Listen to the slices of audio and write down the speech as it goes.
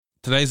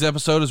Today's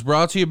episode is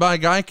brought to you by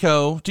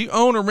Geico. Do you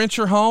own or rent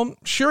your home?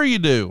 Sure you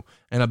do.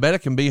 And I bet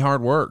it can be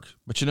hard work.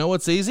 But you know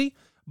what's easy?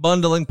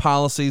 Bundling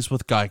policies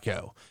with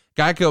Geico.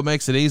 Geico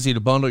makes it easy to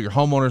bundle your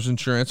homeowner's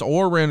insurance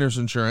or renter's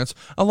insurance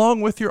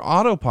along with your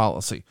auto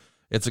policy.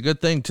 It's a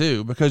good thing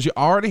too, because you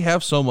already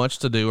have so much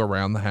to do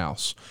around the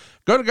house.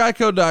 Go to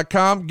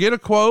geico.com, get a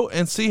quote,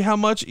 and see how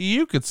much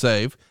you could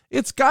save.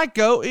 It's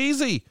Geico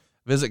easy.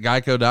 Visit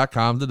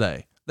geico.com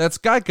today. That's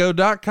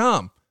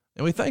geico.com.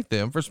 And we thank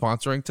them for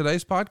sponsoring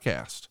today's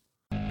podcast.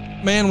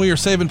 Man, we are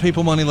saving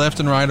people money left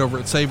and right over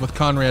at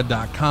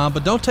savewithconrad.com,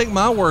 but don't take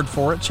my word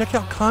for it. Check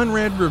out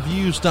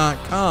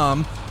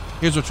conradreviews.com.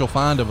 Here's what you'll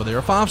find over there.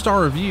 A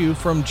 5-star review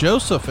from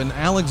Joseph in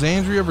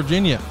Alexandria,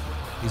 Virginia.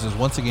 He says,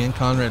 once again,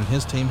 Conrad and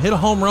his team hit a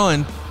home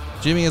run.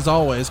 Jimmy, as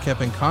always,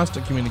 kept in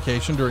constant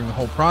communication during the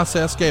whole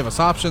process, gave us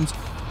options,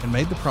 and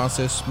made the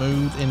process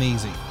smooth and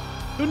easy.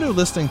 Who knew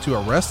listening to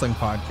a wrestling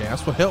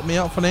podcast would help me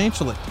out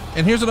financially?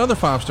 And here's another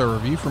 5-star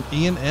review from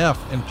Ian F.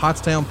 in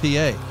Pottstown,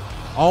 PA.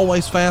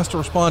 Always fast to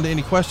respond to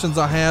any questions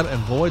I had,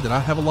 and boy, did I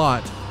have a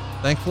lot.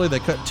 Thankfully, they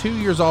cut 2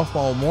 years off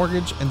my old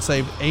mortgage and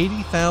saved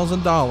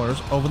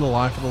 $80,000 over the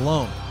life of the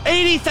loan.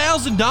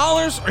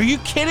 $80,000? Are you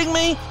kidding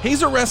me?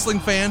 He's a wrestling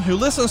fan who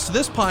listens to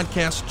this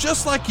podcast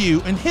just like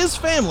you, and his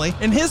family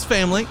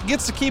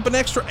gets to keep an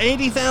extra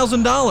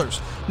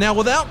 $80,000. Now,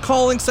 without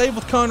calling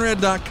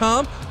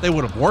SaveWithConrad.com, they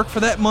would have worked for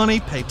that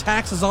money, paid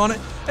taxes on it,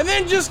 and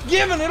then just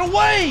given it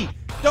away.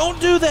 Don't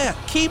do that.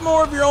 Keep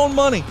more of your own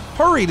money.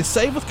 Hurry to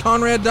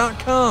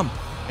SaveWithConrad.com.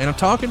 And I'm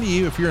talking to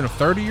you if you're in a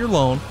 30-year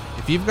loan,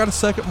 if you've got a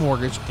second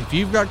mortgage, if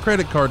you've got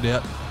credit card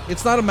debt.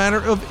 It's not a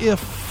matter of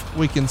if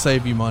we can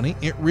save you money.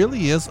 It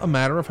really is a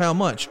matter of how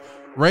much.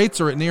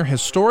 Rates are at near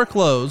historic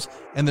lows,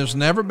 and there's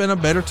never been a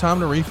better time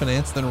to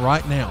refinance than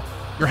right now.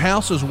 Your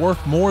house is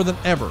worth more than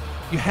ever.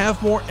 You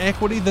have more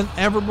equity than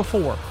ever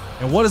before.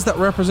 And what does that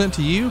represent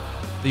to you?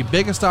 The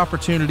biggest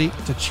opportunity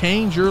to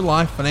change your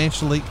life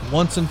financially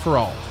once and for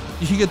all.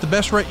 You can get the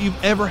best rate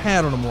you've ever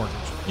had on a mortgage.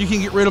 You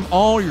can get rid of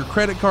all your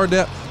credit card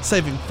debt,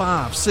 saving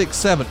 $500,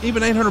 $600, $700,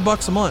 even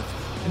 $800 a month.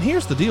 And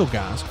here's the deal,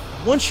 guys.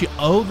 Once you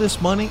owe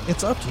this money,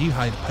 it's up to you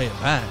how to pay it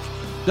back.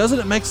 Doesn't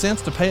it make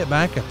sense to pay it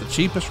back at the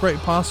cheapest rate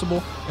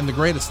possible and the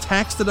greatest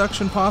tax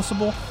deduction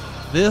possible?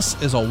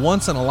 This is a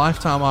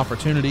once-in-a-lifetime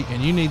opportunity,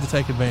 and you need to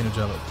take advantage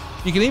of it.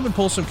 You can even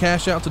pull some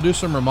cash out to do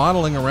some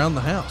remodeling around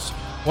the house.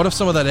 What if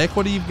some of that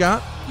equity you've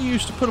got, you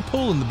used to put a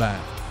pool in the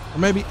back, or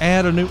maybe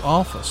add a new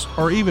office,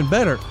 or even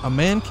better, a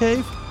man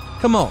cave?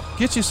 Come on,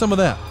 get you some of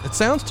that. It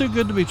sounds too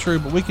good to be true,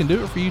 but we can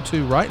do it for you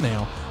too right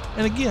now.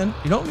 And again,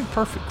 you don't need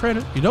perfect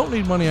credit. You don't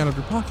need money out of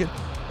your pocket.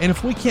 And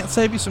if we can't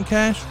save you some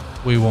cash,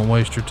 we won't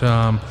waste your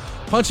time.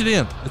 Punch it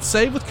in at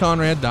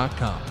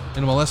SaveWithConrad.com.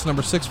 NMLS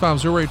number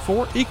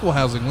 65084, equal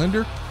housing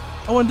lender.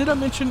 Oh, and did I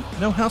mention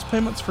no house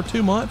payments for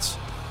 2 months?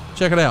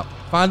 Check it out.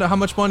 Find out how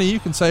much money you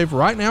can save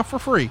right now for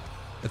free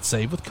at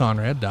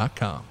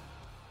SaveWithConrad.com.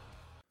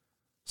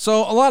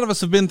 So a lot of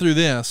us have been through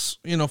this.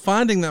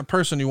 Finding that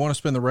person you want to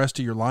spend the rest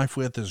of your life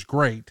with is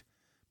great,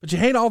 but you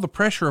hate all the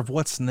pressure of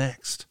what's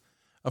next.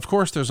 Of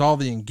course, there's all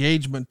the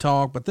engagement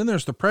talk, but then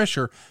there's the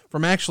pressure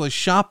from actually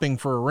shopping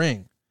for a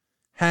ring.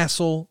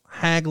 Hassle,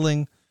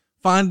 haggling,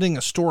 finding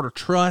a store to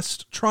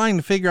trust, trying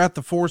to figure out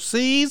the 4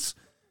 C's,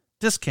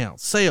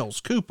 discounts,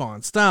 sales,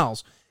 coupons,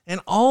 styles, and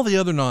all the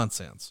other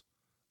nonsense.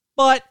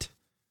 But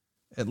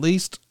at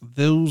least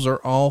those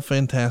are all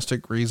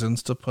fantastic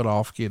reasons to put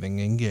off getting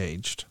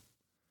engaged.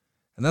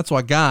 And that's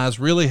why guys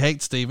really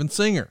hate Steven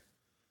Singer.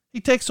 He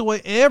takes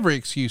away every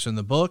excuse in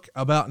the book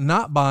about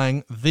not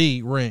buying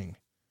the ring.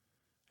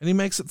 And he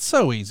makes it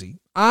so easy.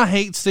 I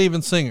hate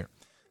Steven Singer.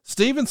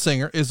 Steven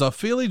Singer is a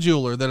Philly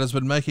jeweler that has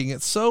been making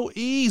it so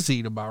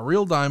easy to buy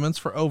real diamonds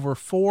for over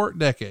 4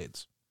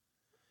 decades.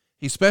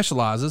 He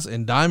specializes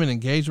in diamond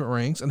engagement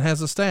rings and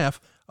has a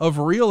staff of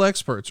real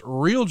experts,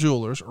 real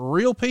jewelers,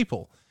 real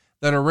people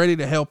that are ready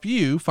to help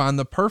you find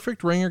the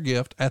perfect ring or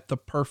gift at the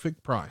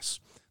perfect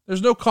price.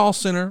 There's no call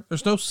center.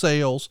 There's no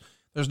sales.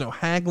 There's no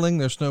haggling.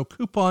 There's no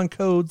coupon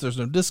codes. There's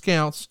no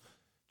discounts.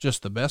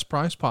 Just the best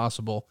price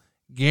possible,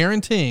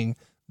 guaranteeing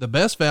the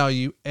best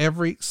value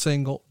every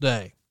single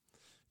day.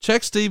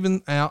 Check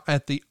Steven out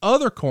at the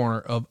other corner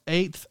of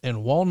 8th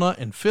and Walnut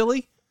in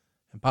Philly.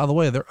 And by the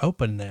way, they're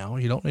open now.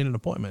 You don't need an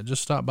appointment.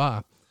 Just stop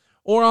by.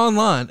 Or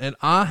online at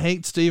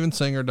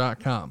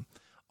IHateStevenSinger.com.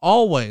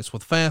 Always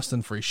with fast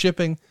and free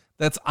shipping.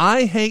 That's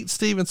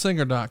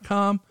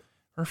IHateStevenSinger.com.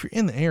 Or if you're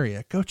in the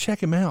area, go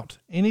check him out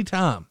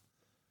anytime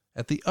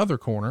at the other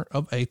corner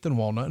of 8th and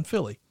Walnut in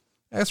Philly.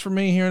 As for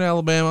me here in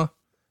Alabama,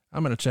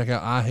 I'm going to check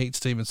out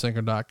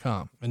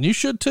IHateStevenSinger.com. And you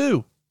should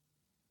too.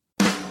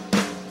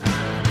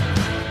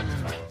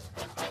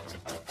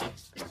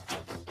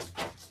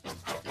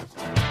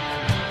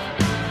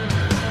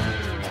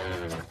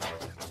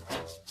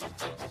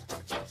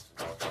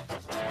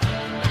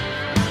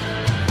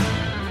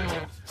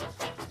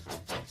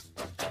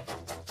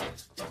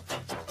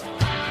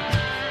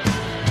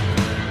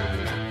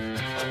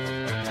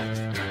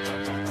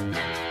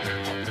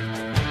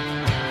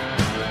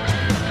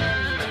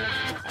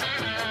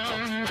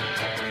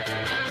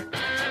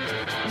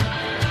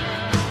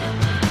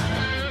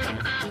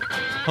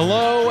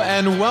 Hello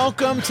and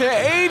welcome to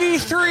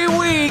 83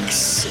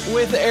 Weeks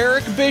with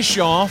Eric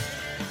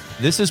Bischoff.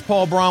 This is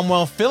Paul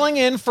Bromwell filling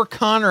in for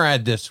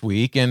Conrad this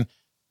week. And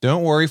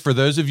don't worry, for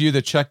those of you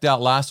that checked out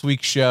last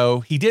week's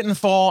show, he didn't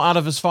fall out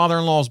of his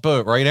father-in-law's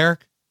boat, right,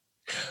 Eric?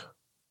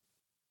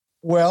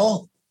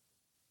 Well,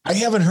 I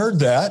haven't heard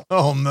that.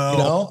 Oh, no. You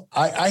know,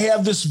 I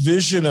have this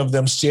vision of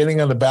them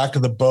standing on the back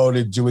of the boat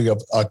and doing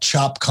a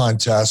chop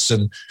contest,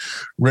 and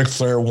Ric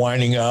Flair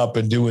winding up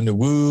and doing the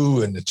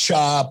woo and the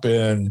chop,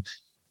 and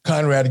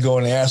Conrad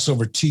going ass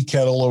over tea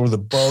kettle over the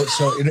boat.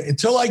 So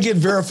until I get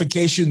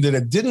verification that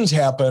it didn't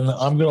happen,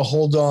 I'm going to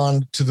hold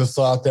on to the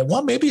thought that,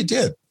 well, maybe it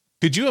did.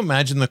 Could you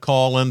imagine the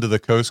call into the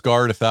Coast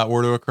Guard if that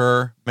were to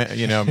occur?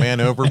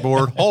 Man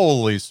overboard.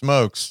 Holy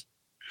smokes.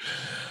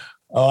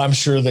 Oh, I'm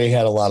sure they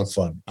had a lot of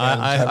fun.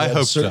 I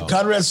hope so.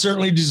 Conrad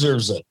certainly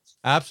deserves it.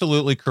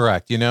 Absolutely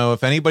correct.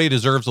 If anybody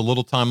deserves a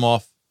little time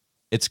off,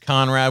 it's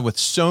Conrad, with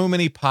so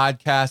many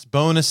podcasts,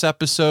 bonus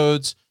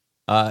episodes,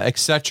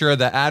 etc.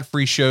 The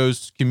ad-free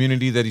shows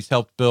community that he's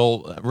helped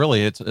build.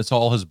 Really, it's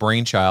all his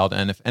brainchild.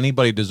 And if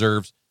anybody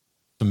deserves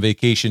some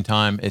vacation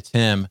time, it's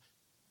him.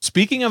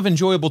 Speaking of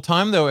enjoyable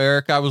time, though,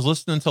 Eric, I was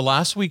listening to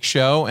last week's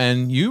show,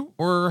 and you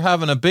were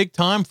having a big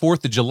time.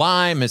 4th of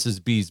July,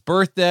 Mrs. B's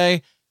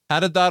birthday. How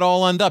did that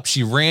all end up?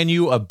 She ran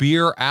you a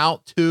beer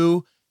out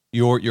to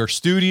your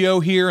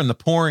studio here in the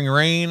pouring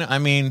rain. I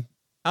mean,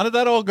 how did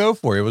that all go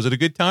for you? Was it a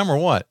good time or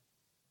what?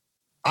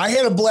 I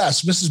had a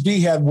blast. Mrs.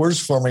 B had words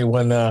for me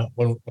when I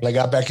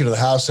got back into the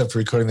house after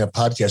recording that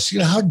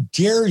podcast. How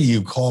dare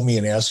you call me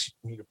and ask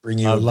me to bring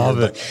you? I love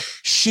beer? it. But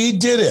she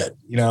did it.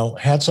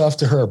 Hats off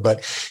to her.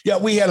 But yeah,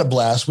 we had a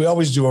blast. We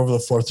always do over the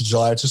 4th of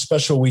July. It's a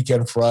special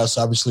weekend for us.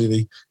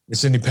 Obviously,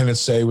 it's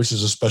Independence Day, which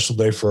is a special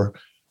day for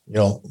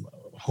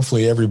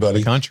hopefully everybody.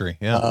 The country,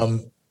 yeah.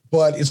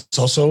 But it's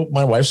also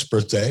my wife's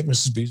birthday,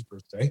 Mrs. B's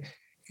birthday.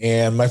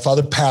 And my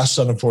father passed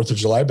on the 4th of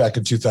July back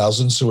in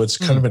 2000. So it's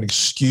kind of an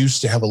excuse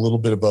to have a little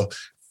bit of a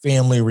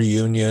family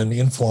reunion,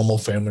 informal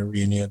family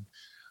reunion.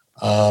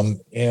 And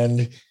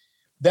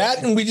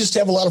we just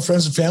have a lot of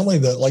friends and family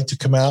that like to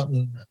come out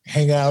and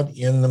hang out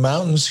in the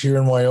mountains here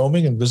in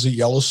Wyoming and visit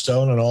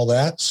Yellowstone and all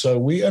that. So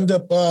we end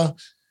up,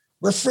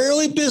 we're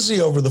fairly busy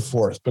over the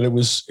 4th, but it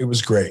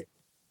was great.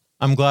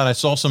 I'm glad. I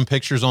saw some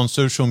pictures on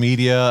social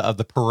media of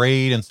the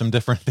parade and some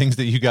different things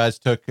that you guys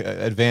took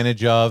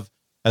advantage of,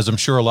 as I'm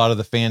sure a lot of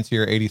the fans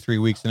here, 83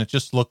 Weeks, and it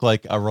just looked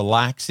like a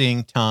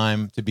relaxing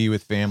time to be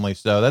with family.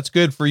 So that's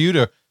good for you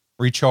to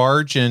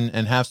recharge and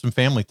have some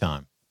family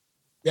time.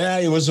 Yeah,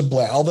 it was a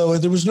blast. Although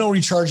there was no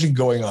recharging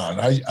going on.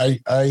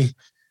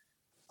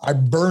 I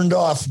burned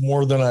off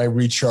more than I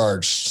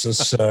recharged.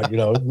 Since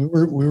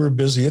we were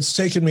busy. It's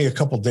taken me a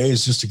couple of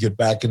days just to get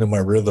back into my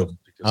rhythm,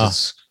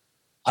 because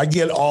I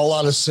get all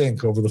out of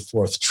sync over the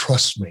 4th.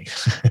 Trust me.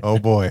 Oh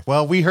boy.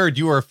 Well, we heard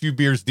you were a few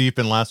beers deep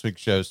in last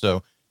week's show,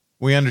 so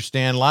we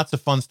understand. Lots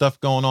of fun stuff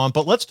going on,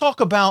 but let's talk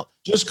about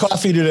just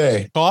coffee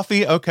today.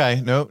 Coffee. Okay.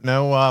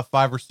 No,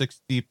 5 or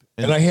 6 deep.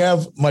 And I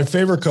have my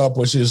favorite cup,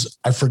 which is,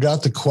 I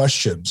forgot the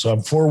question. So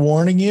I'm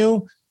forewarning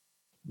you,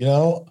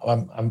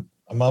 I'm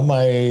on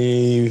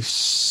my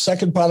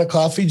second pot of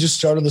coffee, just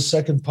started the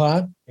second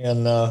pot,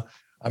 and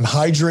I'm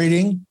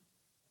hydrating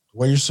the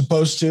way you're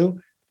supposed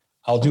to.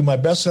 I'll do my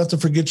best not to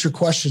forget your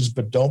questions,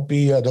 but don't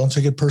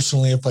take it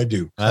personally if I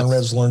do.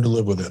 Conrad's learned to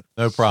live with it.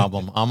 No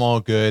problem. I'm all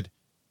good.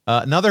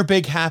 Another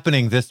big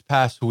happening this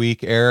past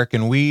week, Eric,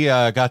 and we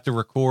got to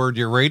record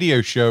your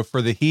radio show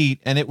for the Heat,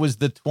 and it was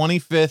the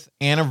 25th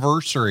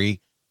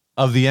anniversary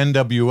of the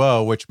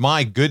NWO, which,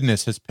 my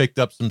goodness, has picked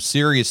up some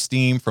serious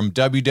steam from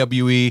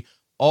WWE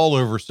all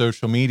over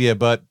social media,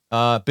 but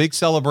big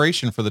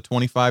celebration for the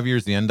 25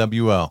 years, the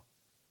NWO.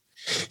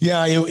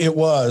 Yeah, it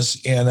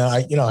was. And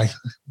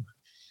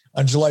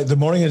on the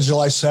morning of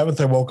July 7th,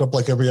 I woke up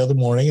like every other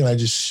morning, and I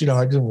just,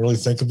 I didn't really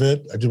think of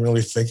it. I didn't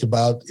really think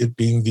about it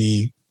being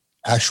the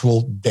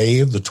actual day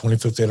of the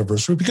 25th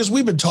anniversary, because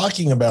we've been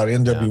talking about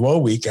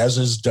NWO week, as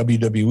is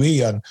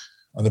WWE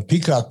on the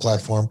Peacock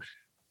platform.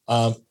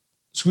 So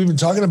we've been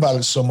talking about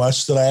it so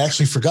much that I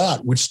actually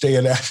forgot which day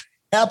it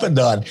happened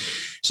on.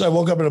 So I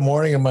woke up in the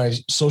morning and my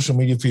social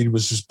media feed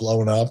was just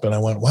blowing up, and I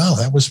went, wow,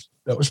 that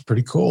was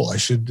pretty cool. I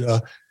should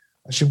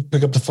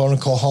pick up the phone and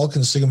call Hulk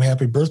and sing him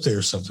happy birthday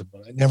or something,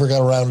 but I never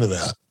got around to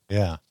that.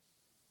 Yeah.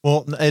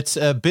 Well, it's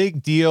a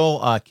big deal.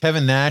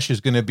 Kevin Nash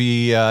is going to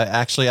be,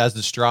 actually, as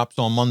this drops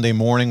on Monday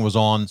morning, was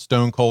on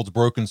Stone Cold's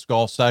Broken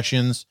Skull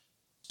Sessions.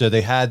 So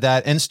they had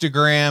that.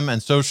 Instagram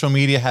and social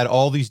media had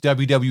all these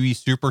WWE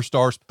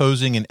superstars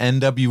posing in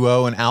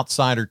NWO and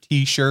Outsider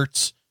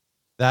t-shirts.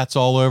 That's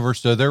all over.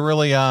 So they're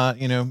really,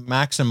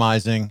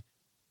 maximizing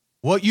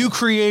what you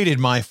created,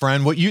 my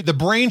friend, the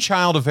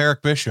brainchild of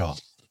Eric Bischoff.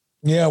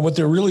 Yeah. What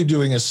they're really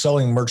doing is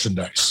selling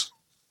merchandise.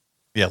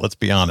 Yeah. Let's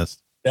be honest.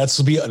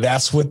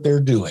 That's what they're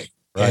doing.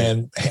 Right.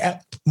 And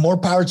more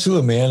power to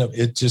them, man.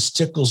 It just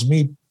tickles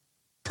me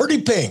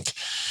pretty pink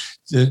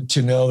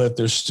to know that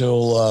there's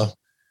still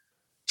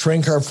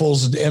train car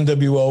fulls of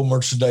NWO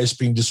merchandise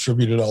being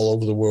distributed all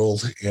over the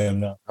world.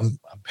 And I'm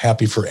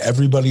happy for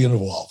everybody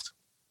involved.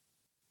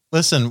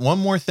 Listen, one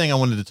more thing I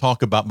wanted to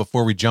talk about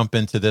before we jump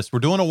into this. We're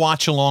doing a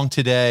watch along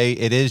today.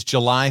 It is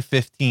July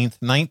 15th,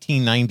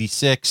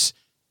 1996.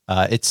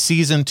 It's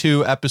season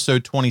 2,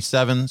 episode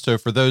 27. So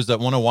for those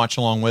that want to watch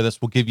along with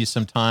us, we'll give you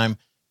some time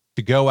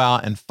to go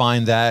out and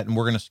find that. And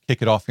we're going to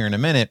kick it off here in a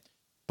minute.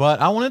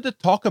 But I wanted to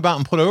talk about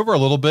and put over a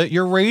little bit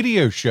your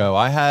radio show.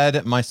 I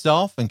had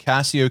myself and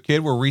Casio Kid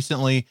were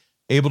recently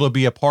able to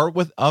be a part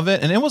of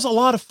it. And it was a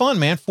lot of fun,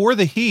 man. For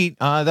the Heat,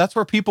 that's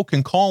where people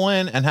can call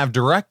in and have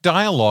direct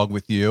dialogue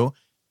with you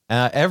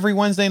every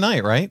Wednesday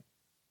night, right?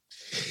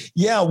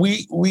 Yeah,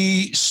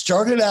 we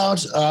started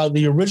out,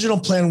 the original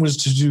plan was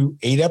to do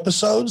 8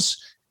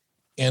 episodes.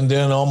 And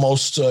then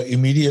almost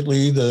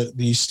immediately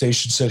the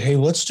station said, hey,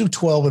 let's do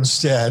 12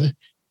 instead.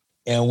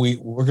 And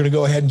we're going to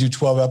go ahead and do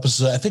 12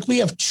 episodes. I think we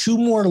have 2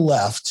 more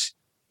left.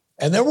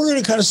 And then we're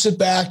going to kind of sit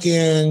back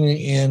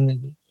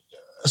and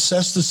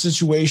assess the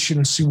situation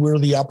and see where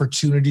the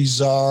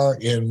opportunities are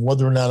and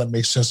whether or not it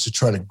makes sense to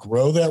try to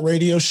grow that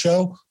radio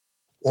show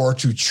or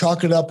to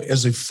chalk it up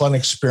as a fun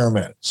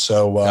experiment.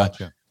 So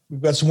Gotcha.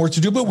 We've got some work to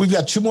do, but we've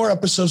got 2 more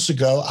episodes to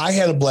go. I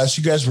had a blast.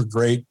 You guys were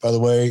great, by the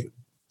way.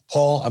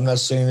 Paul, I'm not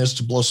saying this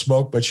to blow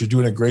smoke, but you're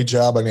doing a great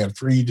job on Ad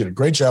Free. You did a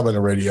great job on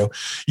the radio.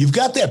 You've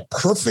got that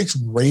perfect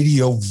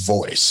radio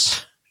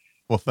voice.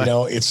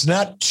 Well, it's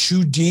not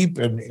too deep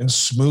and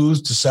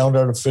smooth to sound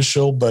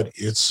artificial, but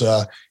it's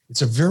a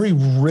very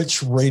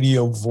rich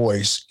radio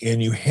voice,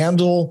 and you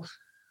handle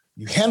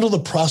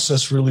the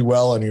process really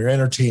well, and you're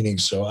entertaining.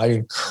 So I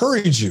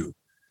encourage you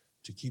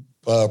to keep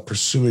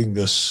pursuing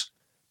this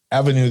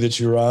avenue that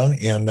you're on.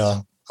 And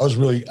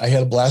I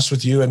had a blast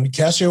with you and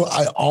Casio.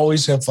 I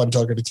always have fun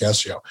talking to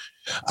Casio.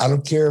 I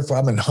don't care if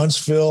I'm in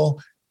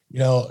Huntsville,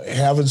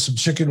 having some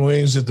chicken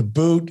wings at the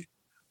Boot,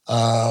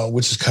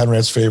 which is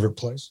Conrad's favorite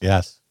place.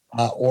 Yes.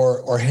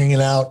 Or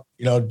hanging out,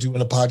 doing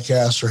a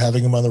podcast or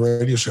having him on the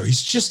radio show.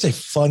 He's just a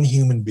fun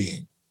human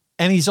being.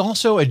 And he's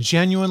also a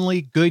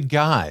genuinely good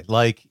guy.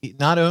 Like,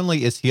 not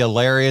only is he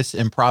hilarious,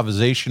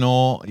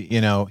 improvisational,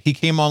 he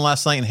came on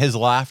last night and his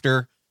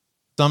laughter,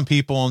 some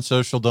people on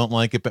social don't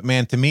like it, but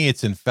man, to me,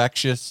 it's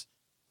infectious.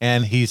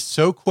 And he's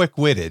so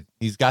quick-witted.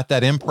 He's got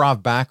that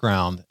improv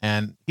background,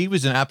 and he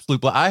was an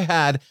absolute I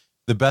had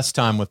the best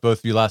time with both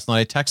of you last night.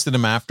 I texted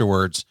him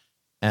afterwards,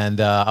 and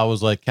I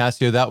was like,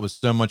 Casio, that was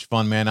so much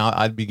fun, man.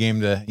 I'd be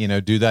game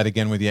to, do that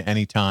again with you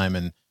anytime.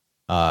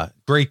 And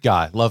great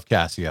guy. Love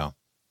Casio.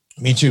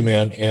 Me too,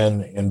 man.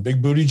 And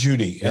Big Booty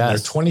Judy and their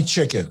 20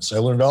 chickens. I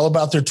learned all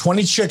about their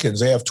 20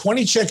 chickens. They have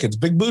 20 chickens.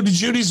 Big Booty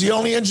Judy's the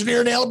only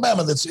engineer in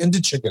Alabama that's into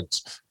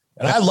chickens.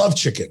 And I love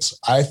chickens.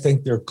 I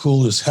think they're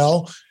cool as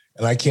hell.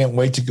 And I can't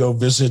wait to go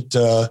visit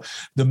the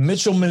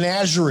Mitchell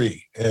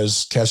Menagerie,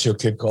 as Casio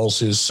Kid calls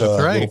his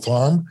little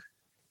farm,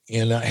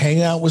 and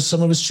hang out with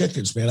some of his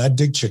chickens, man. I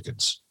dig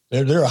chickens.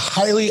 They're a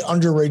highly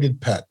underrated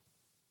pet.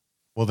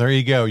 Well, there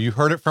you go. You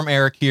heard it from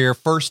Eric here.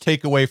 First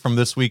takeaway from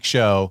this week's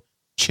show.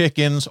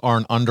 Chickens are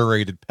an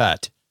underrated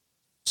pet.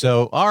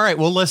 So, all right,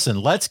 well,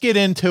 listen, let's get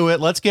into it.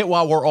 Let's get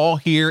while we're all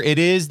here. It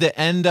is the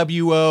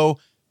NWO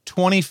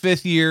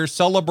 25th year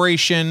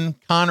celebration.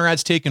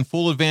 Conrad's taken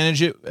full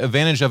advantage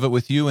of it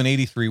with you in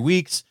 83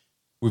 weeks.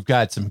 We've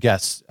got some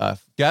guests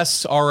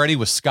already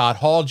with Scott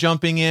Hall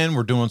jumping in.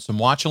 We're doing some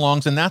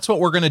watch-alongs, and that's what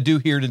we're going to do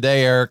here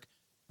today, Eric.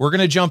 We're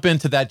going to jump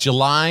into that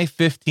July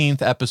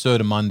 15th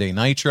episode of Monday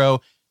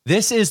Nitro.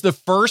 This is the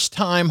first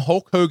time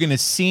Hulk Hogan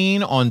is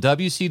seen on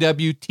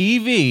WCW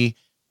TV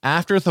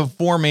after the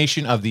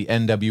formation of the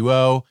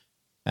NWO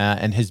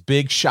and his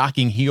big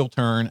shocking heel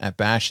turn at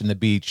Bash in the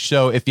Beach.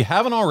 So if you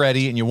haven't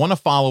already and you want to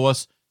follow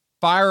us,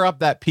 fire up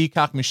that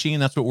Peacock machine.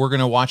 That's what we're going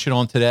to watch it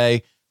on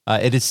today.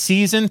 It is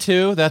season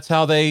 2. That's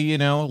how they,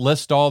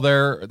 list all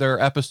their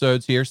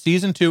episodes here.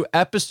 Season 2,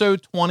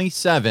 episode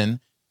 27.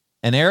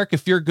 And Eric,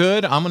 if you're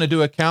good, I'm going to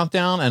do a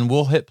countdown and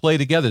we'll hit play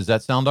together. Does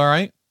that sound all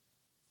right?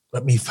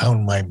 Let me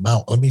find my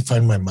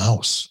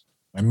mouse.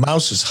 My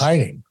mouse is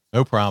hiding.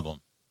 No problem.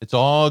 It's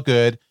all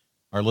good.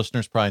 Our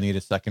listeners probably need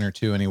a second or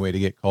two anyway to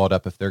get caught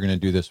up if they're going to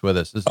do this with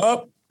us.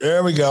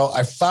 There we go.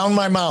 I found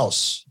my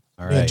mouse.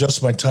 All right.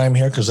 Adjust my time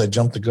here because I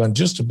jumped the gun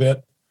just a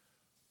bit.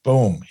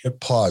 Boom. Hit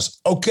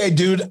pause. Okay,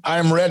 dude,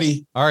 I'm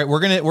ready. All right, we're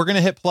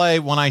gonna hit play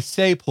when I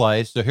say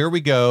play. So here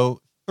we go.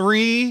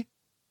 3,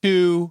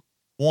 2,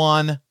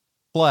 1,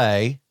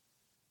 play.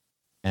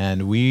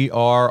 And we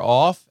are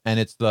off, and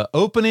it's the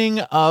opening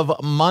of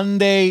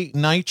Monday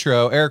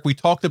Nitro. Eric, we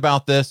talked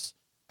about this.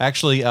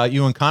 Actually,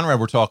 you and Conrad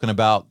were talking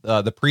about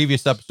the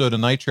previous episode of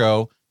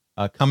Nitro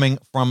coming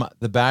from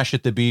the Bash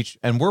at the Beach.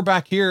 And we're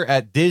back here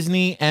at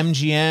Disney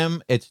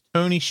MGM. It's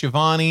Tony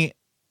Schiavone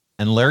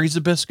and Larry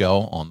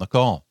Zbyszko on the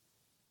call.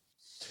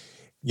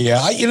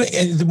 Yeah,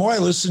 and the more I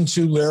listen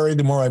to Larry,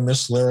 the more I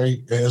miss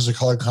Larry as a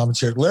color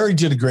commentator. Larry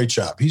did a great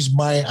job. He's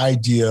my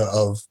idea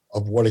of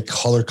what a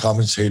color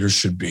commentator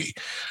should be.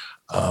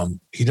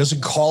 He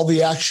doesn't call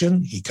the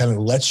action. He kind of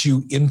lets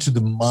you into the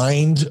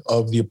mind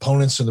of the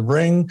opponents in the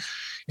ring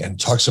and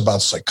talks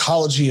about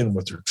psychology and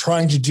what they're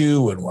trying to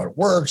do and what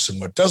works and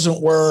what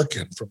doesn't work.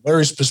 And from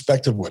Larry's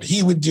perspective, what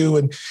he would do.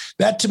 And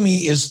that to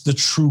me is the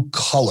true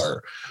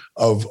color.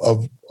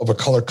 of a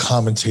color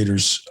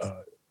commentator's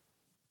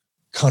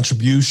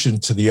contribution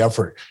to the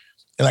effort.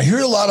 And I hear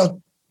a lot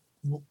of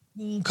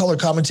color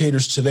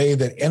commentators today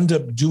that end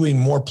up doing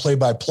more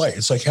play-by-play.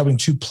 It's like having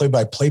two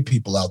play-by-play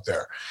people out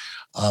there.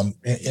 And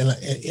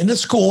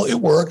it's cool. It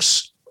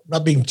works.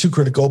 Not being too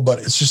critical, but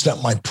it's just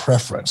not my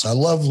preference. I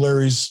love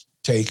Larry's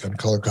take on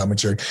color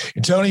commentary.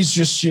 And Tony's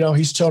just,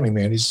 he's Tony,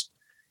 man. He's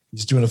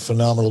doing a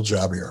phenomenal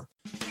job here.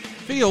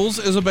 Feels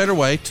is a better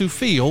way to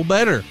feel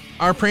better.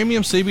 Our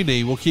premium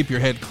CBD will keep your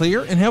head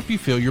clear and help you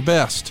feel your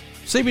best.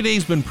 CBD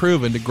has been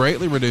proven to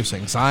greatly reduce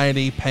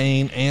anxiety,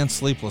 pain, and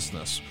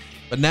sleeplessness.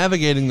 But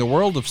navigating the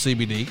world of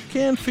CBD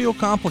can feel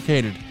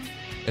complicated.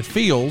 At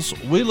Feels,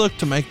 we look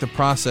to make the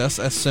process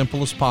as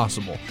simple as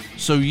possible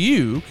so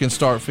you can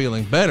start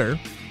feeling better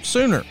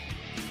sooner.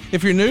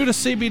 If you're new to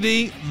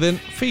CBD, then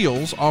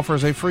Feels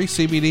offers a free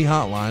CBD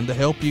hotline to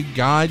help you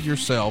guide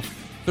yourself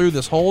through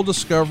this whole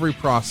discovery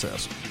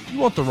process. You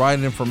want the right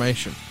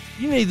information.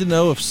 You need to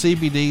know if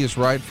CBD is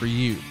right for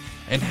you.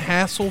 And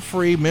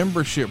hassle-free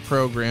membership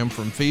program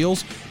from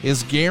Feels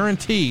is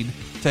guaranteed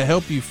to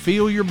help you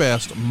feel your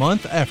best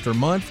month after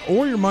month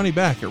or your money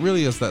back. It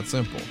really is that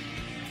simple.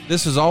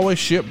 This is always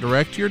shipped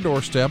direct to your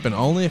doorstep in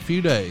only a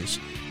few days.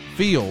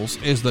 Feels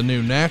is the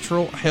new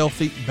natural,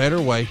 healthy, better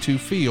way to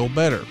feel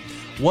better.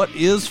 What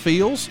is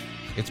Feels?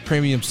 It's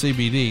premium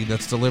CBD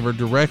that's delivered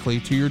directly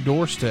to your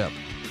doorstep.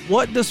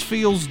 What does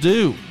Feels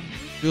do?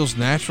 Feels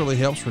naturally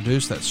helps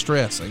reduce that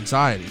stress,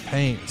 anxiety,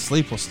 pain, and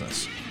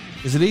sleeplessness.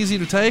 Is it easy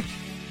to take?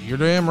 You're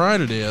damn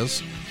right it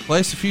is.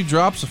 Place a few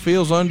drops of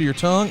Feels under your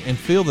tongue and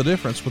feel the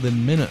difference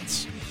within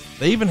minutes.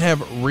 They even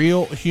have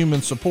real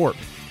human support.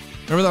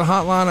 Remember that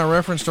hotline I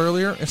referenced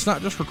earlier? It's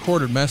not just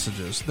recorded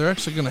messages. They're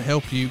actually going to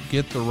help you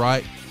get the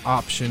right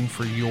option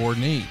for your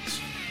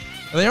needs.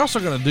 And they're also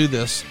going to do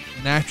this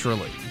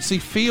naturally. You see,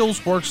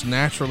 Feels works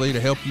naturally to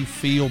help you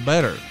feel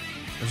better.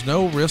 There's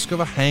no risk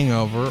of a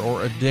hangover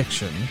or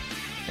addiction.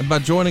 And by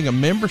joining a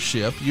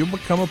membership, you'll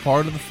become a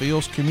part of the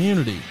Feels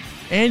community.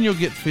 And you'll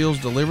get Feels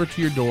delivered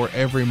to your door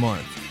every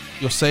month.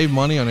 You'll save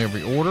money on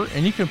every order,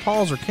 and you can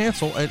pause or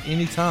cancel at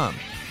any time.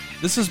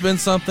 This has been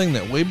something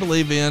that we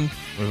believe in.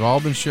 We've all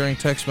been sharing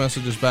text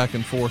messages back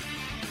and forth.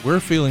 We're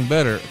feeling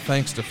better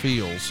thanks to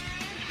Feels.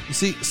 You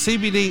see,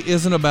 CBD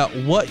isn't about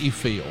what you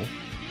feel.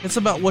 It's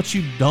about what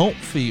you don't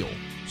feel.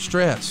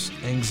 Stress,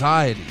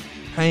 anxiety,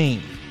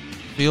 pain.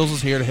 Feels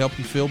is here to help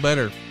you feel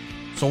better.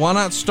 So why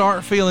not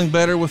start feeling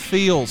better with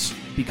Feels?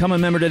 Become a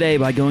member today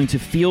by going to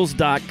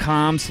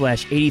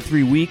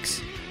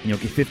feels.com/83weeks, and you'll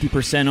get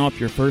 50% off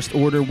your first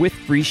order with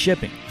free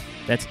shipping.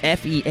 That's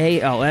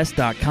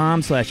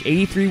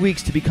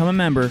FEALS.com/83weeks to become a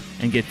member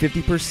and get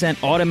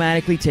 50%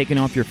 automatically taken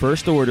off your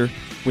first order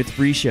with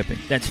free shipping.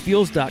 That's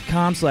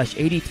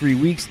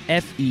feals.com/83weeks,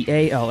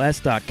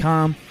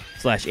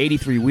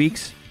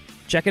 FEALS.com/83weeks.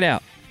 Check it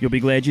out. You'll be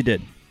glad you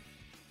did.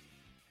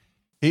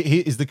 He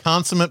is the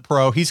consummate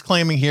pro. He's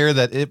claiming here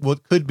that it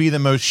could be the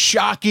most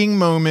shocking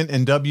moment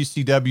in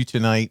WCW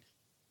tonight.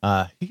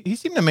 He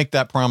seemed to make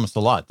that promise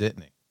a lot,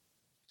 didn't he?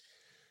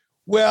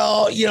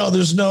 Well,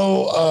 there's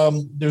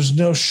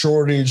no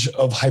shortage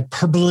of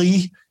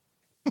hyperbole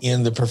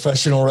in the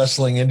professional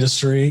wrestling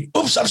industry.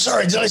 Oops, I'm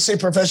sorry. Did I say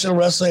professional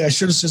wrestling? I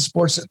should have said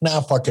sports.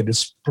 Nah, fuck it.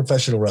 It's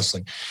professional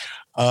wrestling.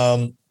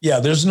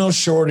 There's no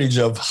shortage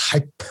of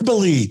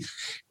hyperbole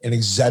and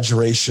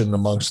exaggeration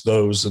amongst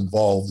those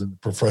involved in the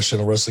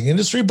professional wrestling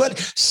industry. But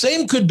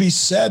same could be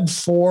said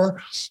for,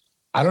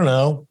 I don't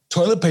know,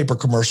 toilet paper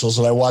commercials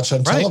that I watch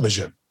on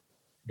television.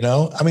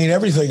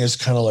 Everything is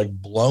kind of like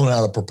blown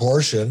out of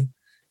proportion.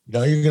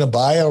 You're going to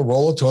buy a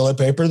roll of toilet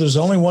paper. There's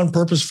only one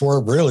purpose for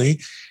it, really.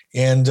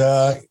 And,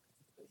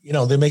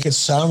 they make it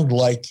sound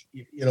like,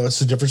 it's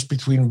the difference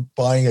between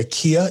buying a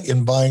Kia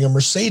and buying a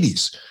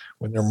Mercedes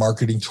when they're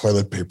marketing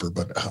toilet paper.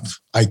 But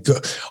I go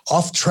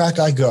off track.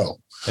 I go.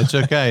 It's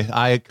okay.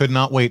 I could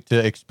not wait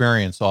to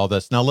experience all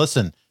this. Now,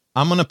 listen,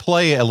 I'm going to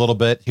play a little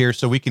bit here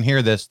so we can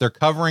hear this. They're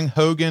covering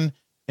Hogan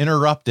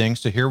interrupting.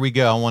 So here we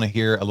go. I want to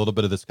hear a little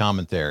bit of this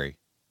commentary.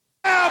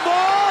 Yeah,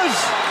 boys!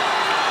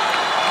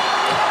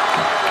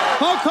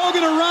 Hulk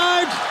Hogan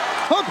arrived.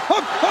 Hulk.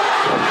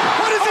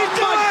 What is he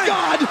doing? My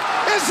God!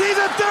 Is he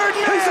the third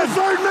man? He's the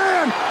third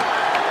man!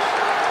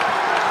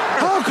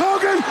 Hulk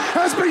Hogan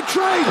has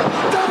betrayed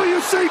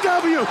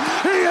WCW.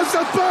 He is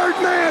the third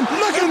man.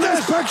 Look at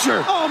this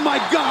picture. Oh, my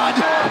God.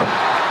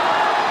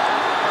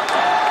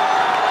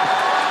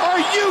 Are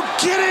you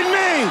kidding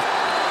me?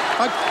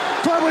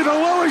 Probably the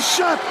lowest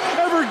shot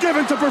ever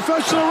given to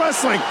professional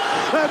wrestling.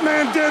 That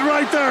man did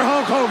right there,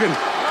 Hulk Hogan.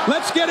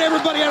 Let's get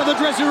everybody out of the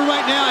dressing room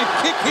right now and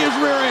kick his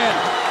rear end.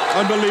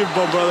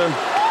 Unbelievable, brother.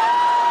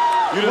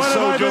 You just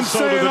sold your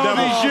soul to the devil.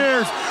 What have I been saying all these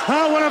years?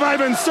 What have I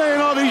been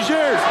saying all these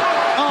years?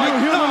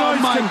 Oh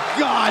my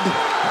God.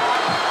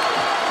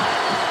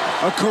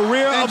 A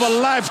career of a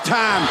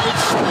lifetime.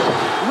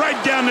 Right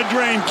down the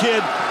drain,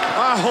 kid.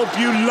 I hope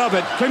you love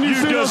it. Can you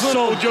just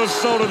sold your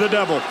soul to the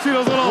devil. See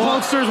those little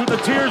Hulksters with the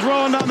tears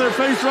rolling down their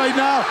face right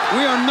now?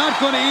 We are not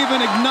going to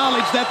even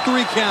acknowledge that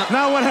 3 count.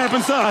 Now what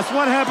happens to us?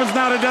 What happens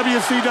now to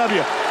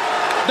WCW?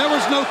 There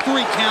was no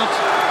 3 count.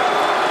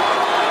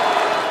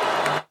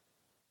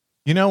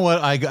 You know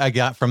what I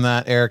got from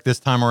that, Eric, this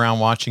time around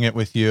watching it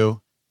with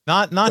you?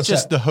 Not What's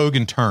just that? the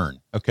Hogan turn.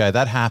 Okay,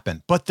 that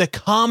happened. But the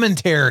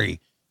commentary.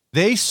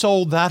 They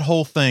sold that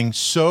whole thing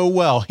so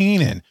well.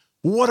 Heenan,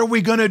 what are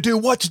we going to do?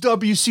 What's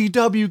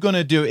WCW going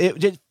to do?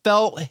 It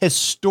felt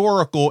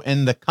historical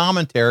in the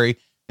commentary,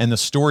 and the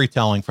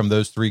storytelling from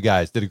those three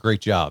guys did a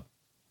great job.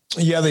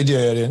 Yeah, they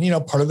did.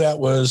 And, part of that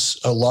was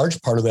a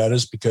large part of that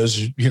is because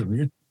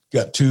you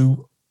got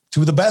two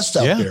of the best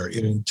out there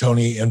in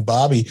Tony and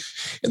Bobby.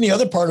 And the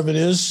other part of it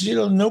is,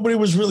 nobody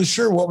was really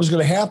sure what was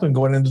going to happen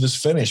going into this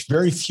finish.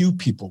 Very few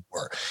people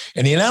were.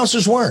 And the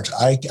announcers weren't.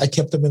 I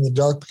kept them in the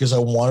dark because I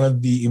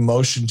wanted the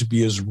emotion to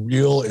be as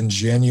real and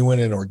genuine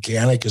and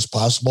organic as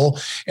possible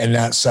and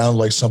not sound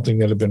like something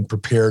that had been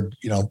prepared,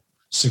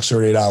 6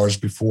 or 8 hours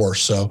before.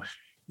 So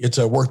it's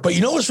a work. But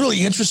what's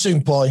really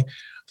interesting, Paulie?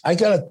 I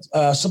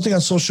got something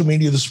on social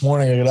media this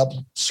morning. I got up,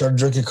 started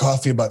drinking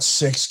coffee about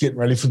 6, getting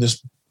ready for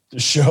this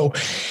show.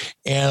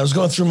 And I was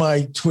going through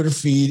my Twitter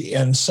feed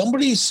and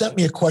somebody sent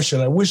me a question.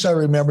 I wish I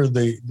remember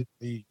the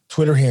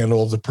Twitter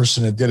handle of the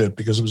person that did it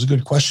because it was a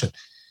good question.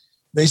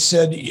 They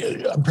said,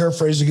 I'm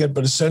paraphrasing it,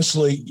 but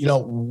essentially,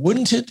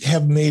 wouldn't it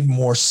have made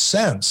more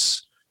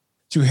sense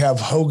to have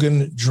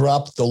Hogan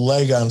drop the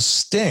leg on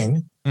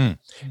Sting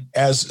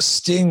as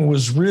Sting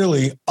was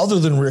really, other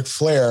than Ric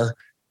Flair,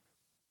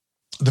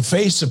 the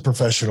face of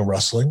professional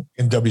wrestling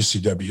in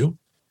WCW.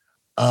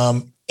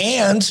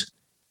 And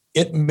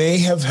it may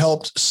have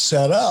helped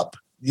set up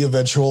the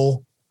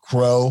eventual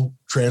Crow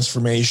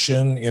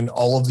transformation in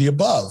all of the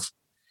above.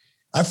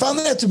 I found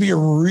that to be a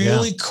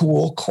really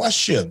cool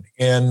question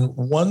and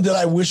one that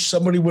I wish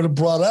somebody would have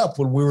brought up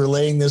when we were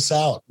laying this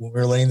out, when we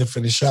were laying the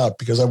finish out,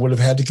 because I would have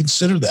had to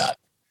consider that.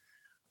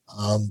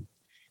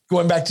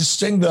 Going back to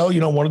Sting, though,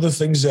 one of the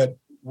things that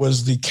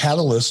was the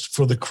catalyst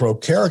for the Crow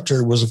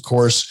character was, of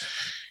course,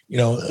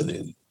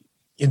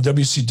 in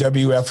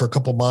WCW after a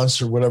couple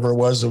months or whatever it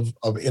was of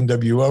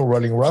NWO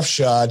running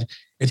roughshod,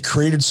 it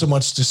created so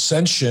much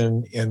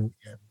dissension and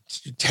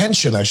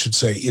tension, I should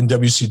say, in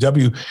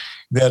WCW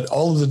that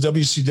all of the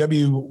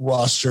WCW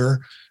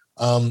roster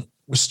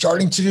was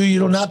starting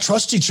to, not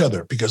trust each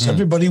other because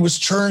everybody was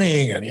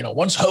turning. And,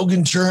 once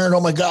Hogan turned, oh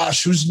my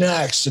gosh, who's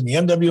next? And the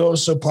NWO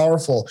was so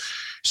powerful.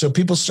 So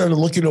people started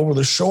looking over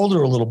their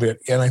shoulder a little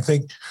bit. And I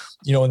think,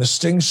 in the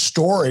Sting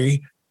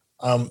story,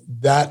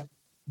 that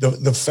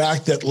the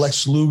fact that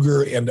Lex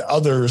Luger and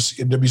others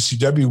in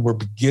WCW were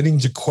beginning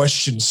to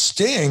question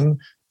Sting,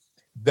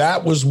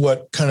 that was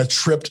what kind of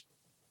tripped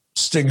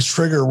Sting's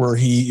trigger where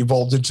he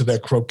evolved into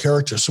that Crow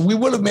character. So we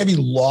would have maybe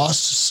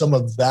lost some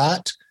of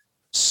that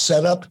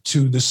setup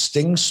to the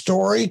Sting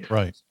story.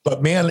 Right.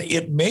 But man,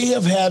 it may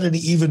have had an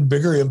even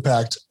bigger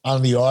impact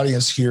on the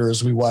audience here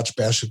as we watch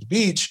Bash at the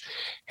Beach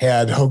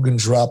had Hogan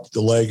dropped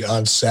the leg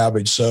on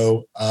Savage.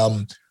 So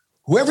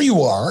whoever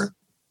you are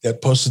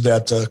that posted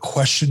that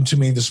question to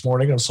me this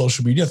morning on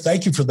social media,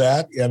 thank you for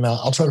that. And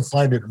I'll try to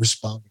find it and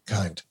respond in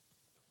kind.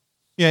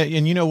 Yeah,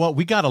 and you know what?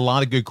 We got a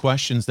lot of good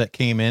questions that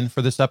came in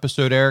for this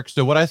episode, Eric.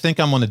 So what I think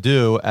I'm going to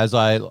do as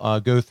I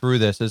go through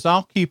this is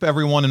I'll keep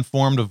everyone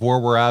informed of where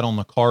we're at on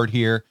the card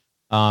here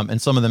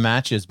and some of the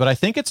matches. But I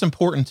think it's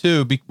important,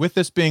 too, with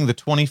this being the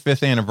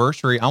 25th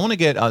anniversary, I want to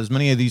get as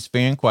many of these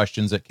fan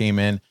questions that came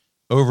in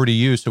over to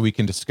you so we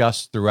can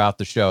discuss throughout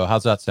the show.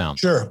 How's that sound?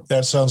 Sure.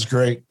 That sounds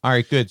great. All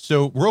right, good.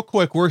 So real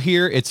quick, we're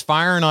here. It's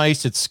Fire and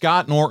Ice. It's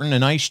Scott Norton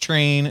and Ice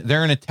Train.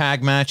 They're in a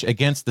tag match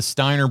against the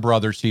Steiner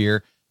brothers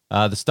here.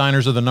 The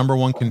Steiners are the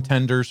 #1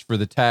 contenders for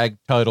the tag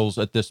titles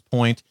at this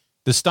point.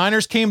 The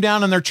Steiners came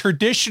down in their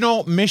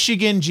traditional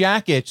Michigan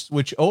jackets,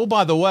 which, oh,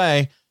 by the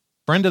way,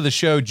 friend of the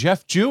show,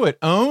 Jeff Jewett,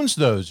 owns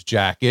those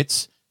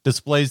jackets,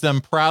 displays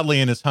them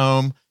proudly in his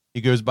home. He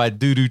goes by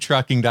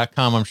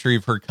doodoo-trucking.com. I'm sure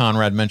you've heard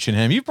Conrad mention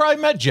him. You've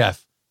probably met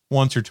Jeff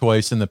once or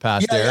twice in the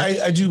past. Yeah,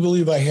 I do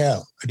believe I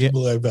have.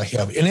 Believe I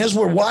have. And as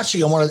we're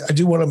watching, I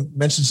do want to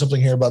mention something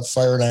here about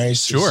Fire and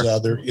Ice. Sure.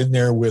 They're in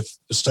there with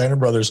the Steiner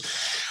brothers.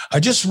 I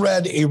just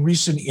read a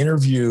recent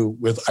interview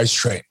with Ice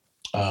Train,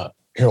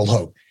 Harold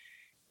Hogue.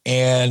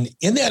 And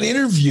in that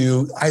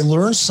interview, I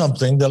learned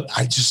something that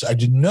I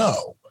didn't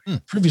know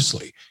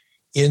previously,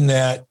 in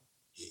that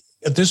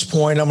at this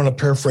point, I'm going to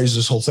paraphrase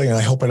this whole thing, and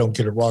I hope I don't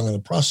get it wrong in the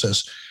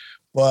process.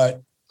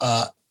 But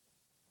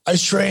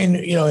Ice Train,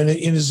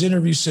 in his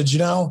interview said,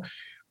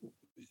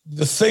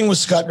 the thing with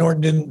Scott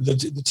Norton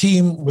the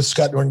team with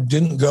Scott Norton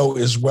didn't go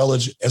as well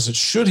as it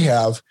should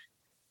have.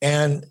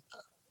 And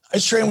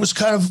Ice Train was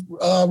kind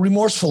of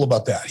remorseful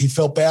about that. He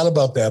felt bad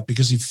about that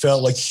because he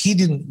felt like he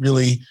didn't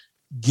really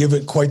give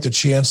it quite the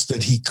chance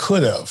that he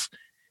could have.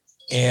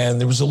 And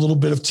there was a little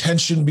bit of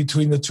tension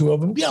between the two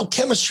of them,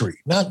 chemistry,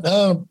 not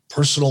a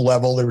personal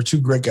level. They were two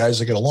great guys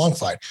that get along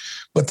fine,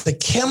 but the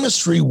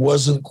chemistry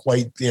wasn't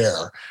quite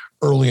there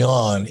early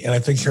on. And I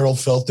think Harold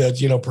felt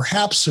that,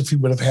 perhaps if he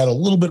would have had a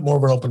little bit more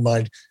of an open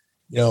mind,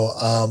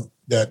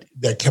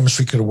 that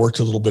chemistry could have worked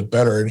a little bit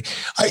better. And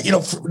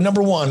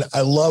number one,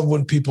 I love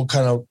when people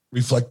kind of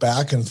reflect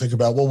back and think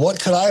about, well, what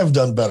could I have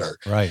done better?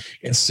 Right.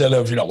 Instead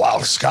of,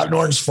 wow, Scott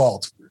Norton's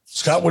fault.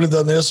 Scott would have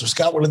done this or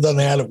Scott would have done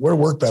that. It would have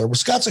worked better. Well,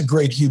 Scott's a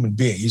great human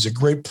being. He's a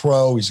great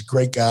pro. He's a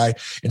great guy.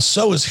 And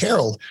so is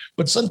Harold.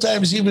 But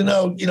sometimes, even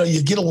though,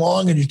 you get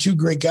along and you're two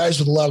great guys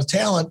with a lot of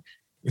talent,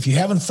 if you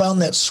haven't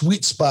found that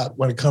sweet spot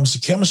when it comes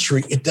to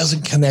chemistry, it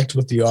doesn't connect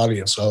with the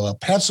audience. So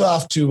hats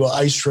off to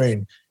Ice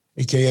Train,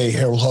 a.k.a.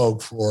 Harold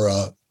Hogue, for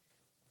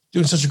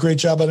doing such a great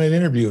job on that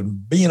interview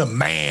and being a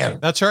man.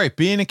 That's right.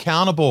 Being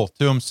accountable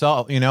to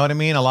himself. You know what I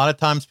mean? A lot of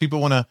times people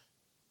want to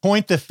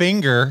point the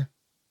finger,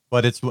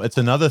 but it's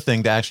another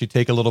thing to actually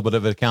take a little bit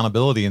of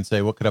accountability and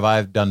say, what could have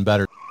I done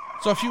better?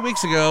 So a few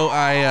weeks ago,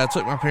 I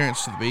took my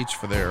parents to the beach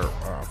for their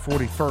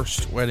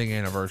 41st wedding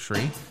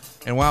anniversary.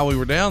 And while we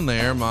were down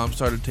there, Mom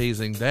started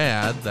teasing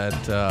Dad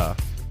that,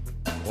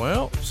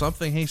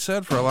 something he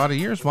said for a lot of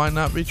years might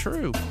not be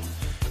true.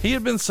 He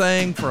had been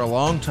saying for a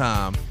long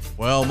time,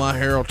 well, my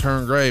hair will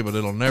turn gray, but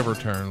it'll never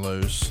turn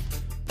loose.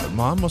 But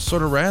Mom was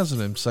sort of razzing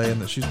him, saying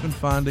that she's been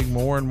finding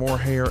more and more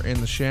hair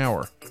in the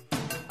shower.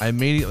 I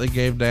immediately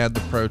gave Dad the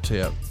pro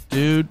tip.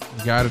 Dude,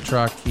 you gotta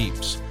try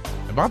Keeps.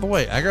 And by the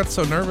way, I got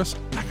so nervous,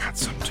 I got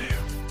some too.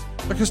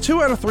 Because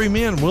 2 out of 3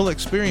 men will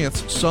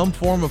experience some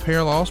form of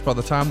hair loss by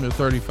the time they're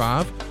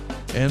 35.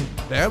 And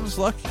Dad was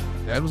lucky.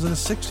 Dad was in his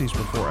 60s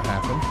before it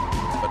happened.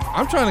 But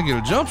I'm trying to get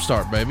a jump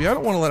start, baby. I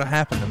don't want to let it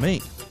happen to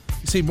me.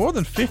 You see, more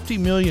than 50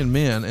 million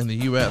men in the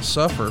U.S.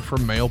 suffer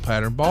from male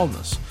pattern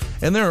baldness.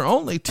 And there are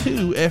only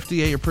 2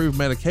 FDA-approved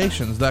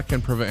medications that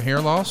can prevent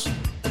hair loss.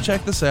 But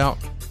check this out.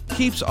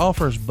 Keeps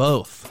offers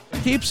both.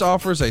 Keeps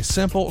offers a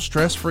simple,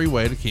 stress-free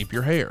way to keep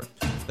your hair.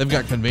 They've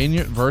got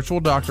convenient virtual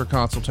doctor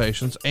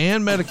consultations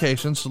and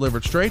medications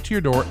delivered straight to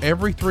your door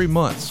every 3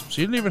 months, so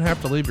you don't even have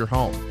to leave your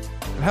home.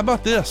 And how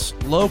about this?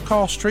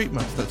 Low-cost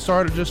treatments that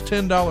start at just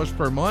 $10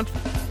 per month,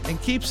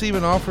 and Keeps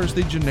even offers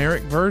the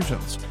generic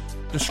versions.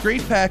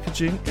 Discreet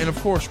packaging and, of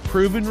course,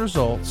 proven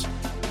results.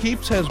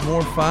 Keeps has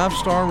more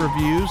 5-star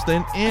reviews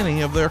than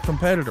any of their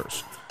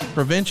competitors.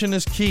 Prevention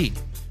is key.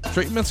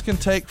 Treatments can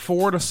take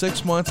 4 to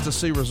 6 months to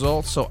see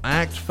results, so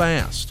act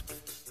fast.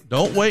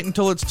 Don't wait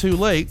until it's too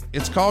late.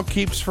 It's called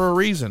Keeps for a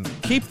reason.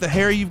 Keep the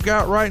hair you've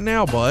got right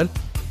now, bud.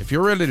 If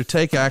you're ready to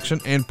take action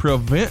and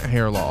prevent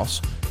hair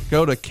loss,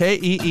 go to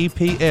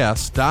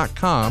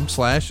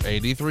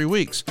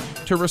keeps.com/83weeks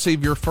to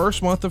receive your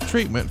first month of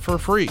treatment for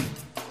free.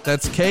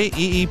 That's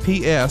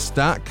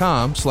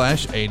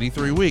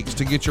keeps.com/83weeks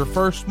to get your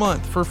first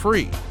month for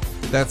free.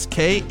 That's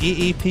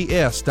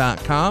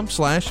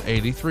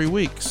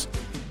keeps.com/83weeks.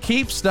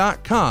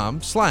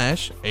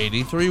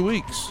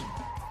 Keeps.com/83weeks.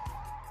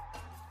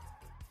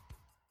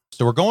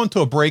 So we're going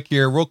to a break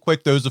here real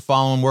quick. Those are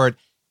following. We're at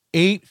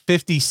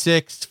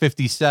 8:56,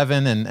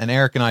 57. And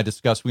Eric and I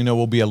discussed, we know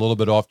we'll be a little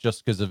bit off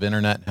just because of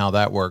internet and how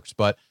that works.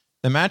 But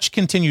the match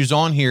continues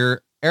on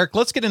here. Eric,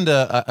 let's get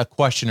into a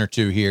question or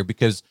two here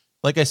because,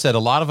 like I said, a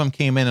lot of them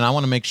came in and I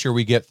want to make sure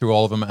we get through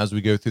all of them as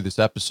we go through this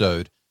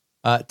episode.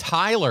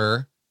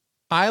 Tyler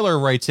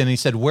writes in, he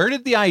said, where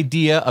did the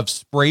idea of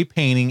spray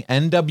painting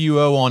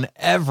NWO on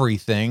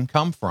everything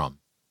come from?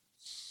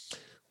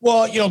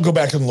 Well, go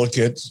back and look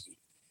at,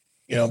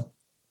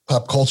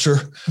 pop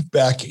culture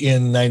back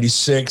in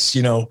 96,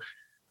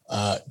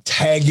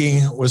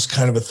 tagging was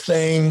kind of a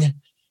thing.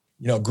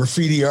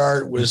 Graffiti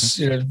art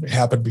was,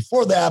 happened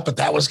before that, but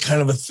that was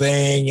kind of a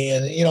thing.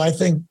 And, I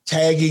think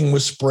tagging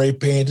with spray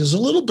paint is a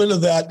little bit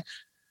of that,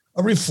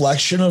 a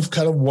reflection of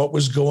kind of what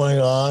was going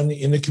on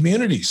in the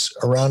communities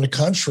around the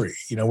country,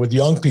 with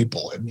young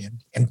people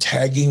and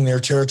tagging their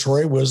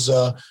territory was,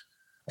 I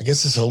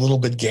guess it's a little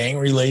bit gang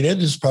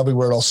related. It's probably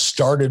where it all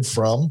started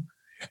from.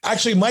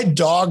 Actually, my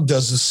dog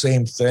does the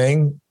same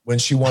thing when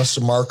she wants to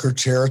mark her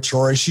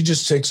territory. She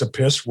just takes a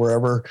piss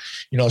wherever,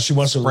 she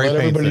wants to let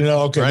everybody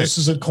know, okay, This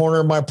is the corner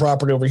of my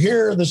property over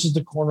here. This is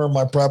the corner of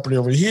my property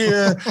over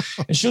here.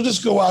 And she'll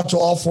just go out to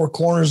all 4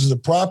 corners of the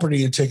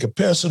property and take a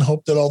piss and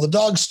hope that all the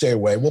dogs stay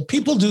away. Well,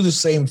 people do the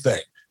same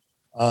thing.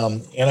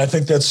 And I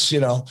think that's,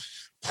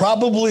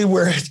 probably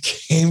where it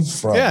came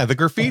from. Yeah, the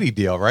graffiti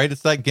deal, right?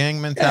 It's that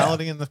gang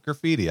mentality and the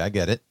graffiti. I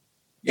get it.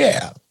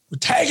 Yeah. We're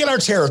tagging our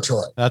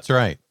territory. That's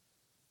right.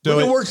 So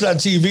it worked on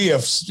TV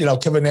if,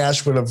 Kevin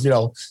Nash would have,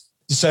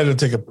 decided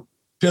to take a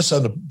piss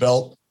on the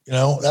belt,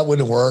 that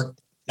wouldn't work.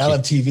 Not on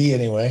TV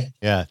anyway.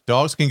 Yeah.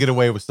 Dogs can get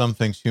away with some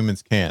things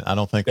humans can't. I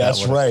don't think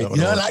that's right.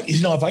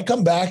 If I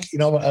come back,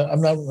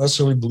 I'm not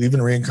necessarily believing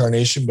in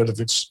reincarnation, but if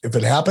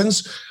it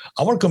happens,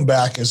 I want to come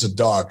back as a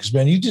dog. Cause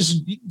man, you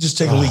just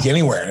take a leak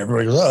anywhere and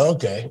everybody goes, oh,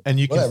 okay. And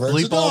you can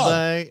sleep all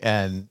day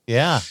and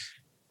yeah.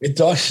 It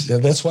does.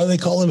 That's why they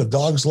call it a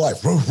dog's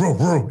life.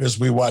 As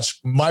we watch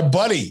my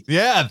buddy,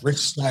 Rick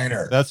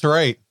Steiner. That's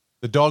right.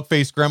 The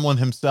dog-faced gremlin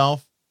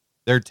himself.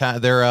 They're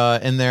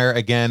in there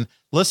again.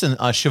 Listen,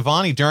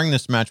 Shivani during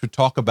this match would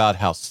talk about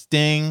how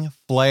Sting,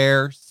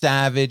 Flair,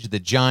 Savage, the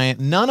Giant,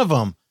 none of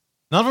them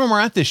are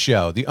at this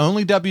show. The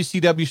only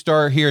WCW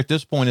star here at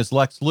this point is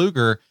Lex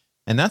Luger,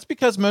 and that's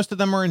because most of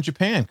them are in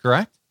Japan.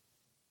 Correct?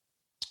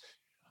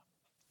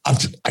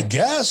 I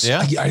guess.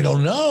 Yeah. I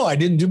don't know. I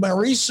didn't do my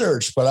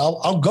research, but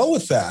I'll go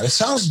with that. It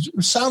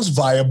sounds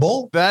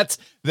viable. That's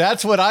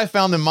what I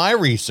found in my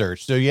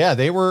research. So yeah,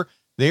 they were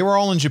they were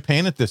all in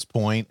Japan at this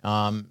point,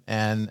 and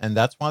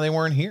that's why they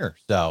weren't here.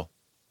 So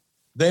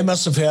they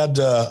must have had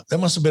that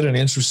must have been an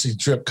interesting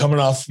trip coming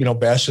off,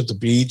 Bash at the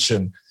Beach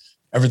and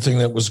everything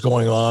that was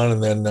going on,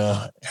 and then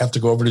have to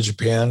go over to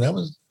Japan. I'm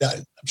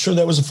sure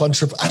that was a fun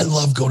trip. I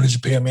love going to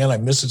Japan, man. I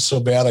miss it so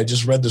bad. I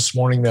just read this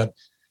morning that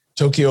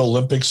Tokyo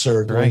Olympics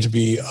are going to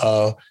be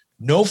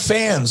no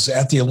fans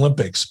at the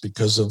Olympics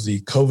because of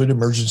the COVID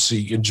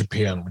emergency in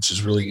Japan, which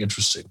is really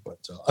interesting, but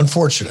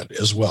unfortunate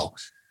as well.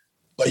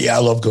 But yeah, I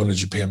love going to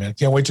Japan, man.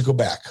 Can't wait to go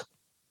back.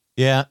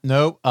 Yeah,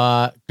 no,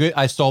 good.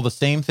 I saw the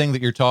same thing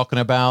that you're talking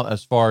about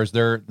as far as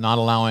they're not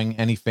allowing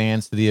any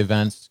fans to the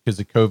events because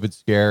of COVID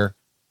scare.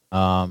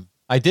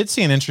 I did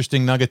see an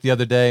interesting nugget the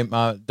other day.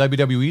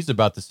 WWE's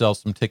about to sell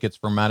some tickets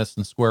for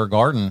Madison Square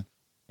Garden,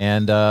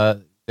 and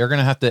they're going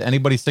to have to,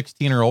 anybody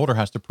 16 or older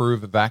has to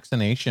prove a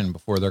vaccination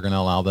before they're going to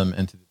allow them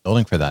into the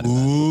building for that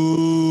event.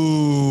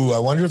 Ooh, I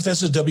wonder if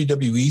that's a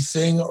WWE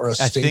thing or a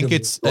I think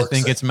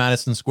it's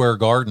Madison Square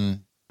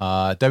Garden.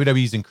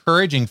 WWE's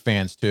encouraging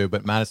fans to,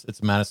 but it's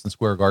a Madison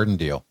Square Garden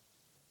deal.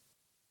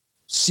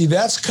 See,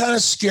 that's kind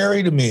of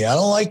scary to me. I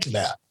don't like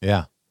that.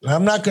 Yeah.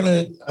 I'm not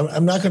gonna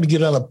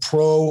get on a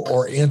pro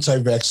or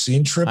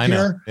anti-vaccine trip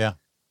here. Yeah.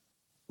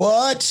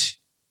 But,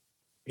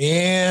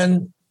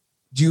 and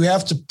do you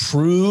have to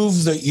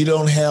prove that you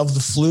don't have the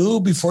flu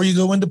before you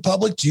go into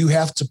public? Do you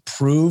have to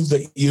prove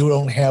that you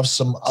don't have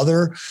some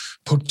other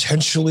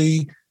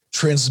potentially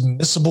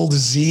transmissible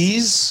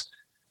disease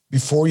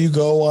before you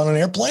go on an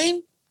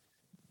airplane?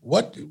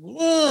 What?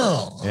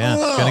 Well, yeah,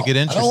 it's going to get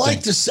interesting. I don't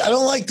like this. I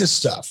don't like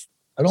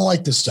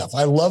this stuff.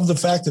 I love the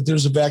fact that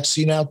there's a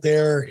vaccine out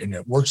there and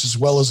it works as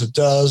well as it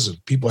does,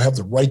 and people have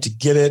the right to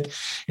get it,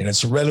 and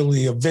it's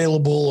readily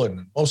available. And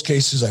in most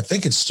cases, I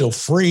think it's still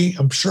free.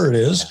 I'm sure it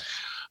is.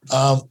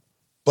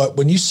 But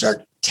when you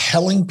start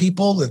telling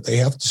people that they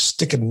have to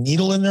stick a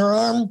needle in their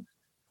arm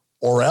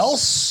or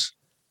else,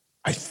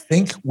 I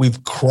think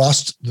we've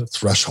crossed the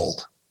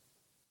threshold.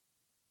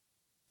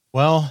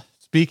 Well,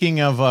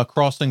 speaking of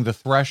crossing the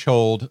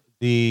threshold,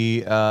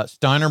 the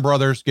Steiner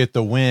brothers get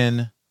the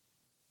win.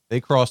 They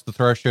cross the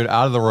threshold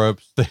out of the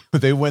ropes.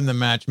 They win the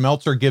match.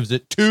 Meltzer gives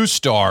it 2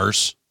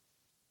 stars.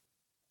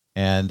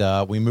 And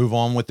we move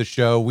on with the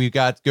show. We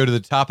got to go to the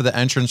top of the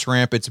entrance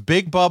ramp. It's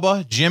Big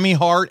Bubba, Jimmy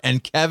Hart,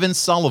 and Kevin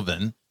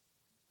Sullivan.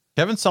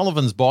 Kevin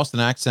Sullivan's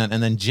Boston accent,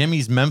 and then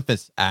Jimmy's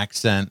Memphis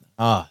accent.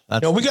 We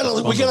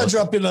gotta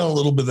drop in on a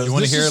little bit of this. You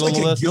want to hear a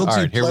little of this? All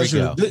right, here we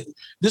go.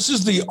 This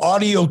is the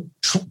audio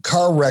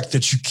car wreck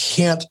that you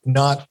can't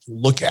not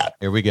look at.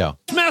 Here we go.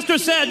 Master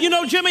said,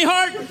 Jimmy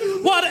Hart,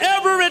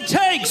 whatever it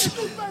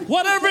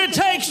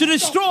takes to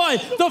destroy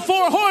the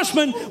 4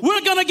 horsemen,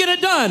 we're going to get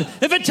it done.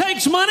 If it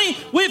takes money,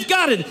 we've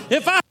got it.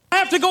 If I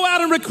have to go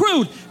out and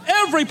recruit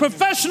every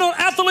professional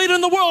athlete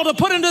in the world to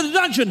put into the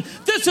dungeon,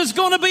 this is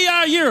going to be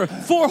our year.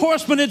 4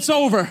 horsemen, it's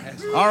over.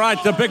 All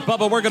right, the Big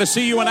Bubba, we're going to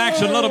see you in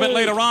action a little bit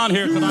later on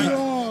here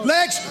tonight.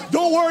 Lex,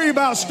 don't worry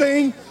about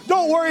Sting.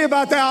 Don't worry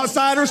about the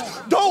outsiders.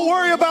 Don't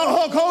worry about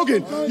Hulk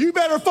Hogan. You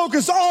better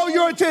focus all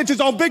your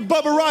attentions on Big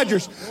Bubba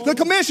Rogers. The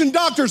commissioned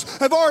doctors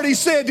have already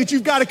said that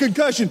you've got a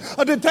concussion,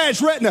 a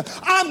detached retina.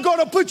 I'm going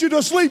to put you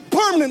to sleep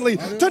permanently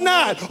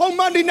tonight on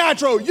Monday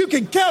Nitro. You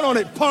can count on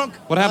it, punk.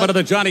 What happened to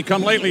the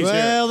Johnny-come-latelys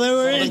Well, they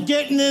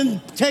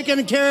were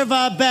taking care of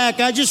our back.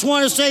 I just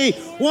want to say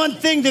one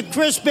thing to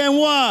Chris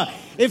Benoit.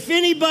 If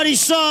anybody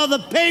saw the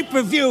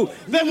pay-per-view,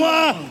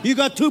 Benoit, you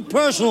got too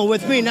personal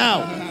with me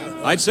now.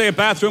 I'd say a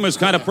bathroom is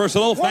kind of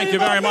personal. Thank you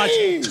very much.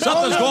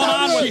 Something's going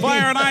on with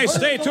Fire and Ice.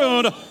 Stay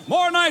tuned.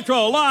 More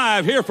Nitro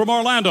live here from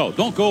Orlando.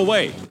 Don't go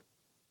away.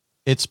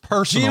 It's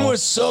personal. Gene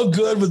was so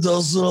good with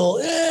those little,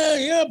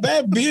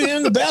 being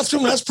in the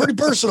bathroom. That's pretty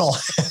personal.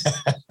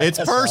 It's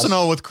personal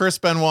awesome. With Chris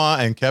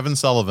Benoit and Kevin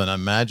Sullivan.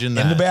 Imagine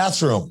that. In the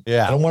bathroom.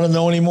 Yeah. I don't want to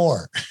know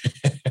anymore.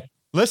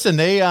 Listen,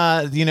 they,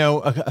 a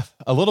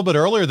little bit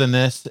earlier than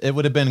this, it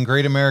would have been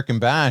Great American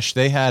Bash.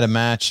 They had a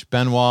match,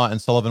 Benoit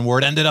and Sullivan, where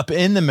it ended up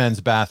in the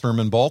men's bathroom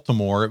in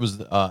Baltimore. It was,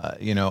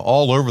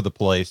 all over the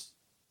place.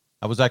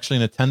 I was actually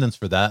in attendance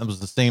for that. It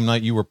was the same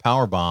night you were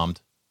power bombed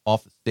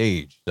off the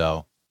stage.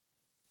 So,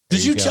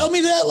 did you tell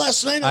me that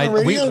last night on the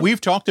radio? We've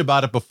talked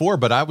about it before,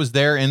 but I was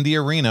there in the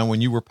arena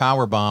when you were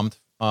power bombed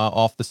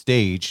off the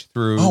stage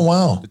through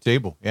the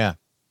table. Yeah,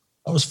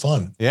 that was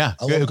fun. Yeah,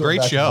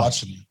 great show.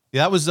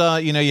 Yeah, that was,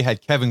 you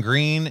had Kevin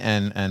Green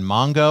and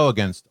Mongo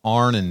against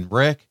Arn and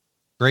Rick.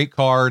 Great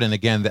card. And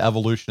again, the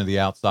evolution of the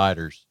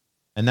outsiders.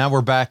 And now we're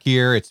back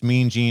here. It's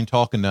Mean Gene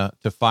talking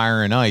to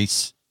Fire and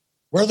Ice.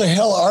 Where the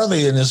hell are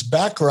they in this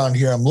background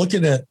here? I'm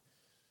looking at,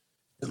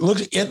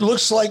 it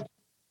looks like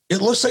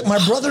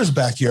my brother's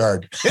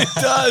backyard. It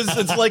does.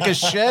 It's like a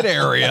shed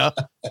area.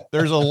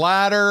 There's a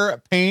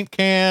ladder, paint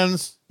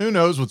cans. Who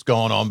knows what's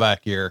going on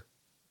back here?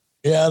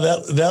 Yeah,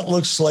 that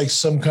looks like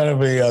some kind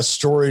of a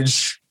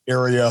storage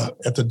area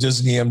at the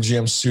Disney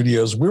MGM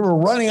studios. We were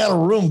running out of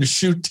room to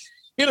shoot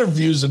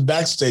interviews and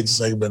backstage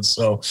segments.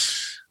 So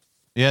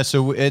it's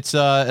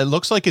it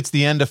looks like it's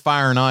the end of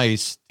Fire and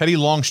Ice. Teddy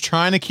Long's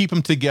trying to keep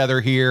them together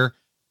here.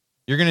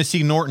 You're going to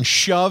see Norton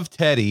shove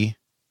Teddy.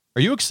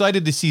 Are you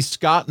excited to see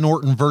Scott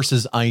Norton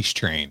versus Ice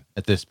Train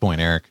at this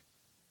point, Eric?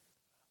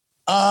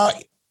 I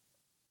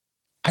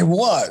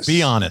was.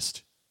 Be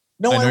honest.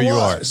 No, I know you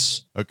are.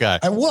 Okay.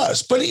 I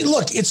was. But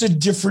look, it's a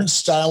different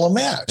style of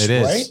match, It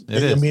is. right?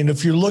 It is. I mean,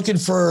 if you're looking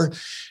for,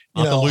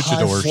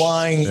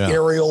 high-flying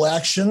aerial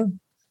action,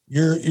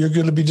 you're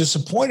going to be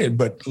disappointed.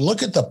 But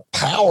look at the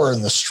power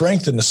and the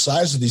strength and the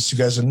size of these two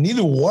guys, and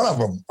neither one of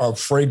them are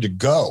afraid to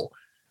go.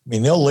 I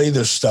mean, they'll lay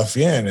their stuff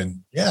in,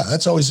 and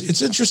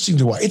it's interesting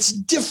to watch. It's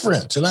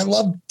different, and I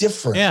love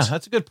different. Yeah,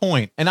 that's a good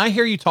point. And I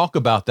hear you talk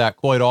about that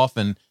quite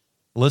often,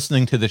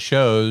 listening to the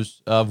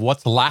shows of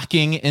what's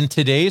lacking in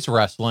today's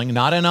wrestling,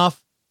 not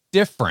enough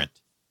different.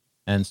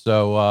 And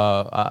so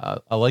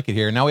I like it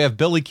here. Now we have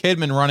Billy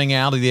Kidman running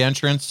out of the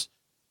entrance.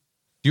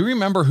 Do you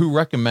remember who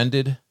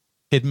recommended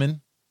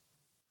Kidman?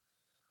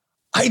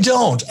 I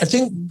don't. I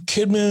think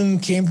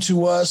Kidman came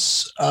to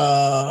us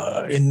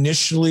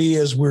initially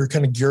as we were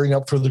kind of gearing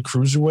up for the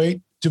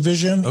cruiserweight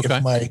division. Okay.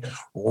 If my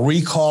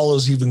recall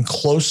is even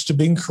close to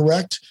being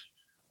correct,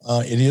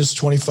 it is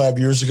 25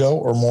 years ago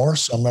or more,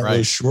 so I'm not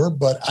really sure.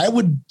 But I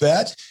would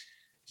bet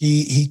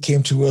he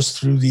came to us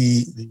through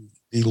the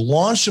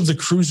launch of the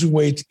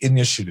Cruiserweight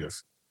Initiative.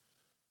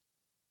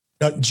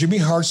 Now, Jimmy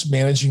Hart's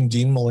managing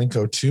Dean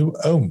Malenko too.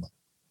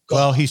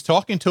 Well, he's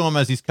talking to him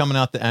as he's coming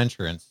out the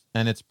entrance,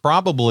 and it's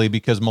probably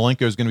because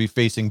Malenko is going to be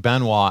facing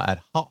Benoit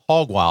at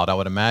Hog Wild, I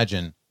would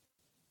imagine.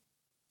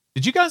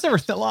 Did you guys ever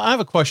I have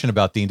a question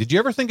about Dean. Did you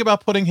ever think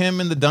about putting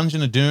him in the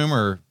Dungeon of Doom,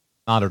 or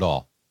not at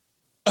all?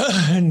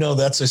 No,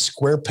 that's a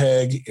square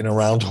peg in a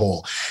round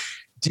hole.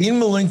 Dean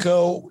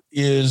Malenko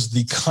is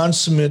the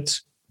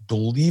consummate,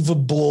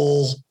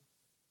 believable,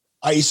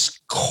 ice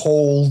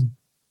cold,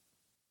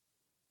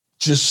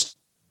 just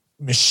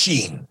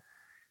machine.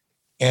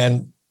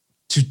 And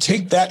to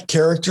take that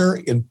character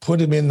and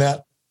put him in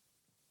that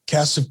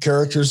cast of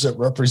characters that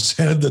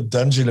represented the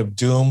Dungeon of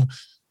Doom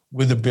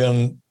would have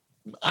been,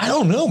 I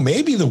don't know,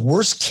 maybe the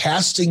worst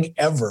casting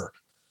ever.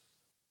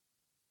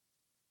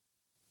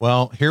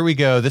 Well, here we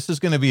go. This is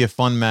going to be a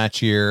fun match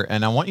here,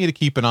 and I want you to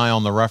keep an eye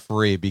on the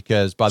referee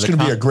because it's going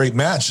to be a great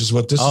match is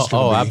what this is going to be.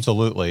 Oh,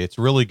 absolutely. It's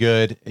really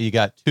good. You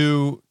got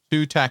two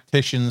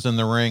tacticians in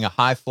the ring, a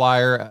high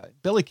flyer.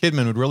 Billy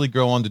Kidman would really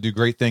go on to do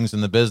great things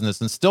in the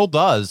business and still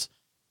does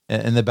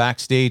in the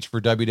backstage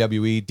for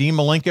WWE. Dean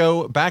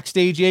Malenko,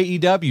 backstage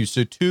AEW.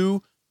 So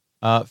two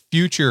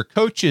future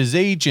coaches,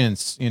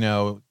 agents,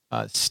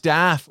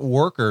 staff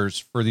workers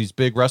for these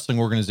big wrestling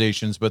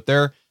organizations, but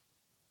they're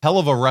hell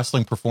of a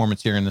wrestling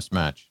performance here in this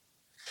match.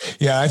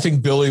 Yeah, I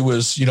think Billy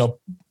was,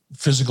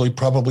 physically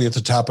probably at the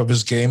top of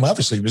his game.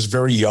 Obviously, he was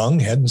very young,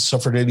 hadn't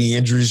suffered any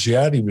injuries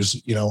yet. He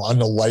was, on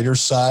the lighter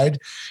side,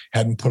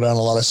 hadn't put on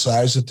a lot of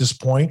size at this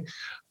point.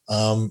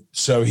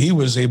 So he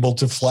was able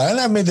to fly. And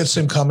I made that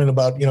same comment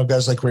about,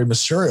 guys like Rey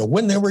Mysterio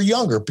when they were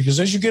younger, because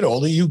as you get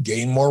older, you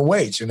gain more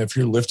weight. And if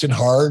you're lifting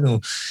hard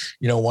and,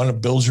 want to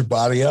build your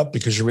body up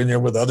because you're in there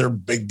with other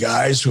big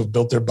guys who have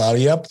built their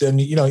body up, then,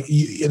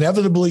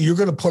 inevitably you're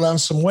going to put on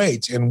some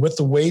weight. And with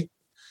the weight,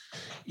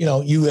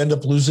 you end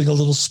up losing a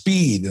little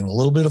speed and a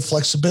little bit of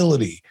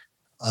flexibility.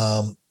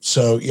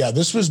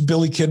 This was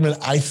Billy Kidman,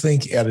 I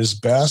think, at his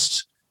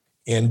best.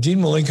 And Dean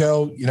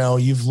Malenko,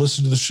 you've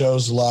listened to the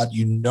shows a lot.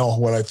 You know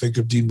what I think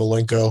of Dean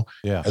Malenko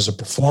as a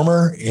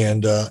performer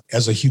and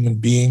as a human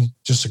being,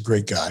 just a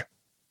great guy.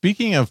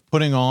 Speaking of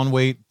putting on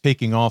weight,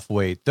 taking off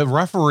weight, the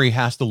referee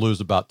has to lose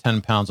about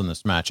 10 pounds in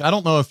this match. I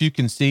don't know if you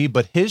can see,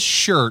 but his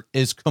shirt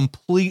is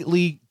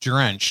completely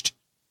drenched.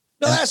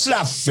 No, that's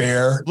not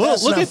fair.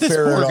 Look at this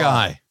poor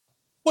guy.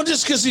 Well,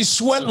 just because he's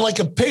sweating like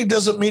a pig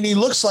doesn't mean he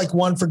looks like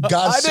one, for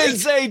God's sake. I didn't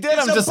say he did.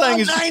 I'm just saying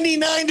it's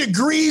 99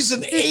 degrees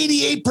and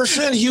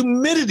 88%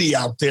 humidity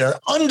out there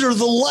under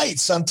the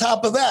lights on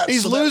top of that.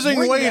 He's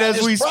losing weight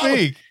as we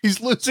speak.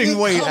 He's losing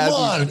weight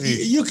as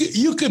we speak.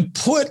 You could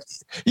put,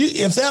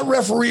 if that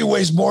referee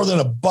weighs more than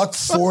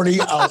 $140,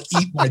 I'll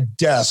eat my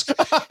desk.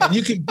 And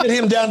you could get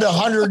him down to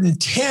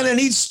 110 and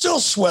he'd still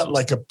sweat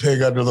like a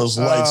pig under those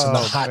lights in the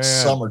hot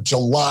summer,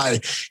 July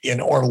in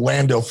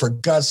Orlando. For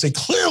God's sake,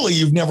 clearly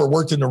you've never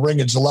worked in the ring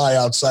in July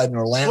outside in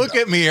Orlando. Look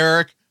at me,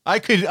 Eric. I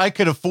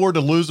could afford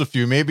to lose a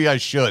few. Maybe I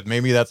should.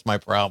 Maybe that's my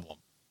problem.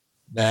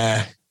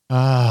 Nah.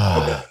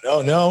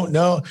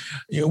 No.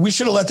 We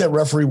should have let that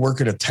referee work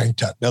in a tank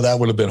top. Now that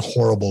would have been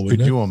horrible.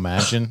 Could you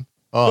imagine?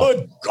 Oh,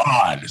 good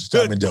God.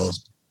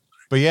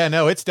 But yeah,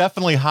 no, it's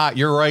definitely hot.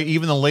 You're right.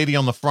 Even the lady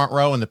on the front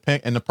row in the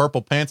pink and the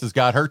purple pants has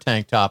got her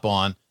tank top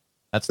on.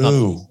 That's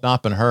not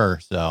stopping her.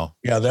 So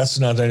yeah, that's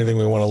not anything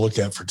we want to look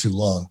at for too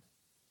long.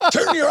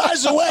 Turn your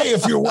eyes away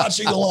if you're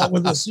watching along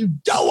with us. You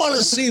don't want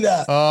to see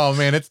that. Oh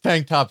man, it's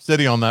Tank Top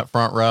City on that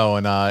front row,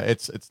 and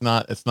it's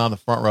not the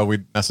front row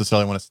we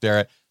necessarily want to stare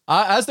at.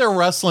 As they're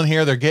wrestling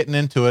here, they're getting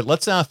into it.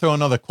 Let's now throw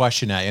another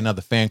question at you,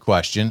 another fan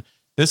question.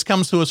 This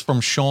comes to us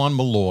from Sean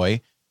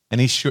Malloy,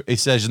 and he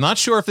says, not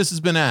sure if this has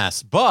been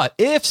asked, but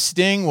if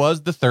Sting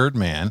was the third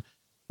man,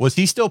 was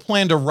he still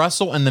planning to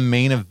wrestle in the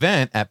main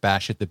event at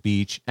Bash at the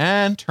Beach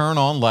and turn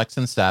on Lex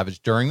and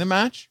Savage during the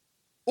match?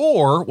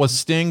 Or was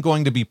Sting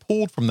going to be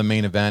pulled from the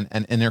main event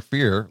and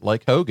interfere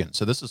like Hogan?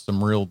 So this is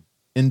some real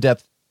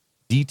in-depth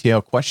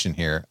detail question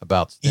here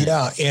about Sting.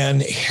 Yeah,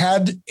 and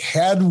had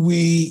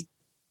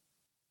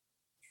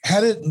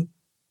it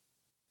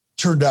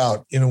turned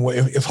out in a way,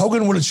 if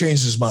Hogan would have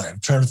changed his mind, I'm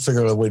trying to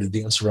figure out a way to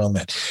dance around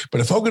that.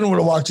 But if Hogan would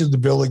have walked into the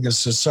building and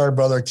said, "Sorry,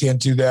 brother, I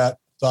can't do that,"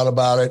 thought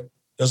about it,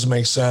 doesn't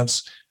make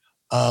sense,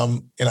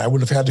 and I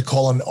would have had to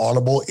call an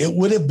audible, it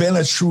would have been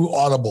a true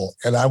audible,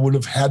 and I would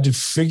have had to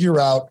figure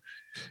out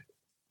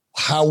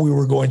how we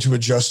were going to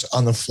adjust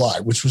on the fly,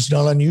 which was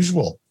not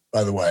unusual,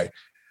 by the way.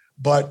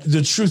 But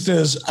the truth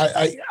is,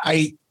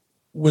 I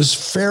was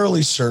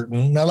fairly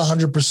certain, not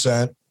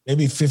 100%,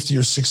 maybe 50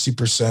 or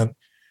 60%,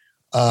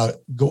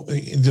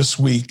 this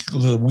week,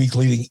 the week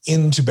leading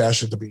into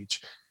Bash at the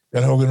Beach,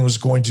 that Hogan was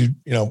going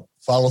to,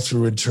 follow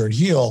through and turn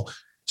heel.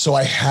 So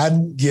I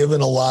hadn't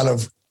given a lot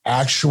of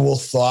actual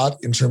thought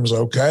in terms of,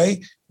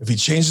 okay, if he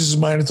changes his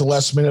mind at the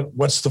last minute,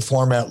 what's the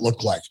format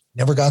look like?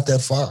 Never got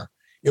that far.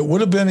 It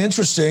would have been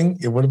interesting.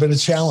 It would have been a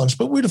challenge,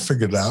 but we'd have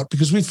figured it out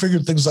because we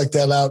figured things like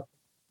that out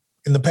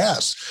in the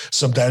past,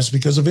 sometimes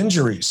because of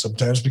injuries,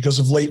 sometimes because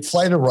of late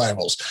flight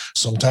arrivals,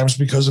 sometimes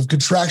because of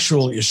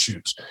contractual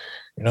issues.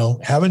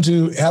 Having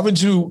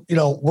to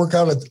work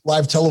out a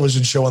live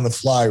television show on the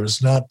fly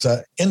was not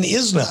and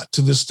is not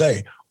to this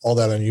day all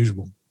that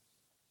unusual.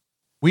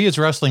 We as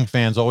wrestling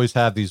fans always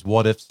have these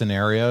what if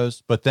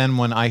scenarios, but then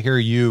when I hear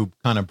you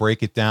kind of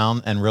break it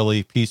down and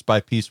really piece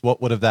by piece,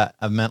 what would have that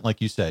have meant?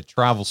 Like you said,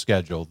 travel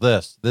schedule,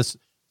 this,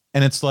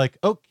 and it's like,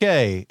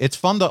 okay, it's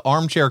fun to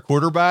armchair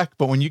quarterback,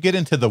 but when you get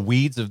into the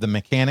weeds of the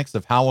mechanics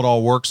of how it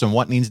all works and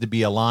what needs to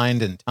be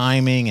aligned and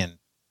timing and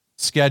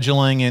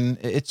scheduling, and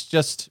it's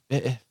just,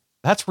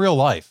 that's real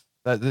life.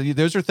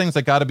 Those are things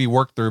that got to be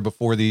worked through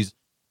before these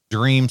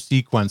dream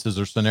sequences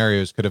or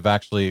scenarios could have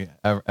actually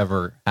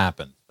ever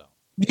happened. So.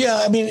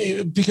 Yeah, I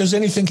mean, because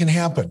anything can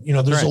happen.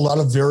 There's right. A lot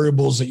of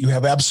variables that you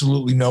have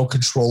absolutely no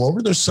control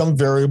over. There's some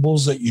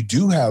variables that you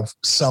do have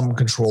some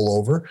control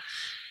over.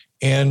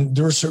 And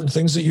there are certain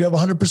things that you have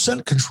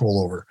 100%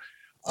 control over.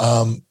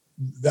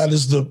 That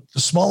is the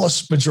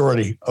smallest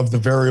majority of the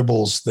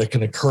variables that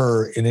can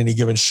occur in any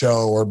given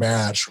show or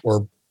match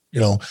or,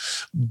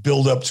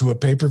 build up to a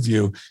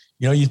pay-per-view.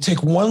 You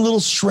take one little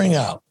string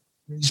out,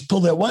 you just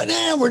pull that one,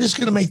 we're just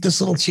going to make this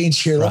little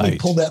change here. Let me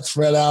pull that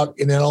thread out.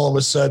 And then all of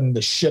a sudden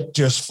the ship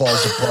just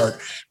falls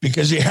apart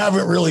because you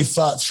haven't really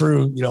thought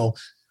through,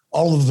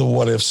 all of the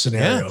what if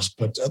scenarios,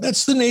 but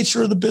that's the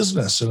nature of the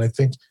business. And I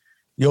think,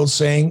 the old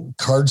saying,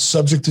 cards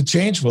subject to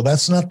change. Well,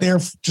 that's not there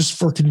just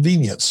for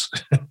convenience.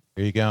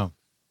 There you go.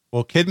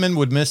 Well, Kidman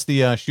would miss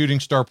the shooting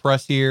star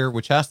press here,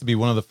 which has to be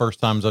one of the first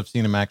times I've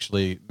seen him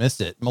actually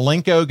miss it.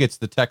 Malenko gets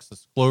the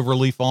Texas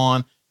Cloverleaf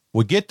on,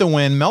 would get the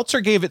win.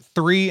 Meltzer gave it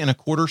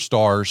 3.25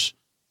 stars,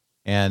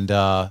 and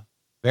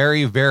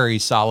very, very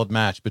solid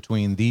match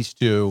between these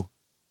two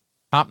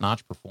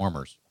top-notch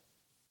performers.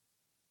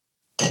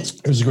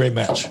 It was a great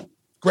match.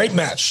 Great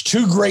match.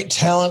 Two great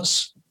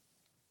talents.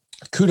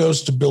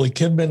 Kudos to Billy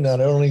Kidman.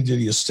 Not only did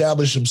he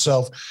establish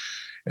himself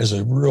as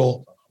a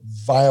real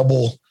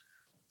viable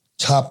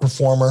top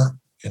performer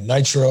in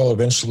Nitro,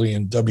 eventually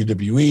in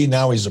WWE.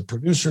 Now he's a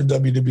producer in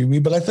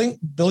WWE. But I think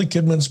Billy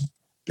Kidman's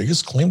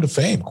biggest claim to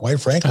fame, quite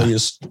frankly,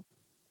 is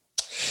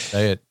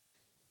Say it.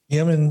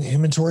 him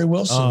and Tori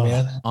Wilson,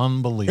 man.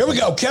 Unbelievable. Here we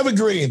go. Kevin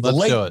Green, the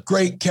late,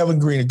 great Kevin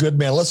Green, a good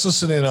man. Let's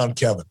listen in on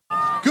Kevin.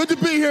 Good to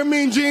be here,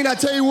 Mean Gene. I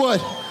tell you what,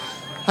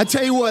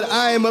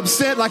 I am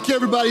upset like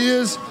everybody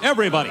is.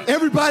 Everybody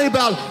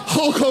about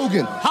Hulk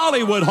Hogan.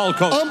 Hollywood Hulk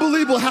Hogan.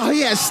 Unbelievable how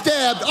he has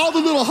stabbed all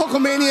the little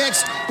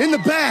Hulkamaniacs in the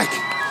back.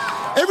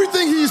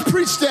 Everything he's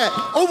preached at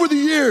over the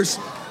years,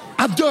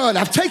 I've done.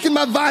 I've taken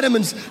my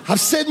vitamins. I've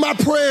said my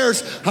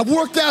prayers. I've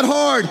worked out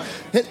hard.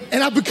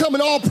 And I've become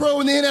an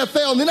all-pro in the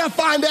NFL. And then I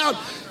find out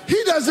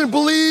he doesn't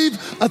believe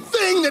a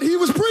thing that he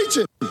was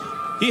preaching.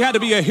 He had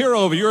to be a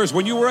hero of yours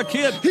when you were a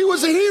kid. He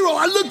was a hero.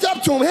 I looked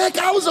up to him. Heck,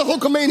 I was a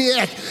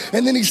Hulkamaniac.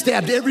 And then he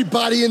stabbed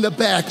everybody in the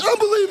back.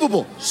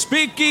 Unbelievable.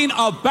 Speaking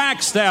of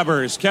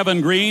backstabbers,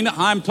 Kevin Green,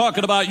 I'm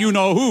talking about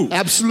you-know-who.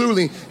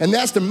 Absolutely. And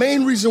that's the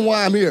main reason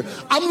why I'm here.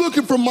 I'm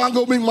looking for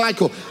Mongo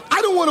McMichael.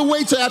 I don't want to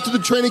wait till after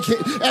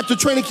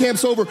training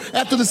camp's over,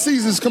 after the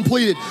season's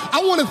completed.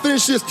 I want to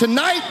finish this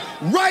tonight,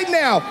 right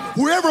now.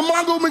 Wherever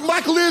Mongo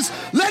McMichael is,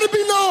 let it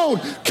be known.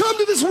 Come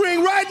to this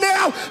ring right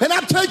now, and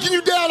I'm taking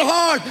you down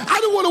hard. I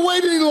don't want to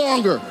wait any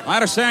longer. I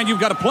understand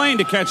you've got a plane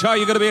to catch. How are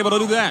you going to be able to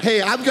do that?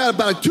 Hey, I've got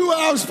about 2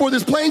 hours before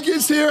this plane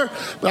gets here,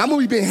 but I'm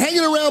going to be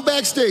hanging around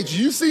backstage.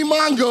 You see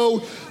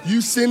Mongo,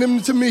 you send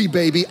him to me,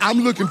 baby.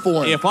 I'm looking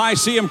for him. If I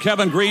see him,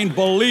 Kevin Green,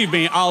 believe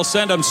me, I'll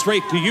send him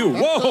straight to you.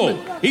 Whoa,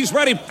 he's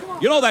ready.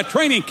 You know that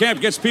training camp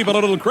gets people a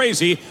little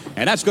crazy,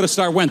 and that's going to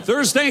start when?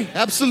 Thursday?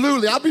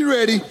 Absolutely. I'll be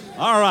ready.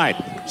 All right.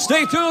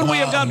 Stay tuned. We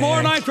have got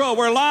more Nitro.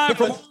 We're live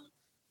from...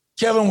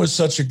 Kevin was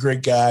such a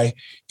great guy.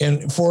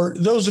 And for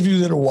those of you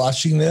that are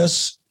watching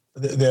this,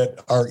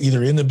 that are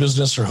either in the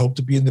business or hope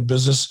to be in the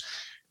business,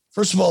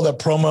 first of all, that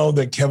promo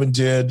that Kevin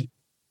did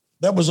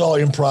that was all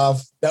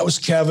improv. That was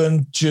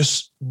Kevin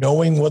just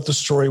knowing what the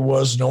story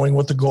was, knowing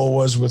what the goal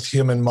was with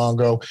him and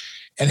Mongo,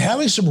 and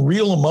having some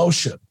real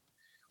emotion.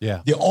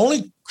 Yeah. The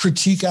only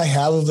critique I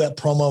have of that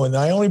promo, and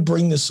I only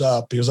bring this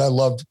up because I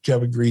loved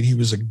Kevin Greed. He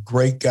was a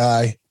great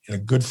guy and a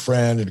good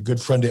friend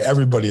to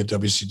everybody at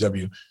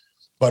WCW.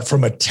 But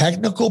from a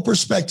technical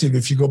perspective,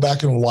 if you go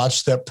back and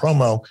watch that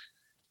promo,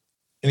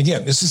 and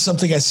again, this is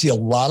something I see a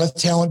lot of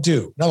talent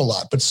do, not a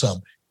lot, but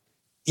some,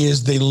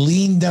 is they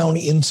lean down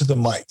into the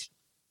mic.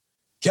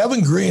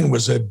 Kevin Greene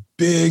was a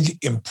big,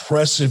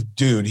 impressive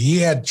dude. He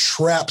had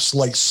traps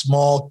like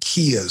small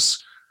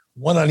Kias,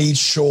 one on each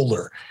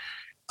shoulder.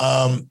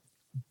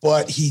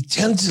 But he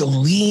tended to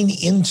lean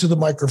into the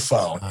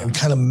microphone and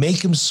kind of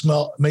make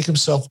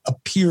himself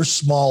appear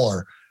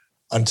smaller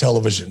on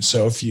television.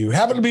 So if you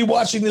happen to be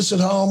watching this at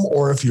home,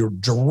 or if you're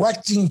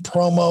directing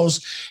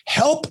promos,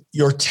 help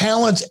your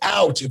talent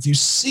out. If you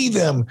see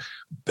them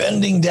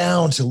bending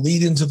down to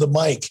lead into the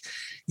mic,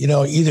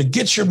 either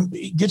get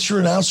your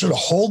announcer to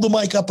hold the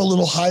mic up a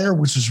little higher,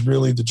 which is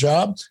really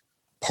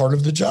part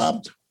of the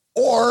job,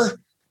 or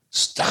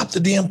stop the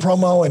damn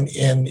promo and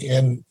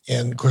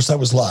of course that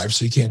was live,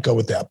 so you can't go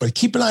with that. But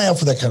keep an eye out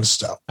for that kind of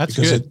stuff. That's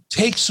because good. It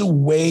takes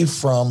away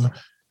from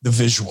the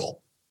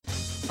visual.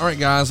 All right,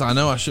 guys, I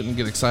know I shouldn't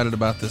get excited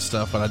about this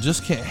stuff, but I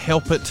just can't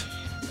help it.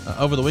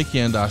 Over the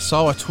weekend, I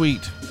saw a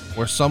tweet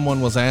where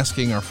someone was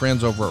asking our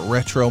friends over at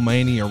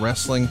Retromania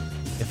Wrestling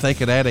if they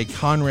could add a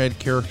Conrad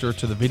character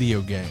to the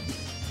video game.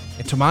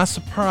 And to my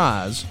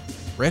surprise,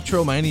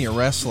 Retromania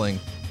Wrestling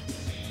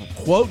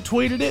quote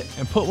tweeted it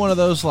and put one of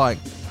those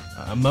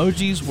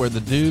emojis where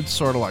the dude's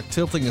sort of like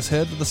tilting his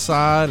head to the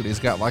side and he's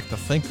got like the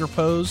thinker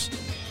pose.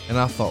 And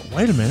I thought,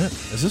 wait a minute,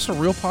 is this a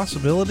real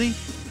possibility?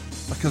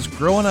 Because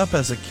growing up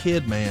as a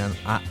kid, man,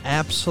 I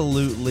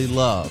absolutely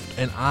loved,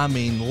 and I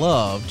mean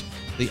loved,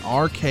 the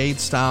arcade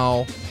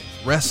style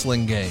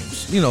wrestling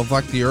games.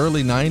 Like the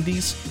early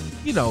 90s,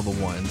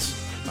 the ones.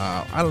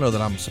 I don't know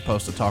that I'm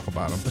supposed to talk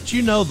about them, but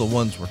the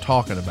ones we're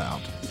talking about.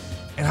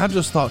 And I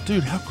just thought,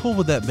 dude, how cool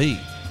would that be?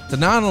 To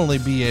not only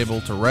be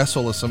able to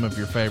wrestle with some of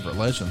your favorite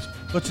legends,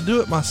 but to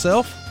do it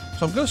myself.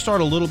 So I'm going to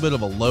start a little bit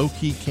of a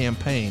low-key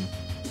campaign.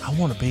 I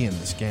want to be in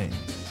this game.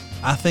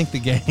 I think the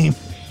game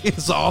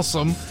is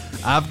awesome.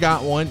 I've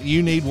got one.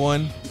 You need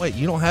one. Wait,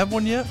 you don't have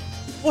one yet?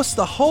 What's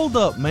the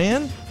holdup,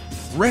 man?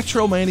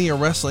 Retromania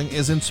Wrestling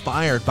is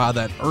inspired by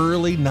that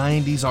early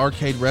 90s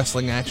arcade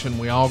wrestling action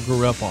we all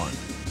grew up on.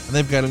 And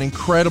they've got an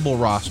incredible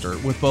roster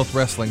with both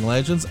wrestling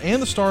legends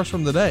and the stars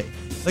from the day.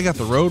 They got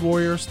the Road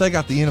Warriors. They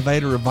got the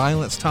Innovator of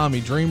Violence,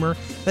 Tommy Dreamer.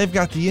 They've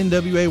got the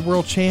NWA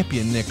World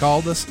Champion, Nick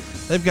Aldis.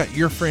 They've got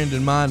your friend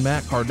and mine,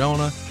 Matt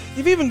Cardona.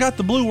 They've even got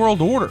the Blue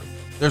World Order.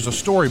 There's a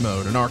story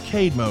mode, an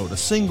arcade mode, a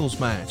singles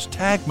match,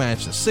 tag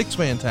matches,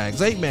 6-man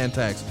tags, 8-man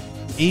tags,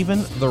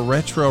 even the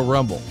Retro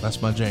Rumble.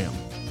 That's my jam.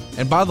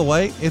 And by the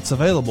way, it's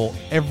available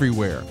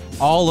everywhere,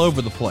 all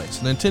over the place.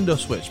 Nintendo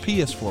Switch,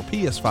 PS4,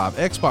 PS5,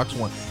 Xbox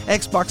One,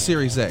 Xbox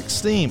Series X,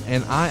 Steam,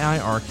 and II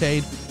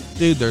Arcade.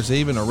 Dude, there's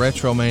even a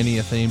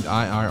Retromania-themed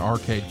II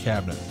Arcade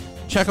cabinet.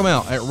 Check them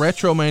out at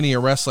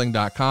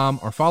RetromaniaWrestling.com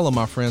or follow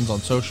my friends on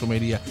social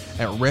media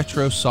at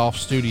RetroSoft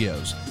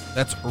Studios.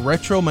 That's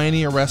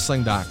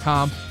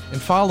RetromaniaWrestling.com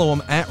and follow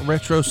them at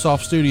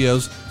RetroSoft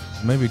Studios.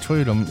 Maybe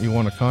tweet them you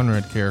want a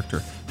Conrad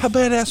character. How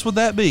badass would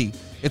that be?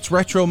 It's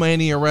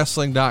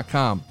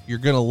RetromaniaWrestling.com. You're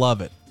going to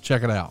love it.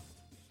 Check it out.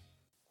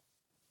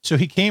 So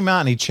he came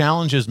out and he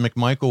challenges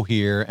McMichael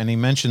here, and he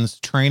mentions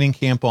training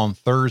camp on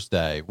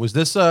Thursday. Was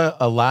this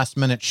a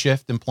last-minute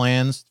shift in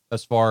plans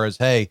as far as,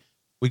 hey,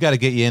 we got to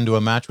get you into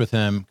a match with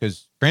him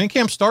because training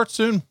camp starts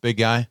soon, big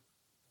guy?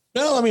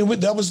 No, I mean,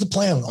 that was the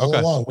plan all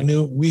along. We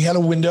knew we had a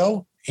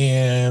window,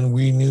 and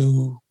we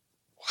knew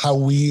how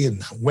we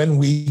and when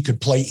we could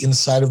play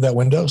inside of that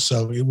window.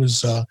 So it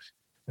was,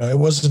 it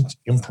wasn't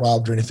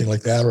improv or anything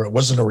like that, or it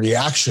wasn't a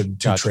reaction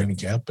to training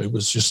camp. It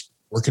was just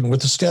working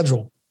with the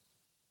schedule.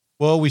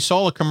 Well, we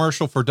saw a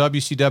commercial for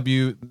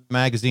WCW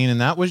magazine,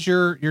 and that was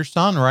your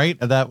son, right?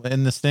 That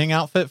in the Sting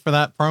outfit for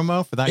that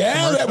promo for that. Yeah,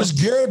 commercial? That was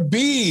Garrett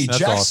B. That's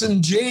Jackson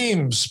awesome.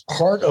 James,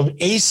 part of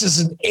Aces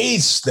and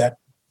Eights, that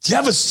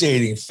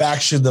devastating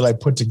faction that I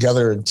put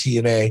together in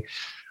TNA.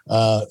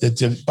 That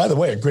did, by the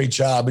way, a great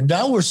job. And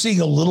now we're seeing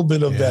a little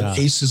bit of that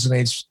Aces and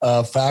Eights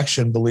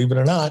faction, believe it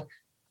or not,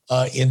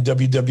 in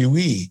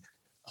WWE.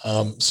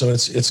 So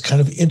it's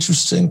kind of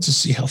interesting to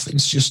see how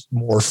things just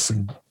morph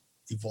and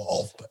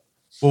evolve. But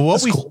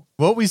well,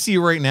 what we see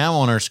right now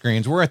on our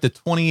screens, we're at the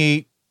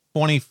 28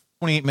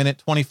 minute,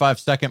 25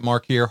 second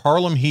mark here.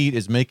 Harlem Heat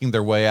is making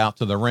their way out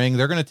to the ring.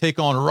 They're going to take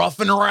on Rough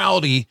and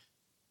Rowdy.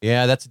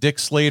 Yeah, that's Dick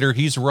Slater.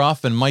 He's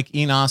rough, and Mike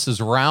Enos is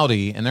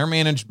rowdy, and they're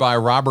managed by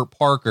Robert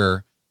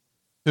Parker,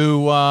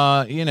 who,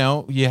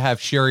 you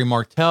have Sherry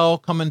Martel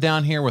coming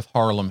down here with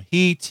Harlem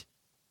Heat,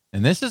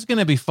 and this is going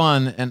to be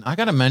fun. And I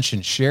got to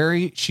mention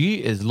Sherry.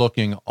 She is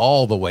looking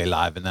all the way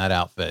live in that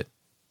outfit.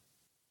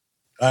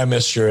 I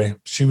miss Sherry.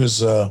 She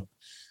was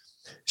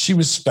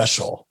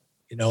special.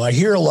 I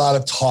hear a lot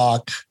of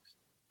talk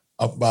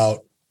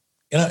about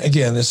and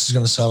again, this is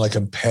going to sound like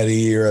I'm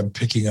petty or I'm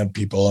picking on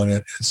people, and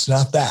it's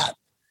not that.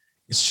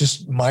 It's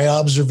just my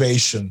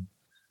observation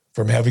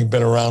from having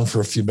been around for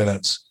a few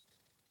minutes.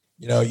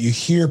 You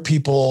hear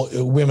people,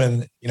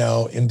 women, in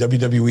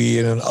WWE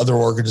and in other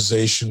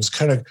organizations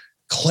kind of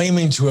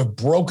claiming to have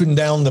broken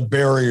down the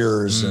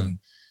barriers and,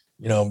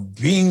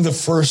 being the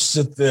first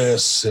at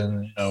this.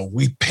 And,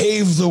 we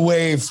paved the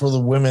way for the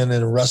women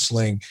in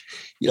wrestling.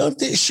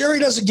 Sherry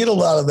doesn't get a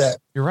lot of that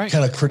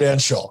kind of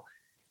credential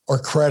or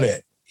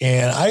credit.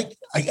 And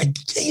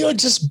I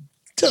just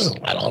doesn't,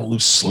 I don't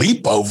lose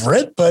sleep over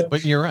it,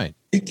 but you're right.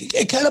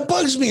 It kind of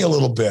bugs me a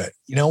little bit.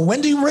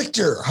 Wendy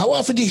Richter. How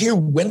often do you hear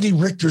Wendy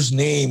Richter's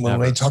name when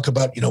they talk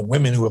about,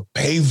 women who have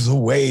paved the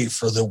way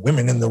for the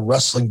women in the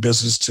wrestling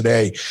business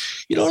today?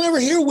 You don't ever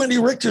hear Wendy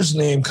Richter's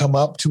name come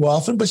up too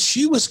often, but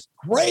she was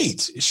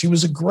great. She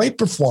was a great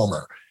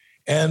performer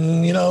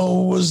and,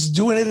 was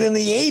doing it in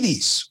the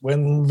 80s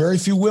when very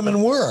few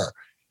women were.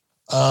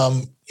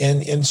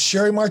 And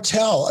Sherry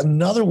Martel,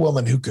 another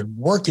woman who could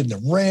work in the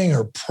ring.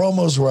 Her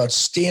promos were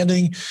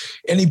outstanding.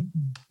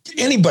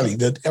 Anybody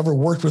that ever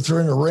worked with her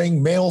in the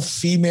ring, male,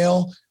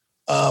 female,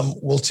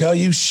 will tell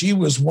you she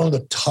was one of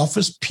the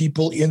toughest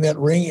people in that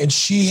ring, and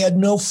she had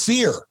no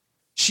fear.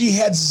 She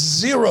had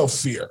zero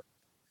fear.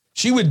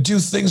 She would do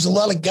things a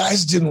lot of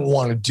guys didn't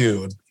want to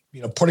do,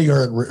 putting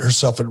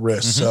herself at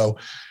risk. So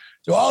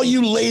all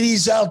you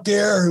ladies out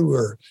there who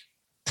are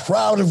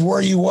proud of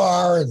where you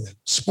are in the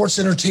sports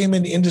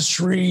entertainment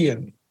industry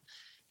and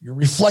you're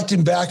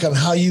reflecting back on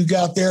how you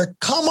got there,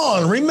 come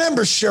on,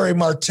 remember Sherry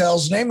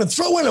Martel's name and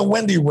throw in a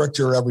Wendy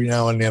Richter every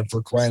now and then,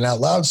 for crying out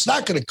loud. It's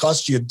not going to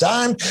cost you a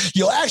dime.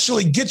 You'll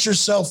actually get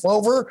yourself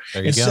over.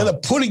 Instead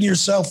of putting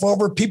yourself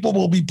over, people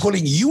will be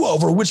putting you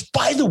over, which,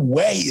 by the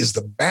way, is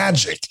the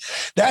magic.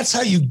 That's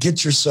how you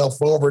get yourself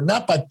over,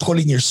 not by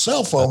putting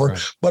yourself over,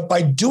 but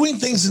by doing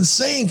things and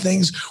saying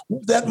things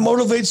that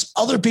motivates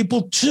other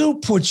people to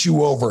put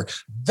you over.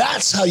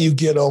 That's how you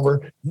get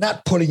over,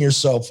 not putting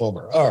yourself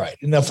over. All right,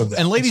 enough of that.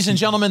 And ladies and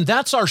gentlemen,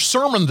 that's our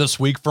sermon this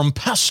week from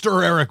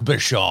Pastor Eric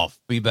Bischoff.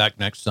 Be back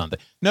next Sunday.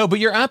 No, but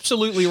you're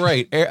absolutely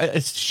right.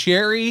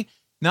 Sherry,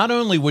 not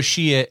only was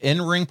she an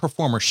in-ring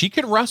performer, she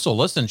could wrestle.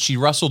 Listen, she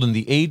wrestled in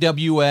the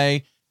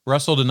AWA,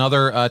 wrestled in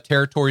other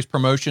territories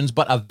promotions,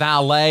 but a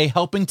valet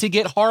helping to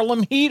get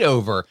Harlem Heat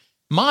over.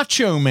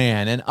 Macho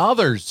Man and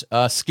others.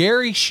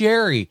 Scary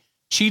Sherry.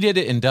 She did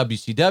it in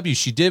WCW.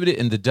 She did it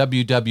in the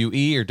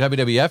WWE or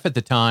WWF at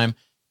the time.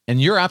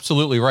 And you're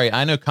absolutely right.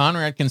 I know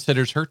Conrad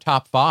considers her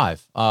top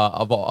 5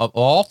 of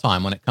all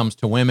time when it comes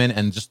to women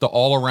and just the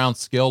all-around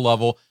skill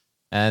level.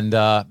 And,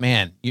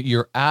 man,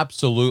 you're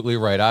absolutely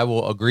right. I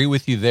will agree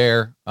with you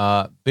there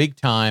big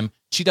time.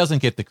 She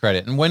doesn't get the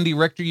credit. And Wendy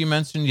Richter, you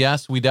mentioned,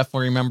 yes, we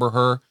definitely remember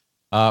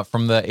her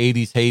from the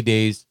 80s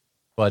heydays.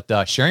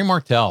 But Sherry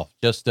Martel,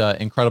 just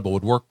incredible,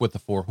 would work with the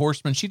Four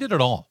Horsemen. She did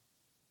it all.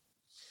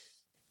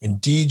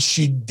 Indeed,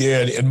 she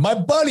did. And my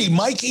buddy,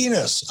 Mike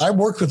Enos, I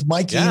worked with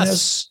Mike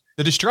Enos.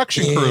 The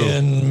Destruction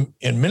Crew.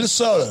 In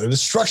Minnesota, the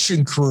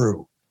Destruction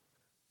Crew.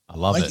 I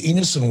love Mike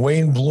Enos and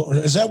Wayne Bloom.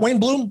 Is that Wayne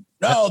Bloom?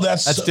 No,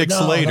 that's Dick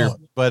Slater. No.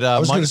 But I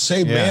was going to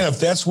say, man,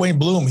 if that's Wayne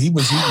Bloom, he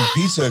was eating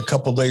pizza a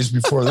couple days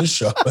before this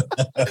show.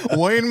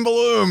 Wayne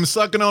Bloom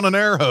sucking on an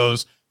air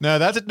hose. No,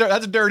 that's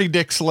a dirty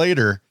Dick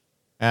Slater.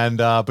 And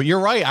but you're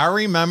right. I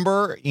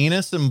remember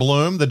Enos and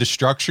Bloom, the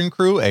Destruction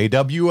Crew,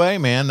 AWA.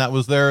 Man, that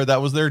was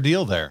their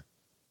deal there.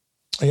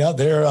 Yeah,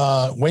 they're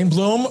Wayne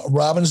Bloom,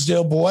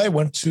 Robbinsdale boy,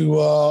 went to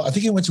I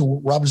think he went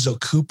to Robbinsdale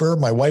Cooper.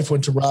 My wife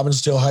went to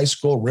Robbinsdale High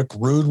School. Rick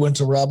Rude went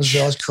to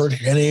Robbinsdale. Kurt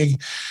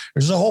Hennig.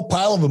 There's a whole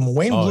pile of them.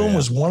 Wayne Bloom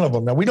was one of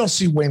them. Now we don't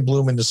see Wayne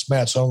Bloom in this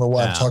match. I don't know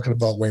why I'm talking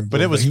about Wayne Bloom.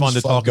 But it was fun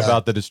to talk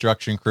about the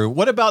Destruction Crew.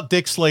 What about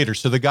Dick Slater?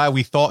 So the guy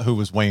we thought who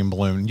was Wayne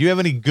Bloom. Do you have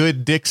any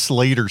good Dick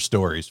Slater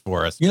stories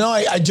for us?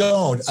 I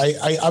don't.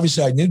 I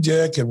obviously I knew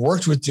Dick and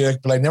worked with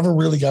Dick, but I never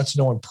really got to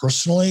know him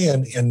personally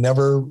and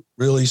never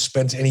really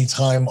spent any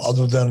time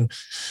other than,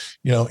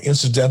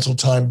 incidental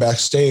time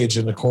backstage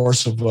in the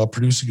course of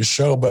producing a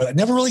show. But I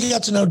never really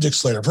got to know Dick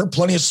Slater. I've heard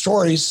plenty of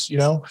stories,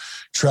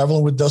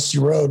 traveling with Dusty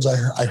Rhodes.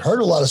 I heard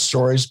a lot of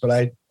stories, but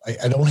I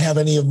don't have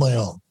any of my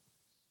own.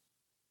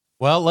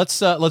 Well, let's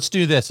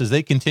do this as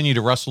they continue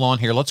to wrestle on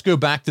here. Let's go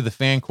back to the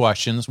fan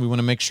questions. We want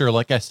to make sure,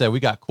 like I said, we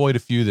got quite a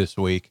few this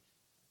week.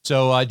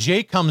 So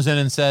Jake comes in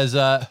and says,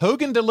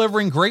 Hogan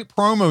delivering great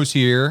promos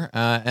here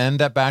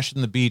and at Bash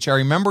in the Beach. I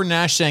remember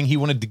Nash saying he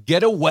wanted to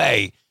get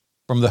away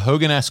from the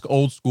Hogan-esque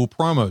old school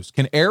promos.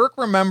 Can Eric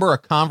remember a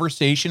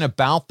conversation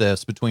about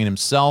this between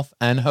himself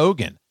and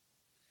Hogan?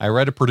 I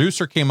read a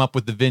producer came up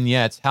with the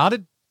vignettes. How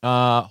did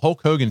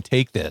Hulk Hogan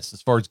take this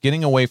as far as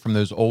getting away from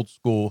those old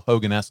school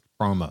Hogan-esque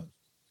promos?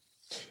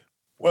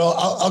 Well,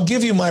 I'll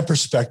give you my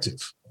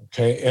perspective.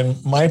 Okay.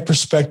 And my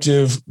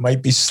perspective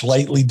might be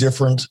slightly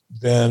different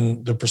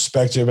than the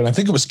perspective. And I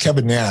think it was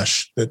Kevin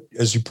Nash that,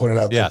 as you pointed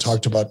out, that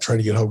talked about trying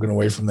to get Hogan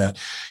away from that.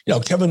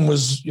 Kevin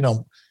was,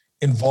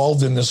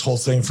 involved in this whole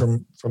thing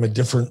from a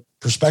different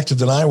perspective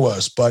than I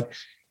was. But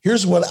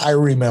here's what I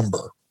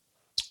remember.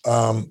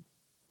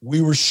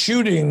 We were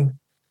shooting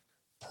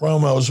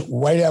promos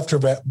right after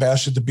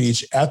Bash at the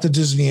Beach at the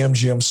Disney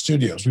MGM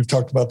studios. We've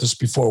talked about this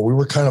before. We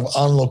were kind of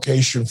on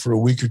location for a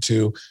week or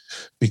two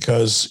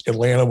because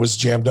Atlanta was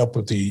jammed up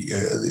with the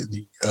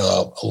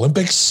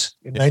Olympics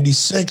in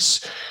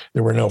 '96.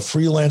 There were no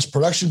freelance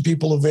production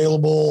people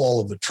available. All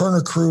of the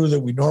Turner crew that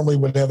we normally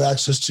would have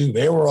access to,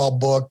 they were all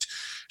booked.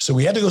 So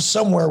we had to go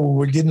somewhere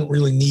where we didn't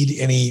really need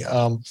any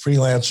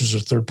freelancers or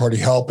third-party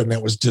help, and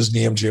that was Disney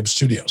MGM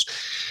Studios.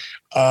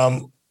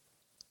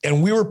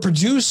 And we were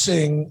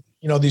producing,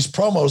 these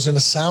promos in a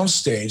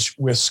soundstage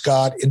with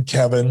Scott and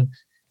Kevin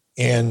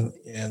and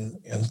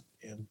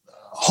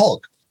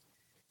Hulk.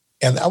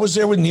 And I was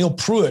there with Neil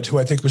Pruitt, who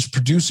I think was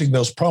producing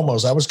those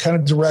promos. I was kind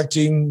of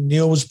directing.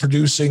 Neil was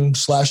producing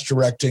 /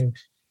 directing.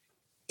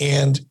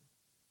 And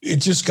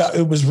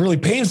it was really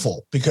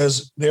painful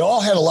because they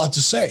all had a lot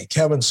to say.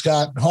 Kevin,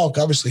 Scott, and Hulk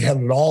obviously had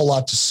a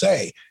lot to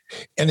say.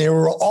 And they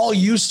were all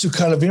used to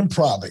kind of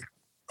improvising,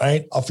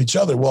 right, off each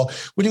other. Well,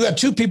 when you got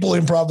two people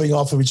improvising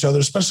off of each other,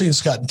 especially in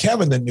Scott and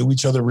Kevin that knew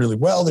each other really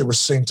well, they were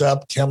synced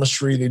up,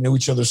 chemistry, they knew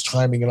each other's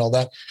timing and all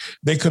that,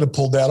 they could have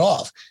pulled that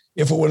off.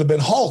 If it would have been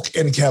Hulk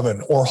and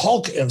Kevin or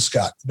Hulk and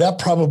Scott, that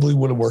probably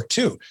would have worked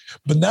too.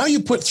 But now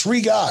you put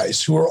three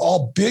guys who are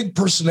all big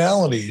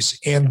personalities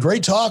and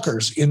great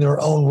talkers in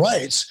their own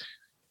rights.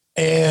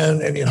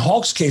 And in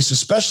Hulk's case,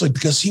 especially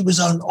because he was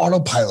on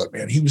autopilot,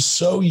 man. He was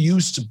so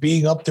used to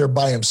being up there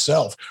by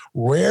himself.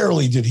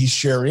 Rarely did he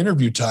share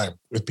interview time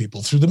with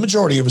people through the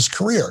majority of his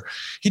career.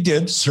 He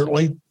did,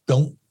 certainly.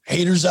 Don't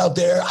haters out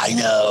there. I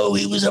know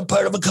he was a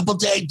part of a couple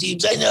tag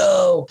teams. I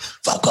know.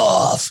 Fuck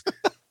off.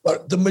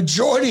 But the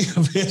majority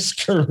of his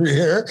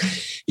career,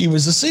 he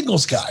was a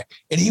singles guy.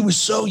 And he was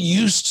so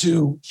used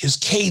to his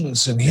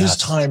cadence and his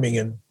timing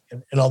and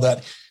all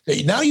that.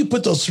 Now you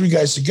put those three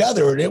guys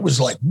together and it was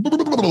like,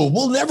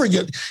 we'll never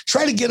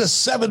try to get a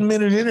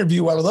 7-minute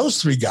interview out of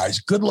those three guys.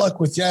 Good luck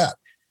with that.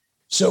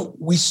 So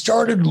we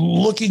started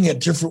looking at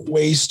different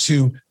ways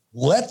to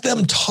let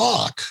them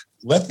talk,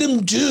 let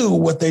them do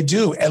what they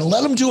do, and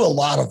let them do a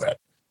lot of it.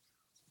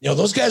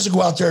 Those guys will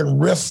go out there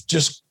and riff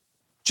just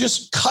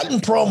cutting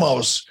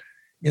promos,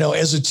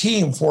 as a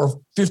team for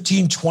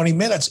 15, 20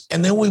 minutes.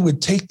 And then we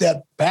would take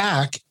that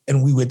back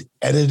and we would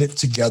edit it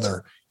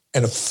together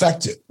and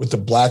affect it with the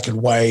black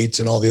and white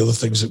and all the other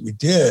things that we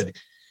did.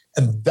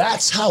 And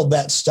that's how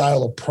that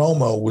style of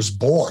promo was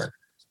born,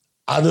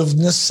 out of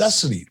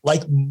necessity.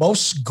 Like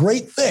most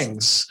great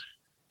things,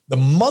 the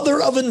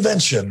mother of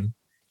invention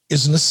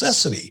is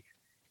necessity.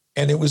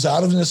 And it was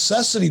out of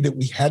necessity that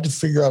we had to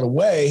figure out a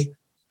way,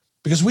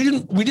 because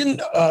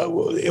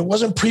it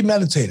wasn't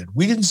premeditated.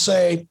 We didn't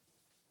say,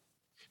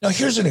 now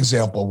here's an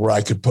example where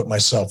I could put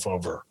myself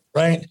over,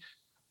 right?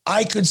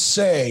 I could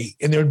say,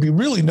 and there would be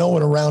really no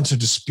one around to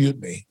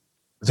dispute me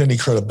with any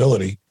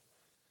credibility.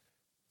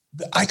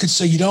 I could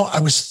say,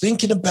 I was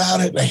thinking about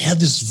it. And I had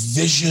this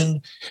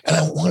vision and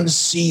I wanted to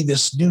see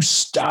this new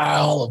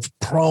style of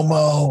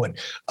promo and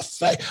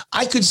effect.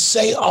 I could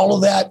say all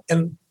of that.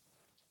 And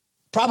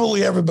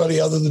probably everybody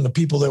other than the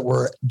people that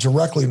were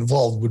directly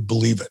involved would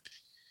believe it.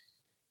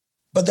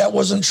 But that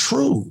wasn't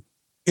true.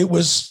 It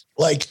was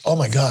like, oh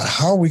my God,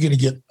 how are we going to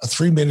get a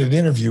 3-minute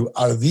interview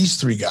out of these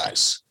three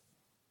guys?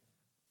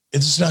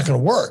 It's just not going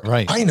to work.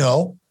 Right. I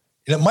know.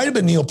 And it might have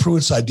been Neil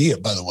Pruitt's idea,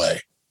 by the way.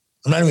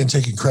 I'm not even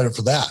taking credit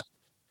for that.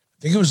 I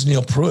think it was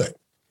Neil Pruitt.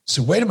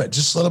 So wait a minute,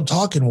 just let them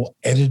talk and we'll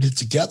edit it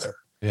together.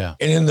 Yeah.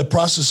 And in the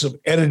process of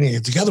editing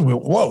it together, we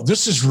went, whoa,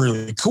 this is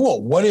really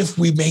cool. What if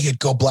we make it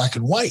go black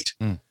and white?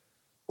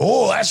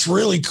 Oh, that's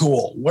really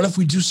cool. What if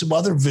we do some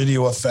other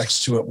video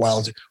effects to it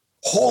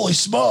holy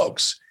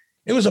smokes.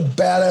 It was a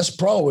badass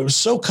pro. It was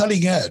so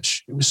cutting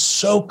edge.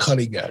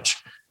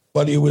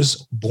 But it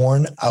was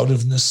born out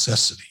of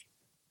necessity.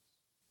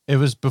 It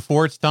was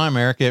before its time,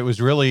 Eric. It was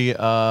really,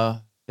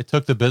 it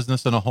took the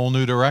business in a whole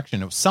new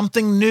direction. It was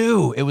something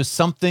new. It was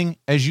something,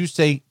 as you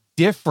say,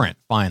 different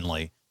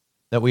finally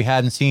that we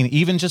hadn't seen,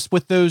 even just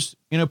with those,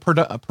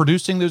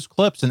 producing those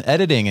clips and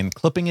editing and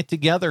clipping it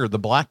together, the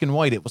black and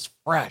white, it was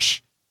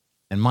fresh.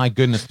 And my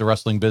goodness, the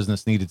wrestling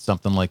business needed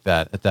something like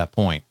that at that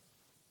point.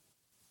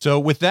 So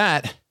with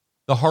that,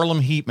 the Harlem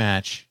Heat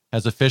match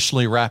has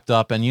officially wrapped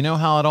up. And you know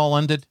how it all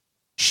ended?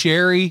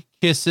 Sherri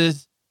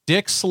kisses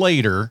Dick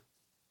Slater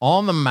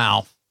on the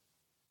mouth.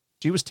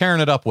 She was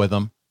tearing it up with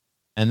him.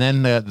 And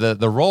then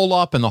the roll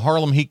up and the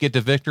Harlem Heat get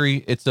to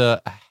victory. It's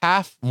a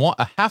half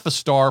a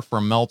star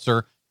from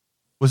Meltzer.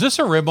 Was this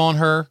a rib on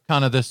her?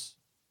 Kind of this,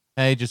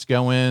 hey, just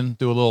go in,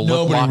 do a little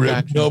lip lock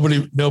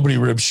action? Nobody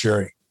ribbed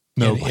Sherri.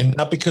 And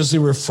not because they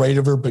were afraid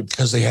of her, but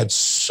because they had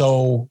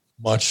so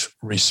much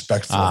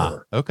respect for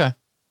her. Okay.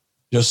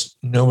 Just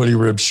nobody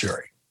ribbed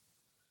Sherri.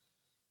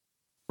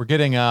 We're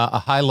getting a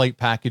highlight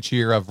package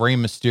here of Rey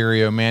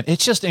Mysterio, man.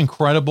 It's just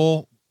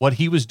incredible what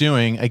he was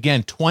doing,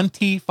 again,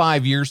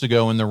 25 years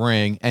ago in the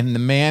ring, and the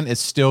man is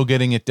still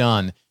getting it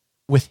done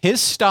with his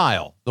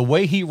style, the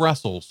way he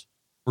wrestles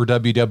for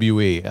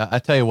WWE. I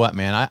tell you what,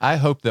 man, I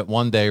hope that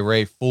one day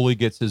Rey fully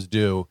gets his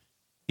due.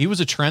 He was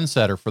a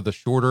trendsetter for the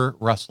shorter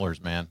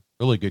wrestlers, man.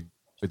 Really good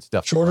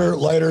stuff. Shorter,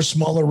 lighter,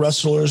 smaller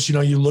wrestlers.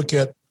 You look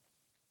at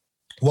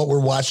what we're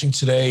watching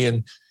today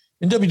in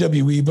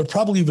WWE, but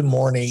probably even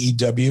more in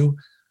AEW.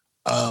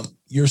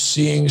 You're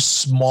seeing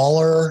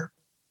smaller,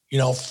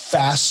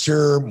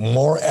 faster,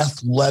 more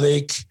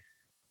athletic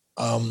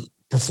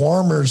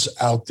performers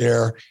out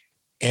there.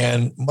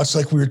 And much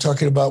like we were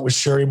talking about with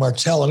Sherry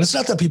Martel, and it's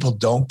not that people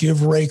don't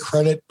give Ray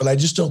credit, but I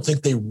just don't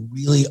think they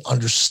really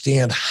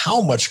understand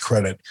how much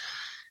credit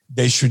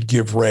they should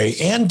give Ray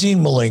and Dean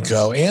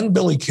Malenko and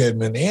Billy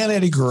Kidman and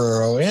Eddie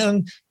Guerrero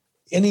and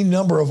any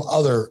number of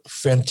other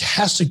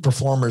fantastic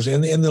performers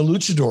and the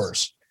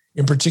luchadors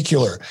in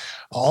particular,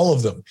 all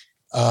of them.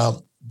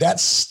 That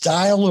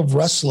style of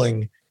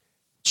wrestling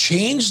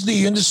changed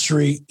the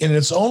industry in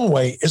its own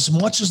way as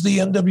much as the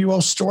NWO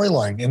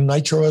storyline and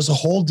Nitro as a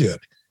whole did,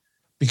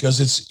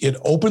 because it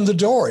opened the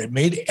door. It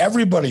made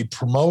everybody,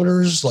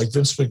 promoters like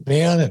Vince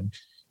McMahon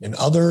and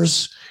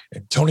others,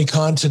 and Tony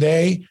Khan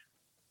today,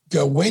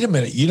 go, wait a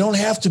minute, you don't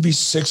have to be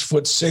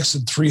 6'6"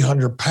 and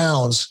 300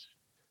 pounds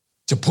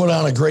to put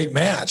on a great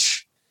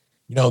match.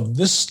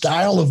 This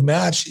style of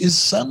match is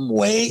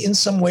in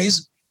some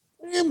ways,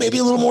 maybe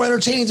a little more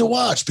entertaining to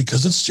watch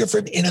because it's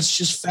different and it's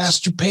just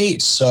faster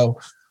paced. So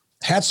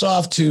hats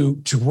off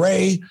to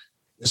Ray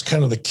as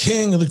kind of the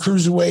king of the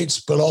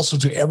cruiserweights, but also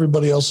to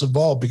everybody else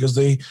involved, because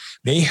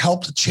they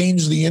helped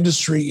change the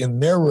industry in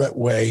their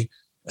way,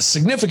 a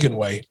significant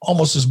way,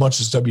 almost as much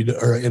as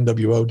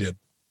NWO did.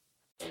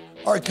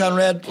 All right,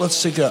 Conrad, let's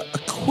take a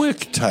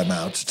quick time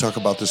out to talk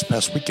about this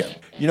past weekend.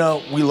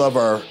 We love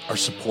our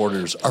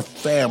supporters, our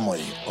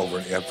family over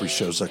at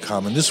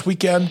adfreeshows.com. And this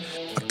weekend,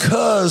 a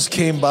cuz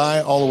came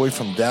by all the way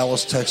from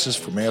Dallas, Texas,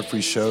 from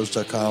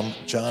adfreeshows.com,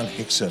 John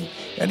Hickson.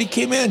 And he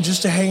came in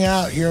just to hang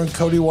out here in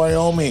Cody,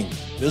 Wyoming,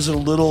 visit a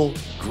little,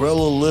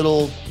 grill a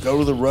little, go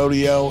to the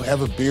rodeo,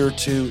 have a beer or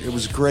two. It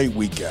was a great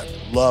weekend.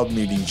 Love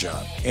meeting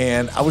John.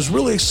 And I was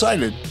really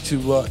excited to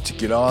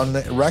get on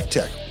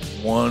RecTech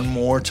one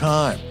more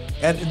time.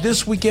 And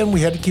this weekend, we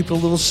had to keep it a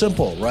little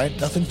simple, right?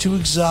 Nothing too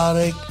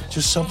exotic,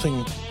 just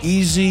something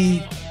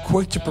easy,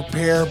 quick to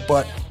prepare,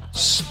 but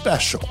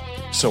special.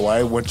 So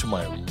I went to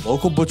my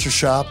local butcher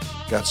shop,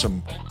 got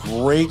some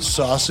great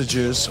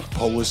sausages, some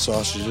Polish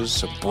sausages,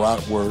 some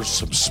bratwurst,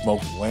 some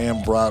smoked lamb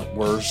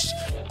bratwurst,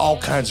 all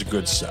kinds of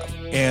good stuff,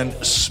 and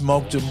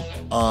smoked them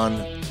on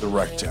the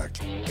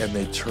RecTech, and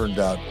they turned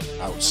out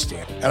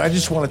outstanding. And I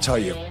just want to tell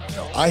you,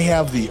 I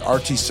have the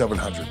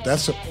RT700.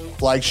 That's a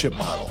flagship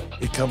model.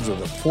 It comes with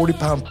a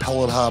 40-pound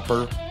pellet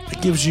hopper.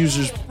 It gives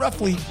users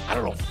roughly,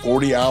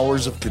 40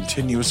 hours of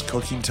continuous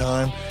cooking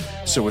time.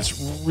 So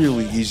it's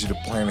really easy to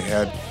plan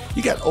ahead.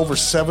 You got over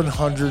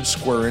 700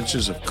 square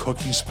inches of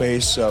cooking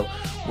space. So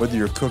whether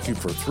you're cooking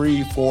for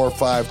 3, 4,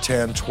 5,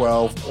 10,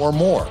 12, or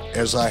more,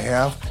 as I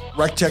have,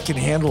 RecTech can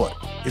handle it.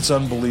 It's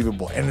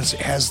unbelievable. And it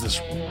has this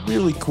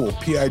really cool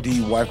PID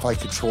Wi-Fi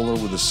controller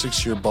with a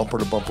 6-year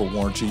bumper-to-bumper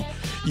warranty.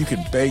 You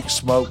can bake,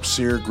 smoke,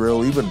 sear,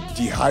 grill, even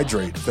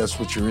dehydrate if that's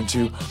what you're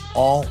into,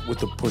 all with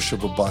the push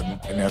of a button.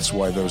 And that's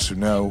why those who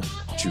know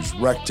choose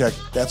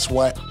RecTech. That's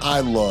why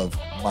I love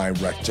my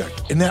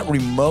RecTech. And that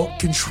remote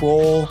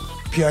control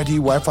PID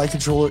Wi-Fi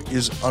controller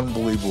is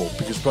unbelievable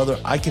because, brother,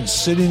 I can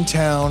sit in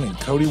town in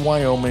Cody,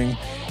 Wyoming,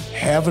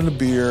 having a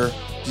beer,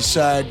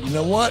 decide,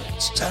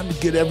 it's time to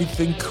get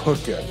everything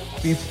cooking.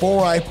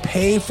 Before I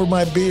pay for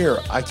my beer,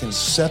 I can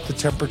set the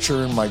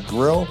temperature in my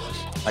grill,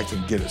 I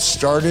can get it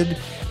started,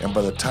 and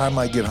by the time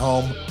I get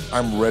home,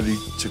 I'm ready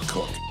to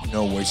cook.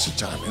 No waste of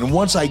time. And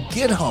once I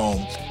get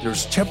home,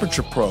 there's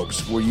temperature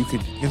probes where you can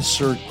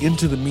insert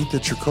into the meat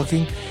that you're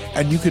cooking,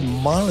 and you can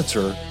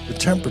monitor the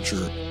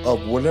temperature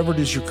of whatever it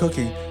is you're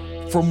cooking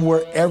from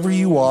wherever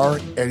you are,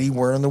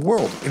 anywhere in the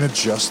world, and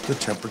adjust the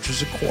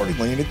temperatures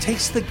accordingly. And it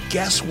takes the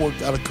guesswork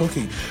out of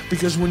cooking,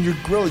 because when you're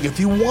grilling, if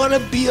you want to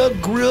be a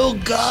grill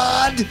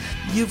god,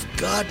 you've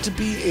got to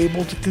be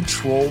able to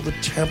control the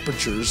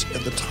temperatures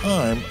and the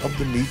time of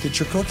the meat that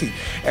you're cooking.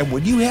 And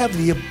when you have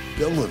the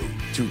ability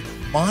to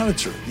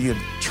monitor the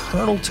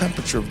internal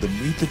temperature of the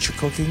meat that you're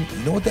cooking,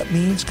 you know what that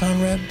means,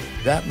 Conrad?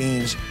 That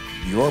means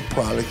your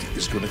product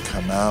is going to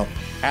come out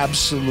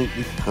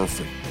absolutely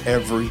perfect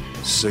every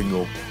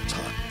single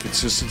time.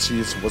 Consistency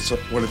is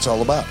what it's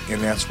all about,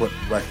 and that's what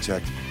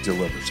RecTech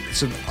delivers.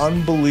 It's an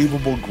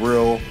unbelievable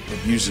grill.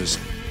 It uses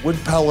wood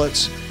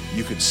pellets.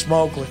 You can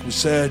smoke, like we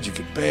said. You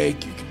can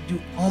bake. You can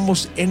do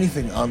almost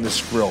anything on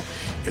this grill.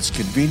 It's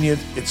convenient.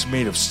 It's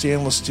made of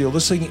stainless steel.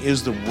 This thing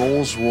is the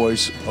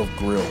Rolls-Royce of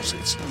grills.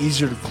 It's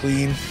easier to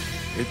clean.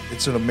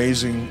 It's an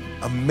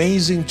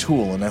amazing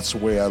tool, and that's the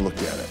way I look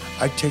at it.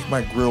 I take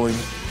my grilling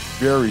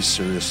very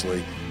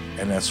seriously,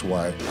 and that's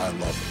why I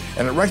love it.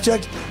 And at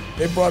RecTech,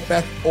 they brought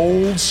back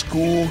old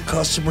school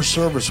customer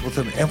service with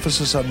an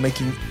emphasis on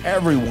making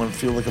everyone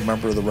feel like a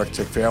member of the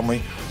RecTech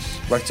family.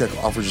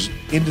 RecTech offers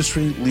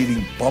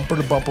industry-leading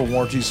bumper-to-bumper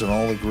warranties on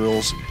all the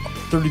grills,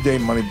 30-day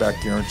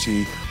money-back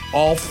guarantee.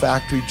 All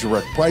factory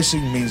direct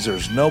pricing means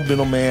there's no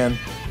middleman.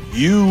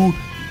 You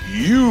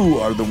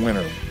are the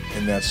winner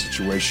in that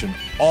situation.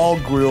 All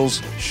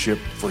grills ship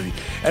free.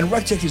 And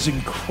RecTech is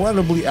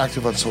incredibly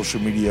active on social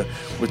media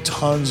with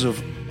tons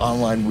of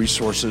online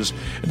resources,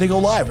 and they go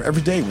live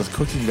every day with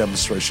cooking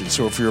demonstrations.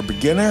 So if you're a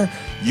beginner,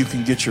 you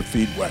can get your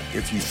feet wet.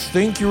 If you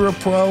think you're a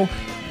pro,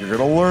 you're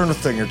going to learn a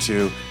thing or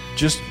two.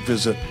 Just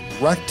visit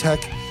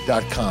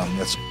recteq.com.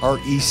 That's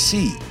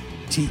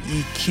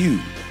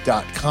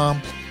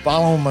RECTEQ.com.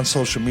 Follow them on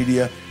social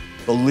media.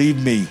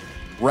 Believe me,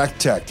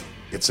 RecTech,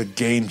 it's a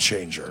game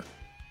changer.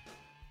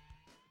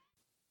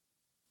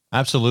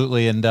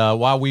 Absolutely. And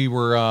while we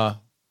were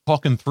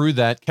talking through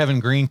that, Kevin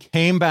Green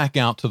came back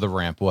out to the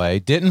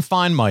rampway, didn't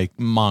find Mike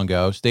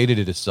Mongo, stated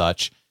it as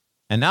such.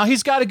 And now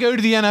he's got to go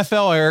to the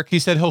NFL, Eric. He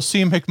said he'll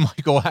see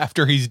McMichael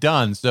after he's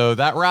done. So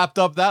that wrapped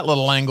up that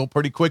little angle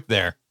pretty quick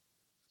there.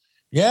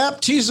 Yeah,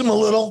 tease him a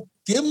little.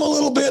 Give him a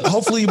little bit.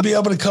 Hopefully you'll be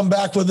able to come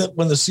back with it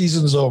when the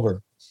season's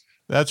over.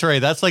 That's right.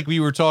 That's like we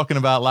were talking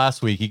about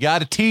last week. You got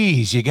to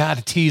tease. You got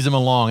to tease him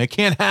along. It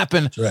can't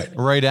happen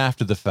right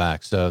after the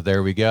fact. So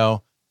there we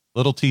go.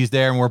 Little tease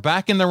there. And we're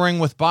back in the ring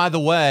with, by the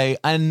way,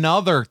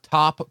 another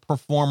top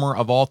performer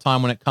of all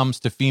time when it comes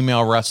to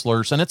female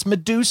wrestlers, and it's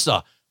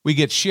Medusa. We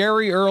get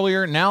Sherry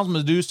earlier. Now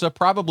Medusa,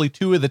 probably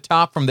two of the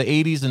top from the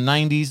 80s and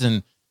 90s.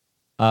 And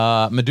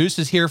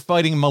Medusa's here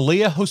fighting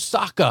Malia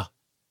Hosaka.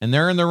 And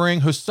they're in the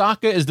ring.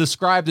 Hosaka is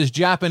described as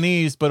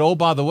Japanese, but oh,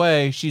 by the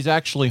way, she's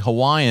actually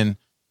Hawaiian.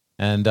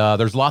 And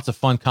there's lots of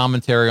fun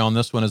commentary on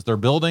this one as they're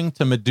building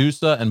to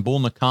Medusa and Bull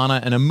Nakano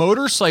in a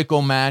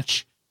motorcycle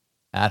match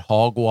at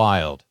Hog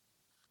Wild.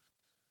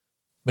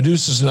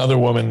 Medusa's another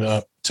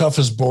woman, tough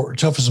as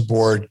a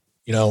board.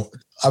 You know,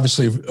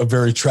 obviously a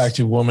very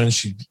attractive woman.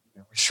 She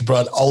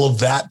brought all of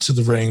that to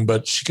the ring,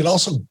 but she could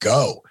also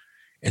go.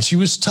 And she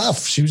was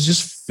tough. She was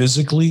just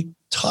physically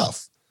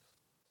tough.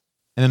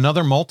 And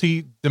another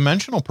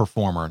multi-dimensional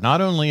performer,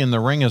 not only in the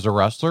ring as a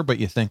wrestler, but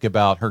you think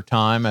about her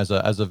time as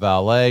a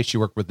valet. She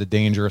worked with the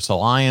Dangerous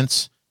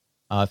Alliance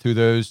through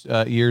those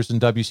years in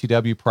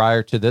WCW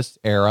prior to this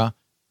era.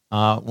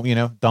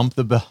 Dump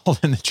the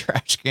belt in the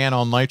trash can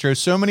on Nitro.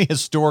 So many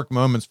historic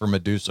moments for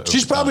Medusa.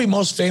 She's probably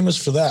most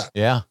famous for that.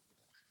 Yeah.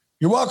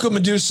 You're welcome,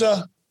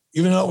 Medusa,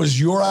 even though it was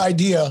your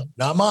idea,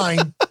 not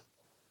mine.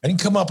 I didn't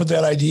come up with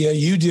that idea.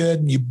 You did.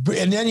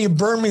 And then you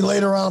burned me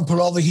later on and put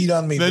all the heat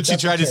on me. Then she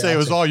tried to say it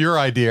was all your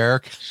idea,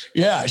 Eric.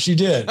 Yeah, she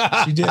did.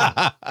 She did.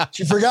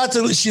 She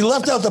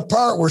left out the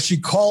part where she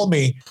called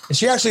me, and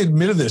she actually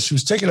admitted this. She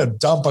was taking a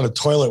dump on a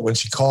toilet when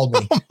she called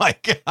me. Oh my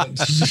God.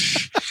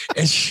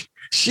 And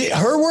she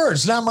her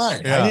words, not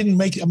mine. Yeah.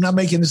 I'm not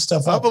making this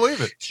stuff up. I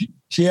believe it.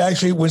 She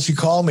actually, when she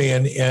called me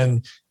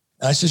and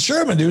I said,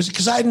 sure, Medusa,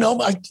 because I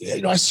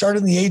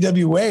started in the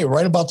AWA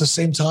right about the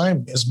same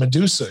time as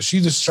Medusa.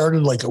 She just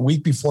started like a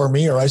week before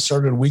me, or I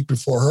started a week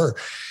before her.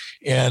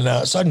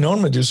 And so I'd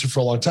known Medusa for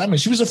a long time, and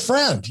she was a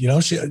friend,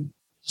 she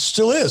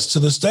still is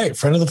to this day,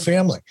 friend of the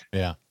family.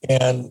 Yeah.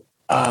 And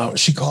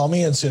she called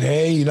me and said,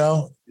 hey, you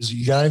got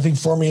anything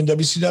for me in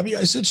WCW?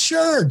 I said,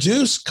 sure,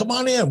 Deuce, come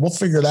on in. We'll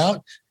figure it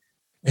out.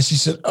 And she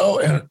said, oh,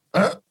 and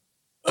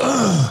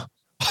I'm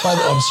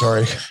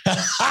sorry.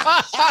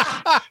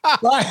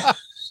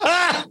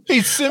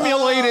 He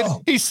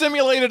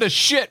simulated a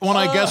shit when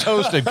I guest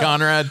hosted,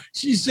 Conrad.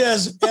 She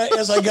says,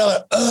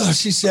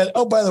 she said,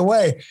 oh, by the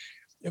way,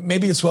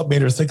 maybe it's what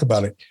made her think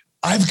about it.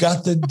 I've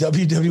got the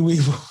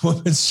WWE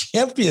Women's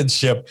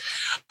Championship.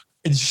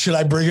 And should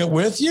I bring it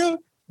with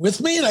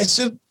me? And I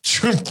said,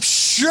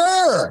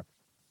 sure.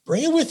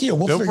 Bring it with you.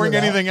 Don't bring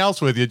anything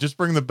else with you. Just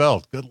bring the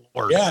belt. Good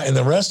Lord. Yeah. And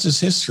the rest is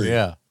history.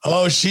 Yeah.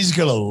 Oh, she's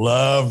going to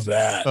love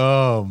that.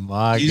 Oh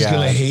my God. She's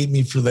going to hate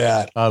me for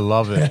that. I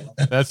love it.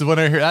 That's what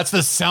I hear. That's the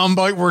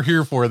soundbite we're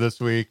here for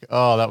this week.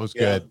 Oh, that was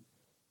good.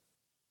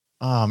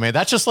 Oh man.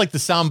 That's just like the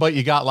soundbite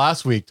you got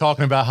last week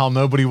talking about how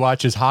nobody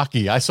watches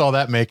hockey. I saw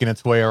that making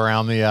its way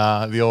around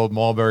the old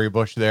Mulberry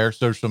Bush there,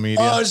 social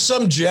media. Oh,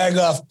 some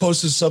jagoff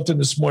posted something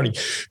this morning.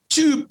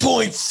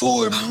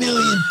 2.4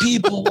 million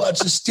people watch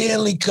the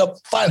Stanley Cup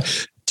final.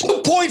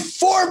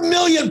 2.4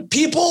 million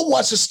people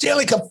watch the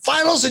Stanley Cup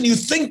finals, and you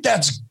think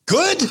that's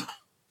good?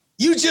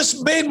 You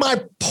just made my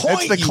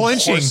point. It's the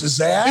clinching. Horse's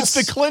ass. It's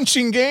the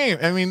clinching game.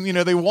 I mean,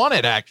 they won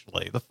it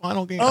actually. The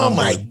final game. Oh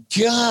my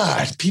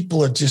God.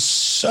 People are just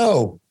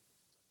so.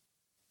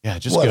 Yeah,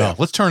 just go.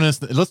 Let's turn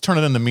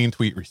it into mean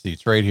tweet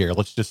receipts right here.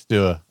 Let's just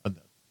do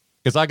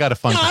because I got a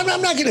fun. No,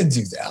 I'm not going to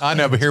do that. I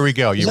know, but here we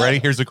go. You ready?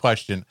 Here's a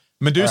question.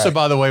 Medusa,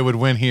 by the way, would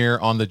win here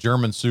on the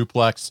German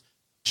suplex.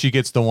 She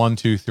gets the 1,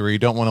 2, 3.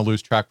 Don't want to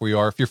lose track where you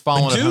are. If you're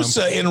following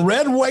Medusa in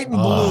red, white, and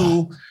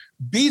blue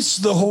beats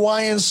the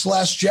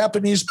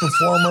Hawaiian/Japanese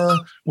performer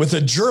with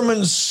a German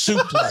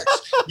suplex.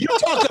 You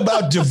talk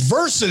about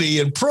diversity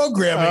in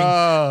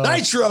programming.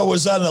 Nitro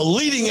was on the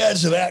leading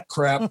edge of that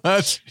crap.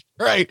 That's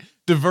right.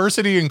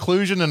 Diversity,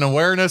 inclusion, and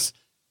awareness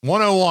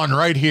 101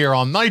 right here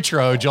on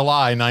Nitro,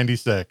 July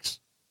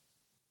 96.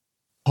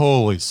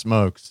 Holy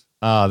smokes.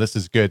 This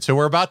is good. So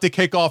we're about to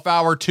kick off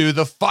hour 2.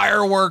 The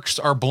fireworks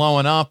are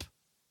blowing up.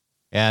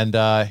 And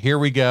here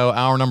we go.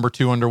 Hour number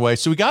 2 underway.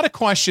 So we got a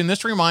question.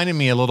 This reminded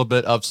me a little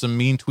bit of some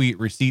mean tweet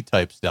receipt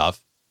type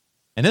stuff.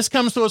 And this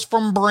comes to us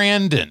from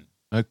Brandon.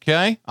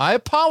 Okay. I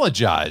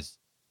apologize.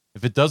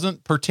 if it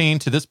doesn't pertain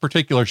to this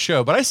particular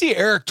show. But I see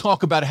Eric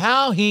talk about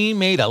how he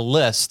made a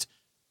list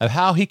of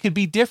how he could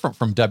be different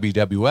from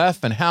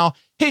WWF and how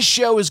his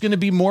show is going to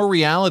be more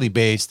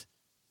reality-based.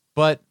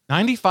 But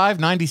 95,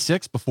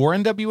 96, before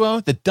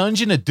NWO, the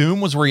Dungeon of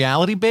Doom was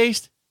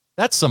reality-based?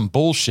 That's some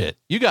bullshit.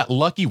 You got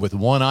lucky with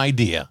one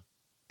idea.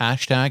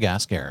 Hashtag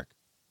Ask Eric.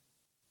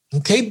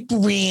 Okay,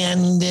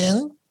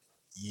 Brandon,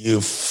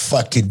 you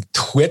fucking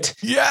twit.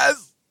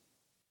 Yes.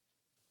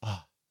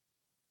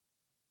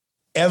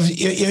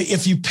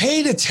 If you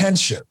paid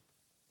attention,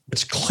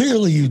 which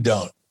clearly you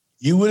don't,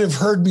 you would have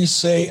heard me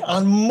say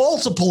on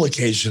multiple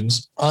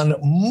occasions, on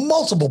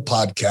multiple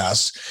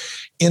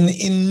podcasts, in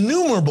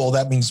innumerable,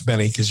 that means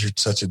many because you're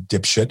such a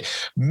dipshit,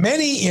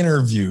 many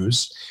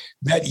interviews,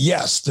 that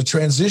yes, the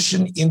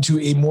transition into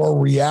a more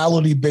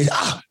reality-based,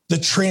 the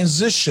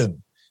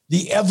transition,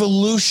 the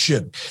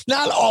evolution,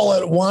 not all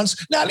at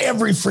once, not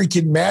every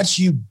freaking match,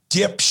 you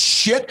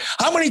dipshit.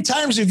 How many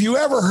times have you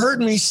ever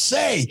heard me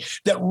say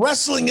that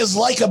wrestling is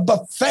like a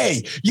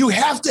buffet? You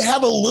have to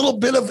have a little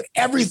bit of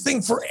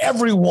everything for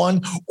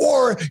everyone,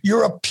 or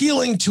you're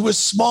appealing to a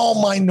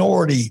small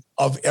minority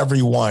of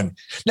everyone.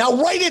 Now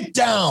write it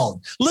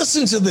down.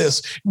 Listen to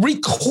this,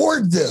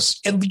 record this,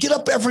 and get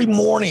up every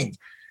morning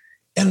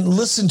and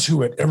listen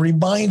to it and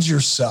remind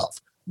yourself.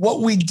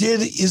 What we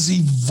did is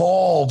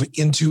evolve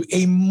into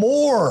a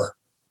more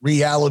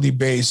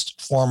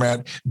reality-based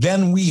format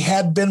than we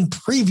had been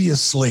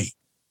previously.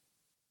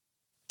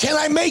 Can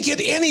I make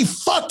it any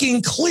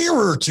fucking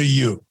clearer to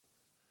you?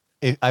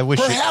 I wish.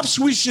 Perhaps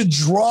we should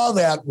draw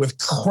that with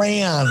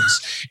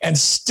crayons and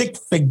stick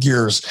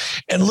figures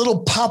and little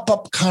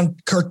pop-up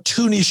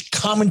cartoonish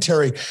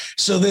commentary.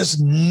 So this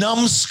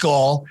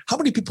numbskull, how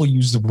many people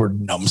use the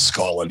word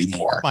numbskull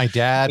anymore? My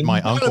dad, my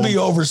uncle. You're going to be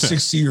over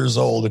 60 years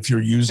old if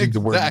you're using the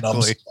word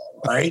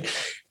numbskull, right?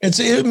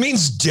 It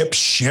means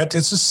dipshit.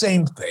 It's the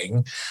same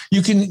thing.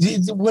 You can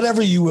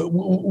whatever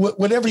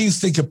you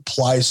think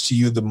applies to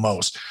you the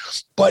most,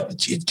 but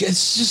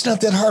it's just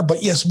not that hard.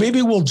 But yes,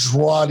 maybe we'll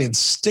draw it in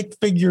stick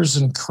figures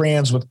and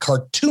crayons with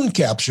cartoon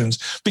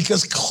captions,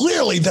 because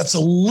clearly that's a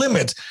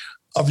limit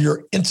of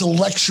your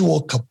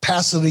intellectual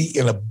capacity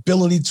and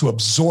ability to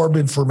absorb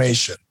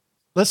information.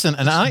 Listen,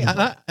 and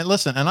I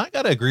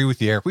got to agree with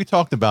you, Eric. We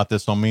talked about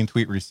this on Mean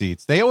Tweet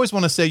Receipts. They always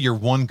want to say you're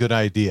one good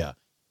idea.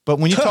 But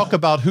when you talk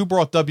about who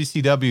brought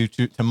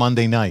WCW to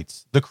Monday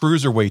nights, the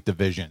Cruiserweight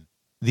division,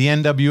 the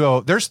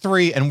NWO, there's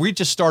three, and I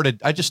just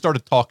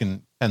started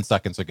talking 10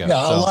 seconds ago.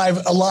 Yeah,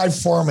 so. a live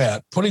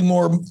format, putting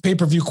more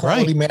pay-per-view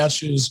quality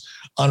matches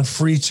on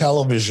free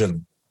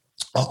television.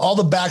 All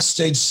the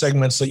backstage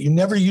segments that you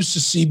never used to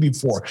see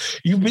before.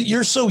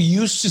 You're so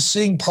used to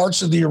seeing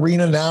parts of the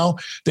arena now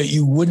that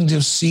you wouldn't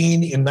have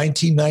seen in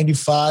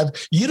 1995.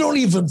 You don't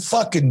even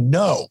fucking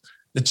know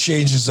the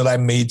changes that I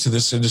made to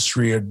this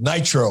industry, or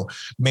Nitro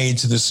made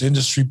to this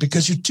industry,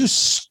 because you're too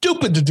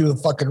stupid to do the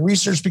fucking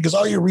research, because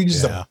all you read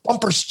is the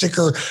bumper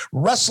sticker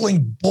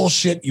wrestling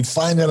bullshit you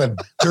find on a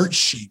dirt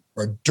sheet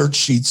or a dirt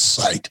sheet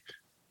site.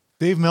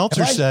 Dave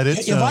Meltzer said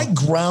it. If I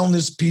ground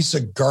this piece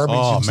of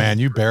garbage,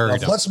 you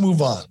buried him. Let's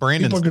move on.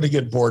 People are going to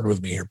get bored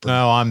with me here.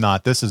 No, I'm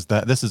not. This is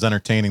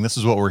entertaining. This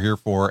is what we're here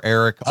for,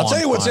 Eric. I'll tell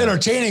you what's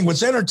entertaining.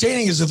 What's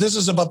entertaining is that this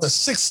is about the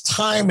 6th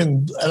time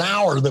in an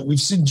hour that we've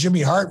seen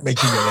Jimmy Hart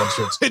making an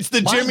entrance. It's the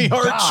Jimmy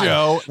Hart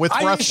show with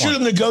wrestling. I should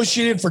have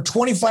negotiated for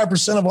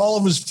 25% of all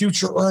of his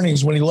future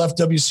earnings when he left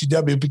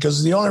WCW,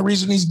 because the only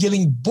reason he's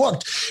getting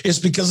booked is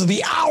because of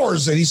the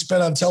hours that he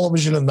spent on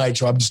television and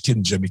Nitro. I'm just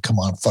kidding, Jimmy. Come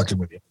on, I'm fucking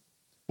with you.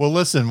 Well,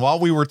 listen, while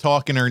we were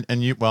talking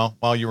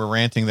while you were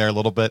ranting there a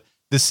little bit,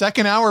 the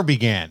second hour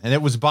began, and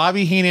it was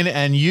Bobby Heenan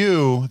and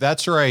you.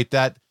 That's right.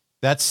 That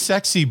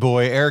sexy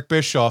boy, Eric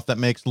Bischoff, that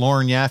makes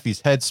Lauren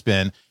Yaffe's head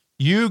spin.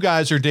 You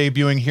guys are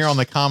debuting here on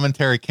the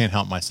commentary. Can't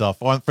help myself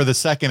for the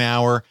second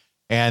hour.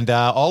 And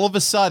all of a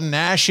sudden,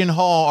 Nash and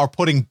Hall are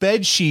putting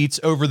bed sheets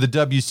over the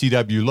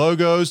WCW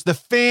logos. The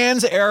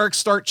fans, Eric,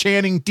 start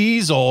chanting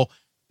Diesel,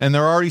 and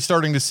they're already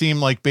starting to seem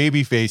like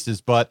baby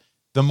faces, but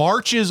the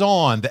march is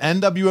on. The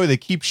NWO, they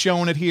keep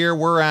showing it here.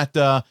 We're at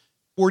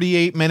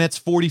 48 minutes,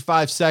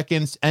 45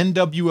 seconds.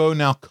 NWO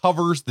now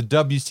covers the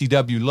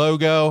WCW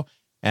logo.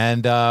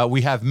 And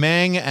we have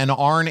Meng and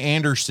Arn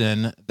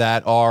Anderson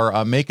that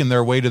are making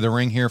their way to the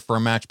ring here for a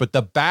match. But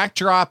the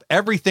backdrop,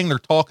 everything they're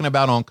talking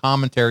about on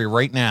commentary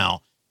right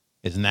now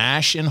is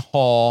Nash and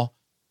Hall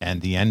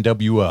and the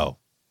NWO.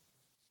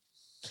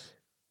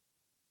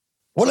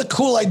 What a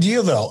cool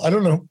idea, though. I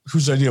don't know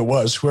whose idea it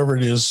was. Whoever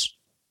it is.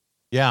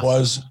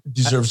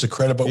 Deserves the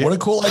credit, but what a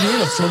cool idea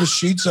to throw the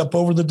sheets up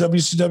over the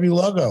WCW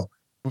logo.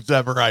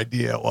 Whoever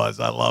idea it was,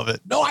 I love it.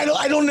 No,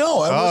 I don't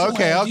know.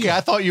 Okay. I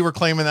thought you were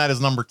claiming that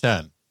as number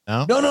 10.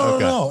 No.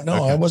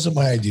 It wasn't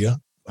my idea.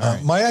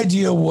 Right. My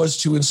idea was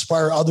to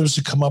inspire others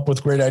to come up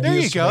with great ideas.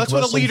 There you go. That's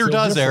what a leader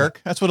does,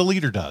 Eric. That's what a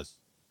leader does.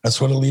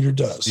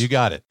 You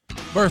got it.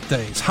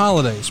 Birthdays,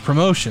 holidays,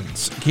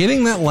 promotions,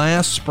 getting that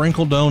last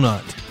sprinkle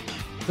donut.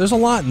 There's a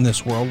lot in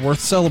this world worth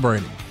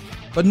celebrating.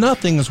 But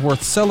nothing is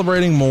worth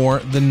celebrating more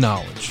than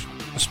knowledge,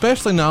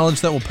 especially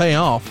knowledge that will pay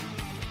off.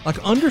 like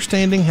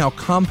understanding how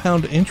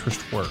compound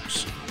interest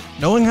works,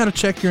 knowing how to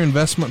check your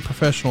investment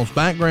professional's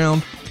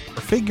background,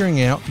 or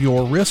figuring out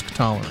your risk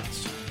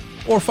tolerance.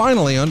 Or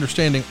finally,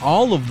 understanding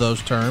all of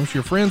those terms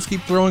your friends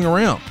keep throwing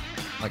around,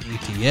 like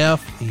ETF,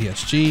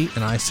 ESG,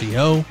 and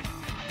ICO.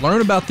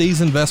 Learn about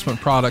these investment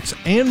products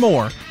and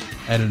more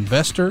at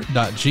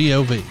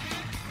investor.gov,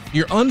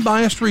 your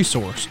unbiased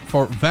resource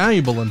for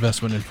valuable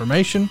investment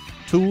information,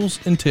 tools,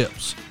 and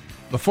tips.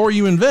 Before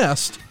you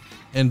invest,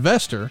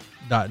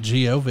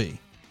 investor.gov.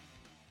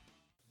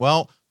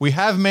 Well, we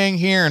have Meng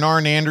here and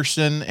Arn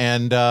Anderson,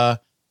 and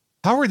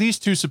how are these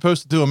two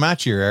supposed to do a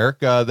match here,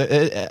 Eric?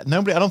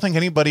 Nobody, I don't think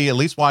anybody, at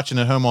least watching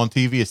at home on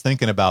TV, is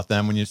thinking about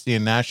them when you see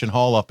Nash and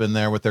Hall up in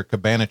there with their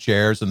cabana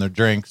chairs and their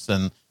drinks,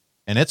 and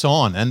it's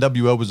on.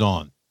 NWO was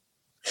on.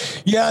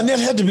 Yeah, and that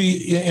had to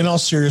be, in all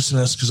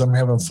seriousness, because I'm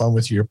having fun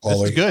with you,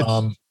 Paulie. That's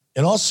good.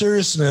 In all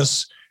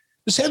seriousness,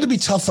 this had to be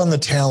tough on the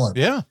talent.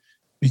 Yeah.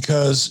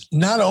 Because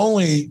not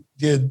only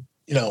did,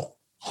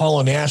 Hall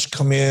and Nash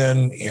come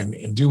in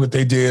and do what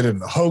they did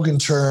and the Hogan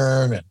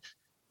turn and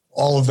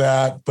all of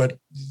that, but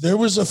there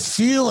was a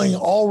feeling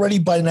already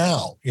by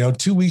now,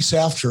 2 weeks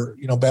after,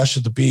 Bash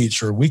at the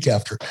Beach, or a week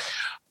after,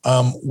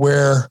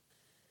 where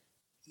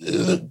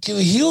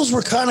the heels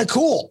were kind of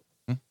cool.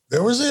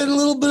 There was a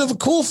little bit of a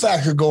cool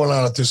factor going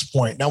on at this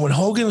point. Now, when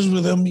Hogan was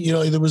with him,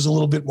 there was a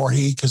little bit more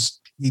heat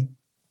because he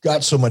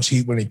got so much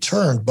heat when he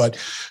turned. But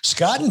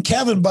Scott and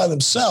Kevin by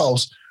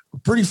themselves were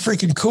pretty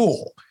freaking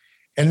cool.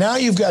 And now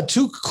you've got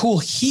two cool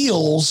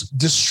heels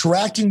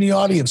distracting the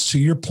audience, to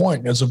your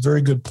point. That's a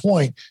very good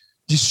point.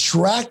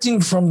 Distracting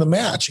from the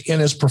match.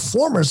 And as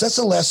performers, that's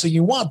the last thing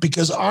you want,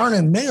 because Arn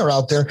and May are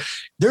out there.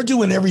 They're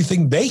doing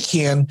everything they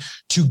can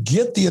to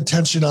get the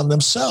attention on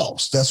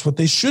themselves. That's what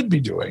they should be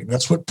doing.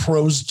 That's what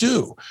pros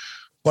do.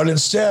 But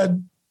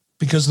instead,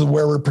 because of the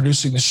way we're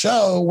producing the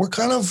show, we're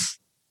kind of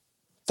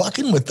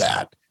fucking with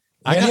that.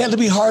 And it had to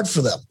be hard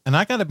for them. And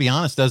I got to be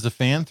honest, as a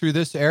fan through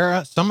this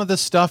era, some of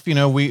this stuff,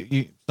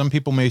 some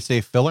people may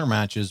say filler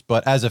matches,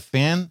 but as a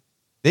fan,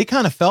 they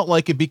kind of felt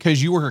like it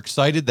because you were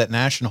excited that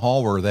Nash and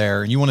Hall were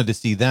there and you wanted to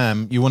see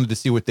them. You wanted to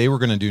see what they were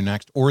going to do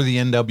next, or the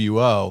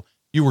NWO.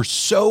 You were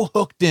so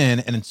hooked in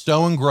and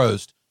so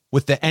engrossed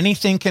with the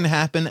anything can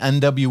happen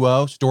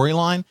NWO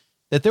storyline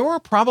that there were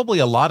probably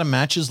a lot of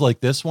matches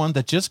like this one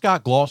that just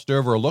got glossed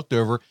over or looked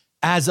over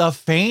as a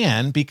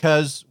fan,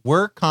 because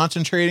we're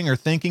concentrating or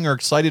thinking or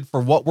excited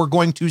for what we're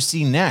going to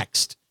see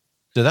next.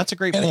 So that's a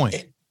great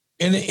point.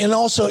 And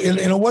also,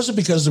 it wasn't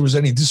because there was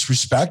any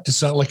disrespect.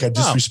 It's not like I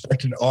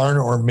disrespected Arn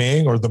or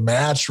Ming or the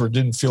match or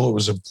didn't feel it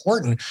was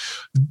important.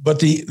 But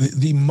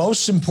the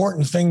most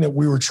important thing that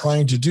we were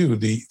trying to do,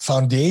 the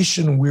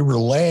foundation we were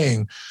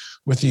laying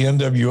with the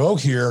NWO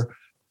here,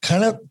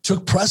 kind of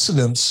took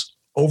precedence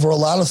over a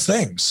lot of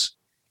things.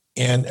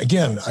 And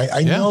again,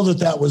 I know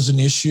that was an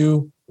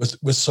issue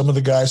with some of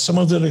the guys. Some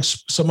of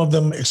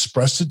them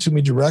expressed it to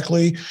me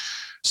directly.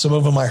 Some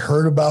of them I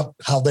heard about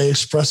how they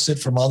expressed it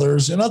from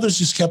others, and others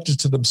just kept it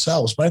to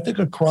themselves. But I think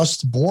across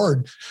the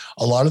board,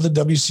 a lot of the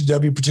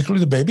WCW,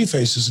 particularly the baby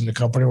faces in the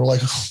company, were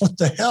like, what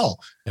the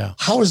hell? Yeah.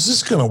 How is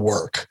this going to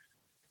work?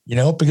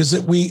 Because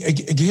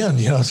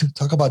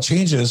talk about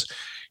changes.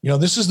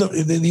 This is the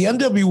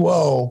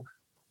NWO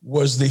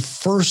was the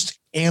first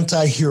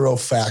anti-hero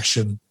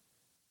faction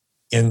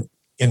in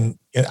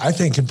I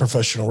think in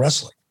professional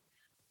wrestling.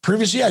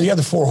 Previously, you had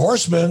the Four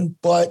Horsemen,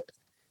 but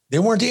they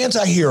weren't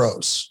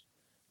anti-heroes.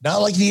 Not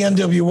like the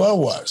NWO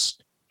was.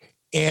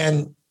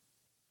 And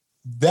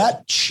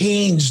that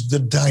changed the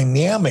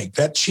dynamic.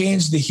 That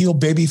changed the heel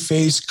baby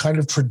face kind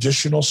of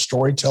traditional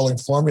storytelling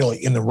formula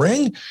in the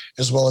ring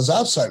as well as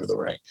outside of the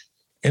ring.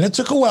 And it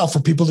took a while for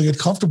people to get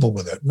comfortable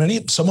with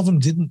it. Some of them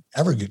didn't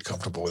ever get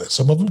comfortable with it.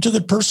 Some of them took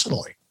it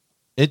personally.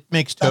 It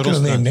makes total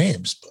sense. Name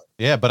names, but.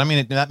 Yeah, but I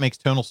mean, that makes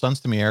total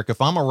sense to me, Eric.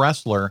 If I'm a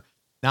wrestler,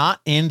 not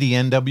in the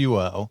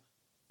NWO,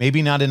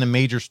 maybe not in a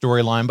major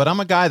storyline, but I'm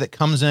a guy that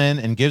comes in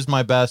and gives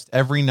my best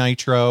every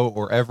Nitro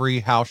or every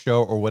house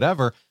show or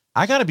whatever.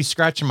 I got to be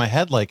scratching my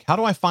head like, how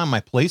do I find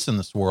my place in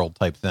this world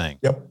type thing?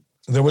 Yep.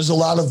 There was a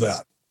lot of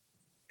that.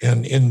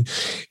 And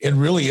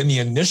really in the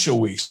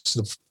initial weeks,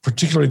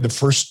 particularly the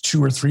first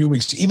 2 or 3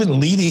 weeks, even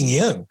leading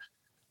in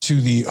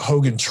to the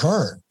Hogan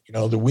turn,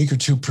 the week or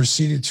two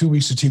preceding, 2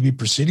 weeks of TV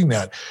preceding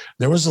that,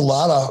 there was a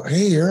lot of,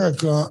 hey, Eric,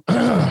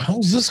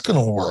 how's this going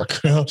to work?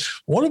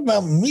 What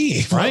about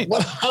me? Right.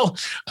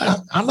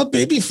 I'm a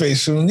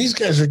babyface, and these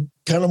guys are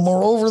kind of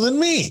more over than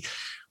me.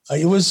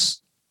 We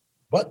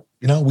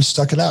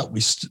stuck it out. We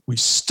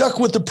stuck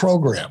with the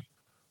program.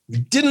 We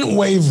didn't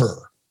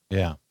waver.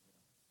 Yeah.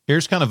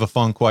 Here's kind of a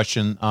fun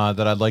question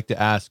that I'd like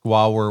to ask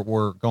while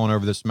we're going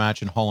over this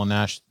match in Hall and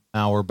Nash.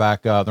 Now we're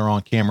back. They're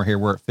on camera here.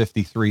 We're at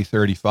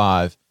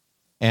 53:35.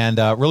 And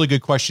a really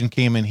good question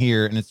came in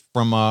here, and it's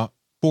from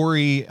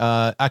Corey.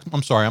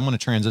 I'm sorry, I'm going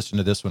to transition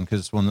to this one because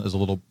this one is a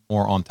little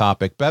more on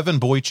topic. Bevan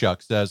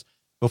Boychuk says,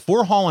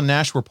 before Hall and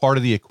Nash were part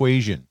of the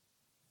equation,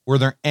 were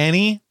there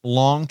any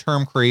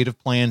long-term creative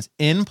plans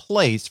in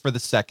place for the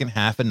second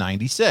half of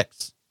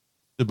 96?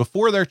 So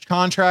before their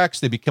contracts,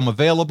 they become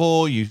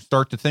available, you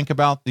start to think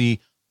about the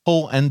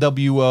whole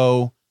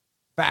NWO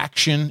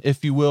faction,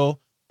 if you will.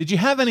 Did you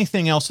have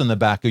anything else in the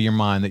back of your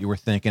mind that you were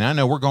thinking? I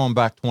know we're going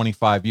back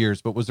 25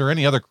 years, but was there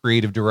any other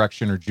creative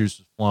direction or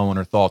juices flowing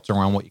or thoughts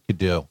around what you could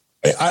do?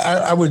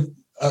 I would,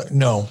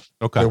 no,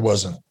 okay. There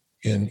wasn't.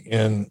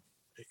 And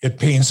it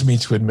pains me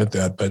to admit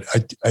that, but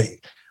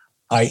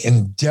I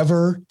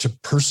endeavor to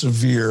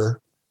persevere.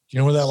 Do you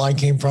know where that line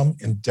came from?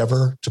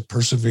 Endeavor to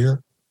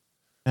persevere.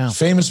 Yeah.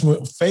 Famous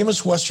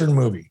Western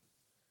movie.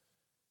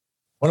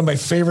 One of my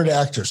favorite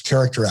actors,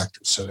 character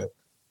actors, said it.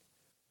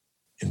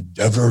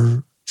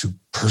 Endeavor to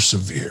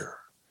persevere.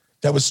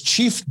 That was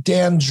Chief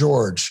Dan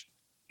George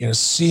in a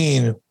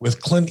scene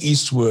with Clint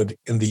Eastwood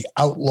in The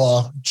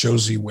Outlaw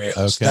Josie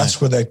Wales. Okay.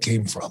 That's where that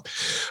came from.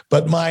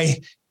 But my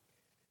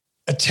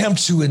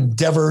attempt to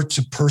endeavor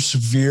to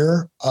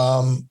persevere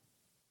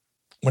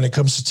when it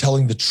comes to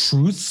telling the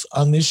truth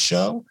on this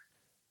show,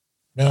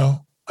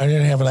 no, I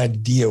didn't have an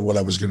idea what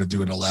I was going to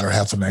do in the latter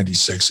half of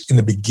 96, in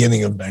the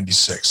beginning of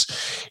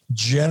 96.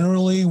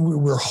 Generally, we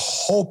were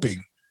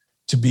hoping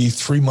to be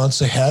 3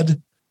 months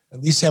ahead,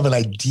 at least have an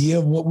idea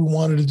of what we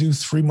wanted to do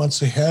 3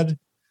 months ahead.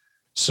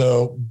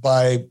 So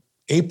by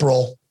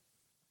April,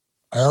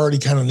 I already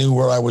kind of knew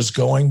where I was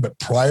going, but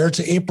prior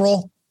to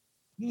April,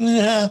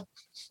 not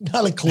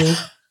a clue.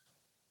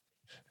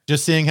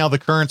 Just seeing how the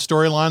current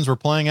storylines were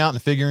playing out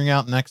and figuring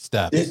out next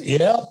steps.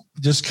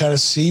 Just kind of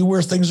see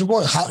where things are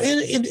going.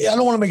 I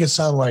don't want to make it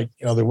sound like,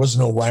 there was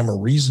no rhyme or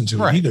reason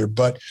to it either,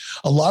 but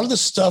a lot of the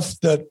stuff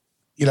that,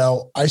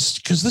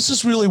 because this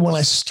is really when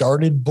I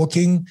started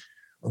booking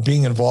or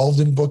being involved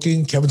in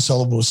booking. Kevin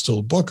Sullivan was still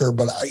a booker,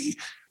 but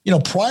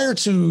prior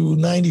to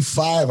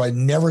 95, I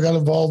never got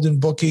involved in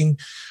booking.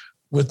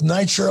 With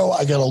Nitro,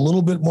 I got a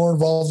little bit more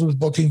involved with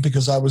booking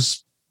because I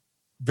was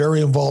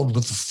very involved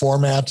with the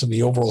format and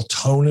the overall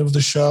tone of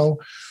the show.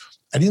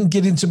 I didn't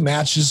get into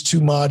matches too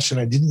much, and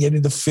I didn't get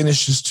into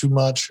finishes too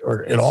much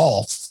or at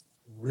all,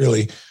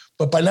 really.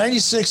 But by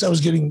 96, I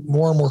was getting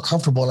more and more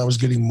comfortable, and I was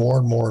getting more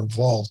and more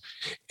involved.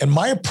 And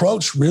my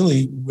approach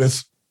really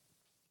with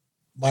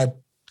my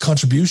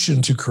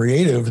contribution to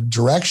creative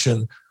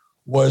direction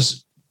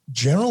was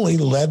generally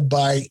led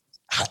by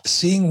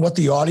seeing what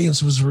the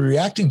audience was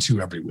reacting to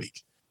every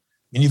week.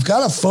 And you've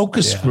got a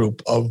focus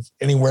group of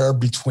anywhere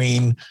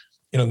between,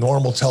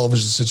 normal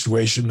television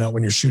situation, not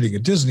when you're shooting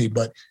at Disney,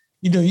 but,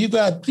 you've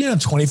got,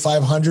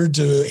 2,500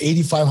 to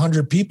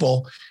 8,500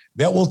 people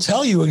that will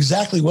tell you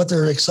exactly what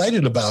they're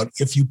excited about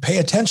if you pay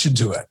attention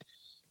to it.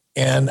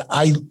 And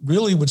I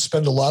really would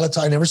spend a lot of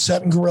time, I never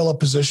sat in gorilla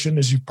position,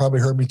 as you've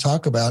probably heard me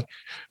talk about,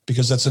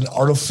 because that's an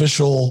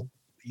artificial,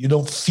 you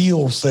don't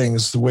feel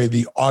things the way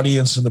the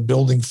audience in the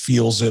building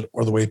feels it,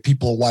 or the way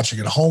people watching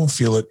at home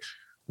feel it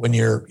when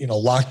you're,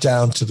 locked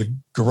down to the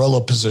gorilla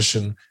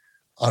position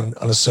on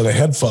a set of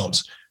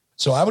headphones.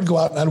 So I would go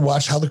out and I'd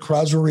watch how the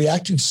crowds were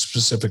reacting to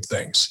specific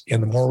things.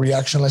 And the more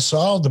reaction I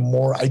saw, the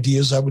more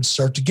ideas I would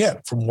start to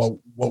get from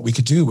what we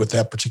could do with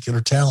that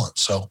particular talent.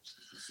 So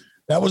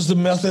that was the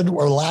method,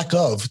 or lack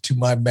of, to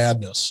my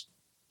madness.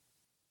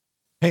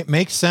 Hey, it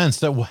makes sense.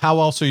 That how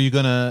else are you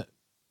going to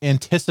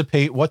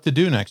anticipate what to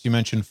do next? You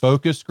mentioned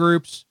focus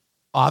groups,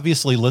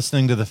 obviously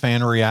listening to the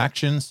fan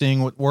reaction,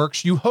 seeing what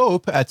works. You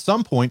hope at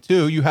some point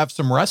too, you have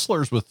some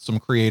wrestlers with some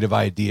creative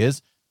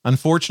ideas.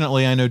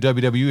 Unfortunately, I know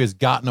WWE has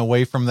gotten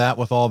away from that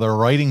with all their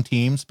writing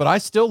teams, but I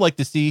still like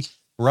to see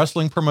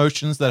wrestling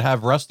promotions that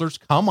have wrestlers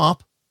come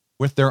up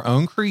with their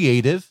own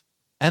creative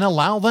and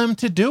allow them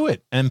to do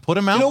it and put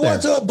them out there. You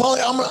know what,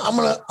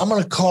 Paulie? I'm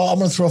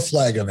gonna throw a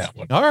flag on that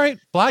one. All right,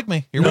 flag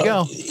me. Here we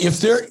go.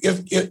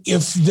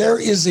 If there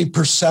is a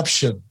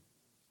perception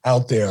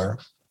out there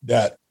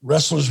that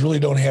wrestlers really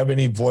don't have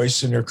any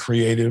voice in their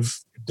creative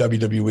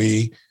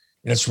WWE,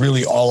 and it's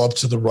really all up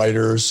to the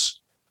writers,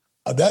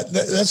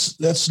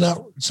 that's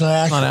not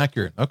accurate. Not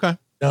accurate. Okay.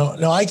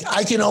 No, I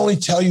can only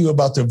tell you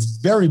about the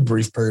very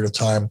brief period of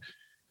time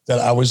that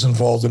I was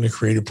involved in the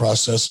creative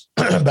process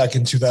back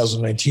in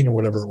 2019 or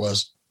whatever it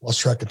was. Lost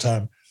track of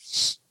time.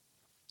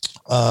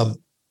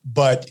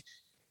 But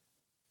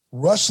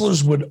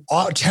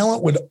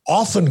talent would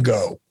often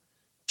go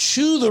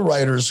to the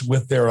writers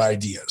with their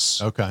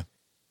ideas. Okay.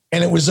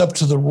 And it was up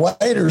to the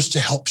writers to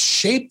help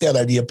shape that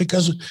idea,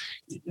 because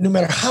no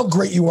matter how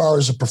great you are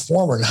as a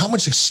performer and how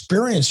much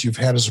experience you've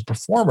had as a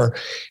performer,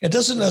 it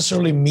doesn't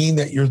necessarily mean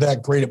that you're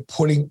that great at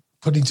putting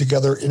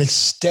together an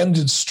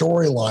extended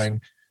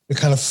storyline that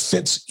kind of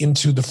fits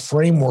into the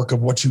framework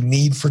of what you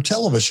need for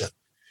television.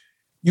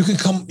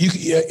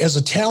 As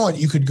a talent,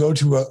 you could go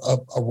to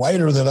a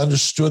writer that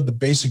understood the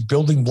basic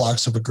building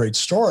blocks of a great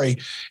story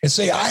and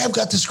say, I have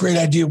got this great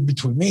idea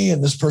between me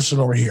and this person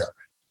over here.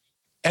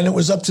 And it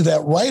was up to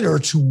that writer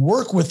to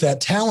work with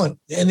that talent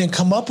and then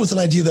come up with an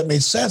idea that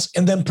made sense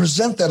and then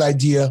present that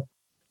idea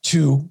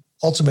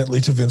ultimately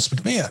to Vince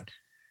McMahon.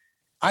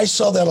 I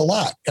saw that a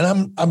lot.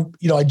 And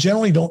I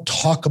generally don't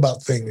talk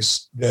about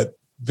things that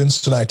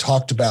Vince and I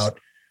talked about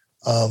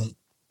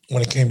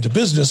when it came to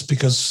business,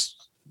 because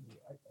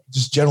I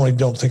just generally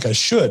don't think I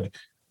should.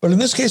 But in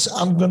this case,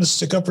 I'm going to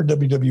stick up for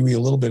WWE a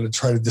little bit and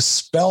try to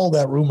dispel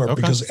that rumor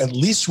because at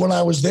least when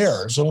I was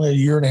there, it was only a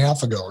year and a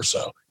half ago or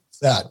so,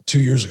 2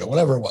 years ago,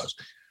 whatever it was.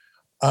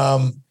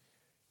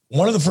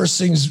 One of the first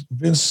things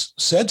Vince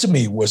said to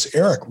me was,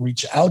 Eric,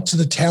 reach out to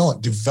the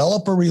talent,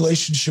 develop a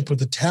relationship with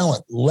the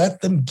talent,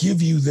 let them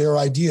give you their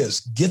ideas,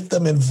 get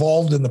them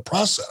involved in the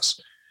process.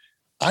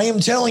 I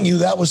am telling you,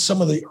 that was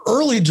some of the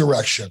early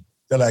direction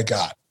that I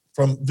got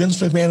from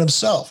Vince McMahon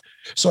himself.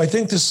 So I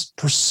think this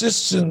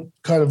persistent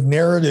kind of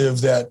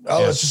narrative that,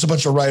 it's just a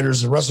bunch of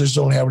writers and wrestlers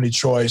don't have any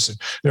choice and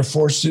they're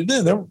forced to,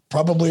 there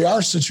probably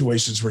are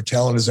situations where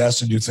talent is asked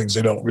to do things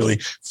they don't really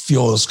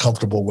feel as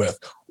comfortable with,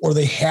 or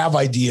they have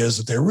ideas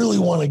that they really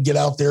want to get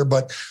out there,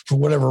 but for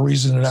whatever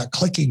reason, they're not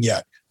clicking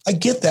yet. I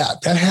get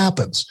that. That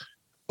happens.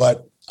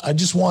 But I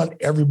just want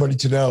everybody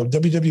to know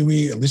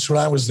WWE, at least when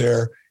I was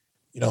there,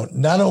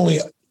 not only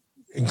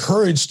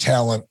encourage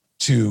talent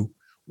to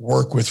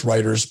work with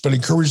writers, but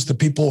encourage the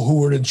people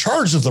who are in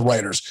charge of the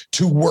writers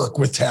to work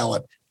with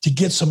talent to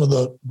get some of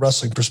the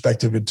wrestling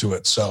perspective into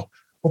it. So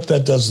hope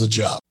that does the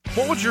job.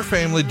 What would your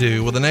family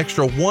do with an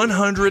extra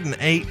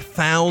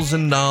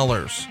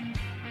 $108,000?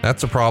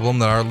 That's a problem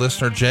that our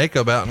listener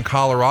Jacob out in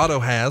Colorado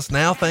has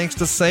now thanks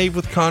to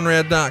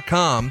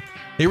SaveWithConrad.com.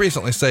 He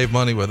recently saved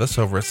money with us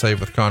over at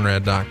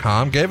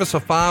SaveWithConrad.com, gave us a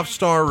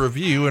 5-star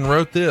review and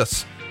wrote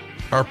this.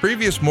 Our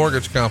previous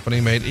mortgage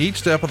company made each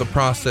step of the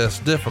process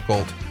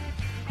difficult,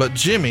 but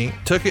Jimmy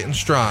took it in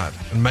stride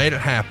and made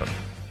it happen.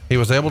 He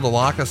was able to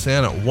lock us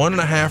in at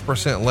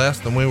 1.5% less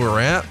than we were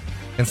at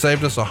and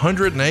saved us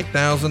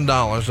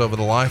 $108,000 over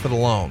the life of the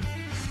loan.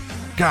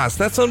 Guys,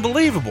 that's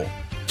unbelievable.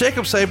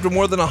 Jacob saved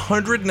more than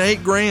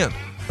 $108,000.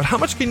 But how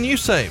much can you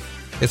save?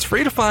 It's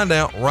free to find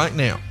out right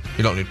now.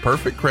 You don't need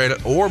perfect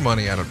credit or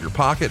money out of your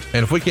pocket.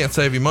 And if we can't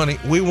save you money,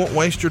 we won't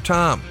waste your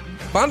time.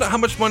 Find out how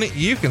much money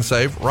you can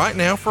save right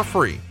now for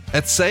free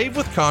at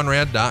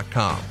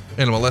SaveWithConrad.com.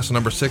 NMLS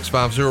number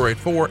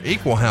 65084,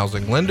 equal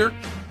housing lender.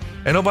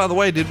 And oh, by the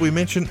way, did we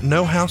mention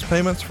no house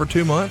payments for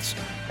 2 months?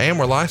 And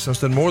we're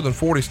licensed in more than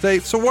 40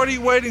 states. So what are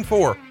you waiting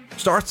for?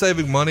 Start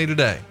saving money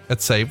today at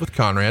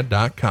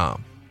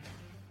SaveWithConrad.com.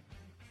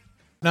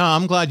 No,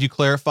 I'm glad you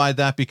clarified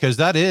that because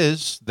that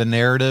is the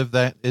narrative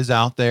that is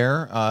out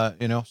there,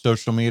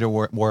 social media,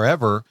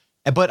 wherever.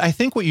 But I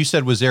think what you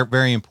said was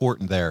very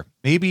important there.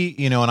 Maybe,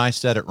 and I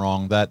said it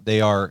wrong, that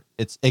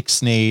it's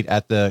ixnayed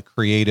at the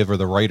creative or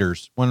the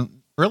writers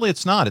when really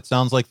it's not. It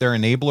sounds like they're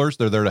enablers.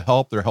 They're there to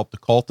help. They're help to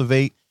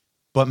cultivate.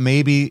 But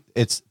maybe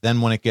it's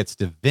then when it gets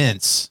to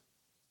Vince,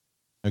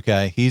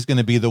 okay, he's going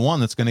to be the one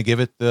that's going to give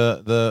it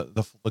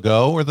the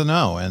go or the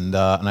no. And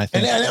I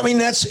think, and I mean,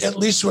 that's at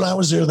least when I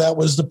was there, that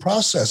was the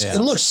process. Yeah.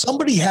 And look,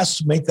 somebody has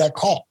to make that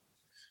call.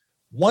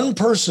 One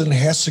person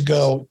has to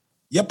go,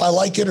 yep, I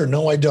like it, or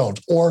no, I don't.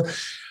 Or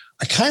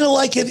I kind of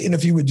like it. And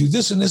if you would do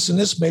this and this and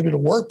this, maybe it'll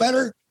work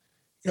better.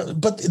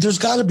 But there's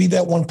got to be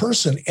that one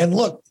person. And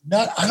look,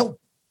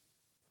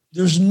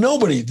 there's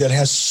nobody that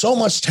has so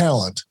much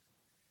talent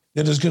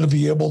that is going to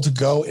be able to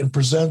go and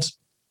present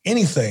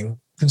anything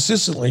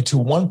consistently to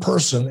one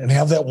person and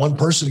have that one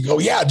person go,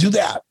 yeah, do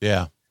that.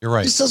 Yeah, you're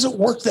right. This doesn't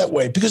work that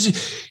way because,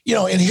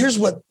 and here's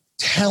what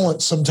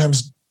talent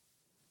sometimes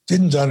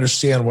didn't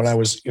understand when I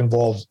was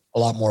involved a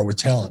lot more with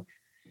talent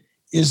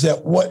is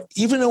that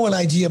even though an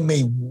idea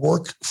may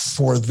work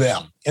for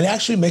them and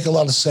actually make a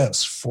lot of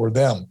sense for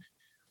them,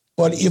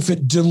 but if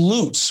it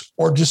dilutes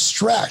or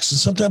distracts, and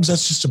sometimes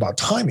that's just about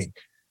timing,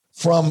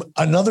 from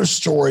another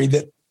story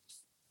that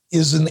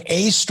is an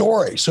A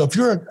story. So if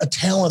you're a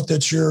talent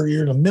that you're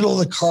in the middle of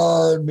the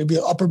card, maybe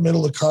upper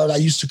middle of the card, I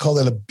used to call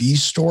that a B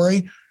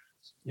story.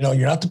 You're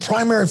not the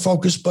primary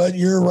focus, but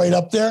you're right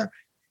up there.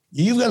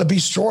 You've got a B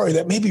story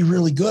that may be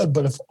really good,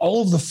 but if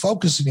all of the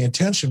focus and the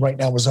attention right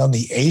now was on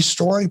the A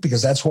story,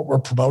 because that's what we're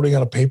promoting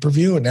on a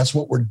pay-per-view, and that's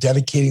what we're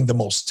dedicating the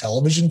most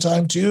television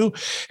time to,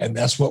 and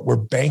that's what we're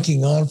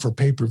banking on for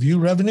pay-per-view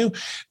revenue,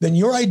 then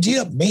your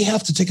idea may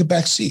have to take a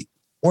back seat,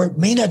 or it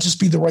may not just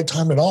be the right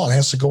time at all. It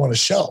has to go on a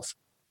shelf.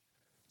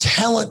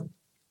 Talent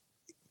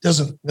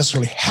doesn't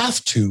necessarily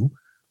have to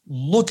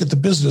look at the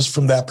business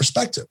from that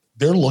perspective.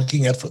 They're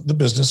looking at the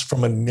business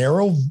from a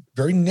narrow,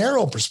 very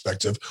narrow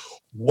perspective.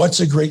 What's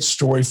a great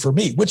story for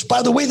me? Which,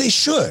 by the way, they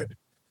should.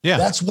 Yeah,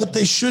 that's what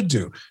they should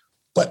do.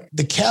 But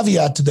the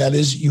caveat to that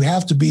is you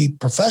have to be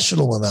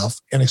professional enough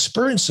and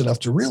experienced enough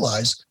to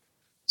realize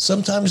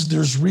sometimes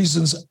there's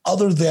reasons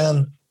other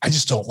than I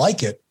just don't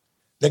like it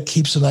that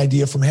keeps an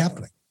idea from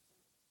happening.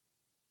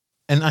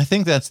 And I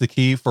think that's the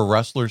key for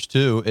wrestlers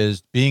too,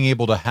 is being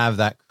able to have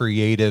that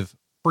creative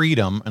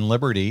freedom and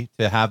liberty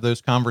to have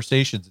those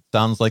conversations. It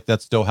sounds like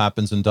that still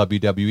happens in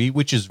WWE,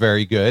 which is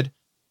very good.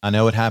 I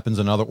know it happens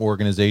in other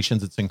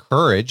organizations. It's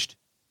encouraged.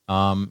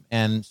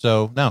 And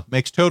so, no,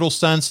 makes total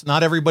sense.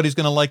 Not everybody's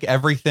going to like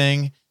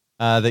everything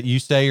that you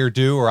say or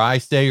do, or I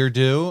say or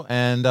do.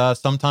 And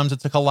sometimes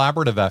it's a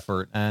collaborative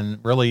effort.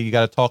 And really, you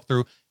got to talk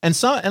through. And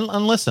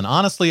listen,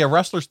 honestly, a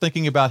wrestler's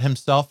thinking about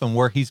himself and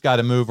where he's got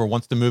to move or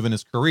wants to move in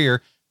his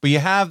career. But you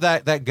have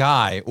that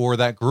guy or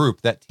that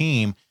group, that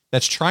team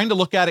that's trying to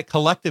look at it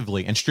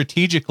collectively and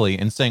strategically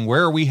and saying,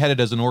 where are we headed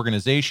as an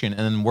organization?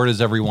 And then where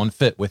does everyone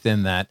fit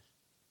within that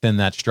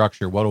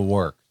structure? What'll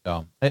work?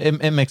 So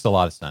it makes a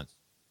lot of sense.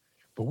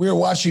 But we're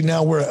watching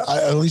now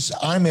at least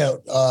I'm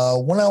at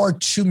 1 hour,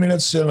 2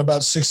 minutes and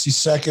about 60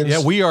 seconds.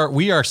 Yeah, we are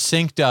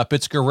synced up.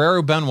 It's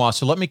Guerrero Benoit.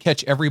 So let me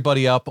catch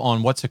everybody up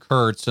on what's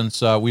occurred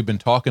since we've been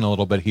talking a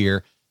little bit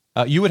here.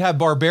 You would have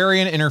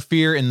Barbarian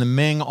interfere in the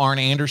Ming-Arn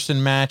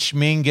Anderson match.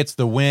 Ming gets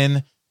the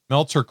win.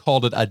 Meltzer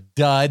called it a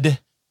dud.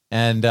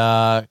 And,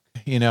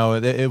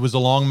 it was a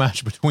long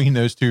match between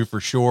those two for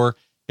sure.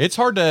 It's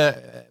hard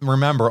to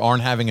remember Arn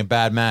having a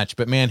bad match,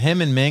 but man,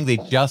 him and Ming, they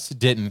just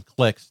didn't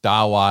click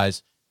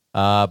style-wise.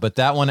 But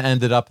that one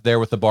ended up there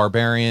with the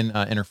Barbarian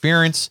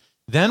interference.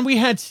 Then we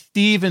had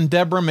Steve and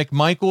Deborah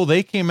McMichael.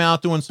 They came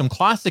out doing some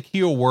classic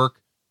heel work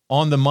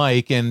on the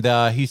mic,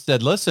 and he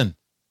said, listen,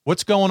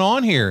 what's going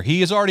on here?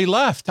 He has already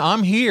left.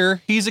 I'm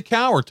here. He's a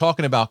coward,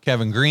 talking about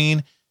Kevin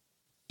Green.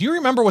 Do you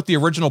remember what the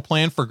original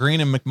plan for Green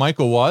and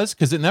McMichael was?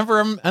 Because it never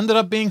ended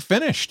up being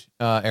finished,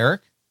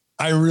 Eric.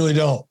 I really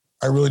don't.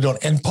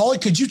 And Paulie,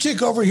 could you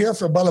take over here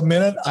for about a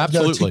minute? I've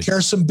got to take care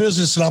of some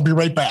business, and I'll be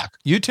right back.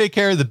 You take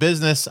care of the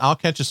business. I'll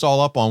catch us all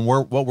up on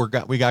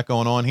what we got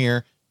going on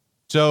here.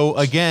 So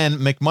again,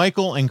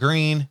 McMichael and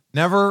Green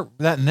never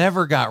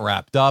got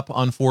wrapped up,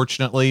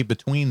 unfortunately,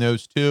 between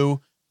those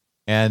two.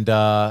 And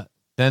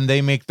then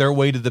they make their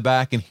way to the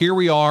back, and here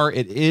we are.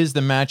 It is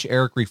the match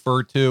Eric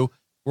referred to.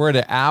 We're at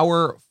 1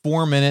 hour,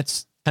 4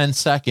 minutes, 10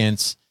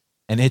 seconds.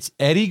 And it's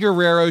Eddie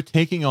Guerrero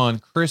taking on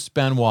Chris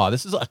Benoit.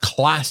 This is a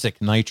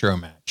classic Nitro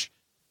match.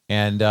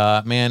 And,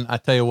 man, I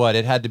tell you what,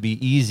 it had to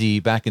be easy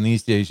back in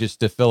these days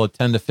just to fill a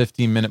 10 to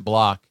 15-minute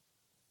block,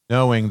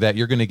 knowing that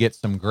you're going to get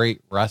some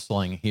great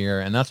wrestling here.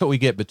 And that's what we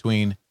get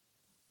between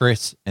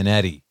Chris and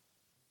Eddie.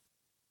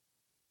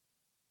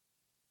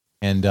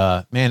 And,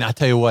 man, I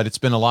tell you what, it's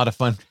been a lot of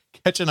fun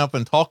catching up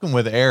and talking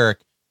with Eric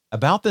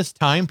about this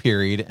time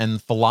period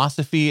and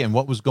philosophy and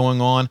what was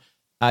going on.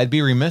 I'd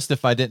be remiss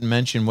if I didn't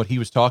mention what he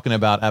was talking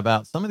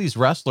about some of these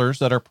wrestlers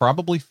that are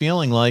probably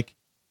feeling like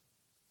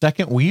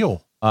second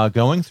wheel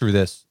going through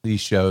these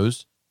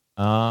shows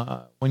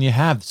when you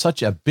have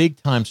such a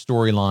big time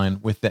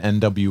storyline with the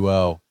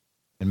NWO.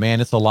 And man,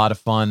 it's a lot of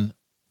fun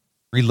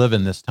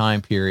reliving this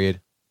time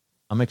period.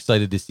 I'm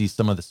excited to see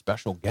some of the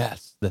special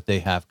guests that they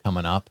have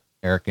coming up,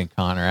 Eric and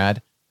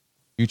Conrad,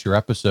 future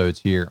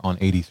episodes here on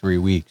 83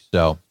 Weeks.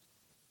 So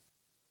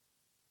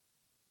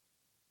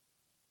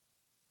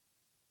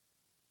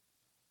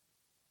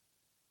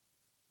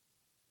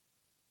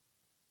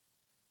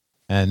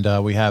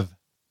and we have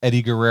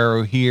Eddie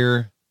Guerrero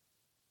here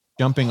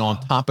jumping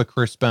on top of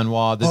Chris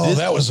Benoit.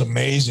 That was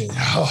amazing.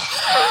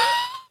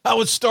 I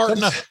was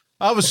starting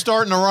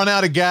to run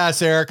out of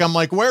gas, Eric. I'm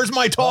like, where's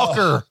my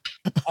talker?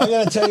 I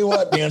got to tell you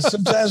what, man,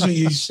 sometimes when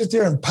you sit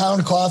there and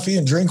pound coffee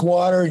and drink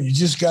water and you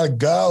just got to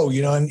go,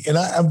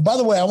 and by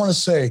the way, I want to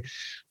say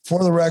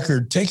for the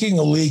record, taking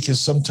a leak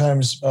is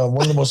sometimes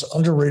one of the most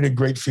underrated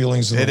great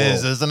feelings in the world. It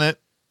is, isn't it?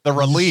 The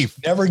relief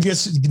never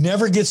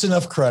gets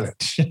enough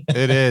credit.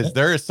 It is.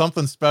 There is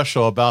something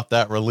special about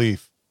that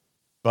relief.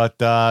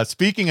 But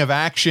speaking of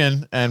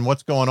action and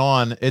what's going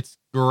on, it's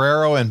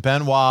Guerrero and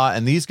Benoit,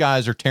 and these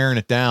guys are tearing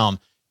it down.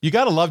 You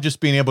got to love just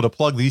being able to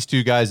plug these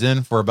two guys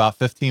in for about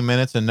 15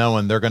 minutes and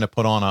knowing they're going to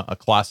put on a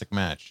classic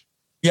match.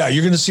 Yeah,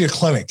 you're going to see a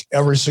clinic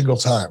every single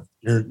time.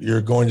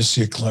 You're going to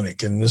see a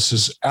clinic, and this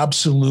is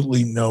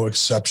absolutely no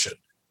exception.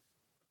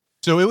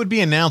 So it would be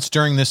announced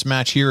during this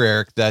match here,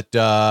 Eric,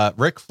 that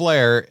Ric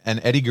Flair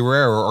and Eddie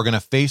Guerrero are going to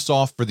face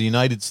off for the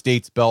United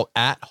States belt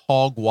at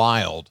Hog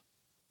Wild.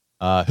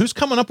 Who's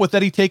coming up with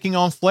Eddie taking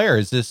on Flair?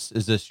 Is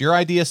this your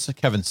idea,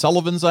 Kevin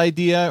Sullivan's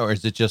idea, or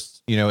is it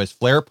just, is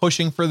Flair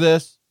pushing for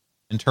this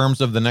in terms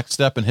of the next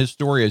step in his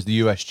story as the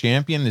U.S.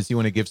 champion? Does he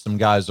want to give some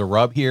guys a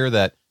rub here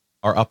that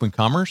are up and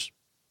comers?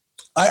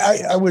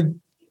 I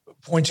would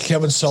point to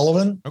Kevin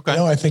Sullivan. Okay.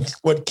 I think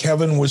what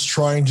Kevin was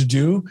trying to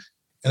do,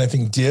 and I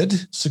think did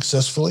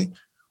successfully,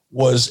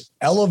 was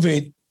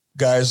elevate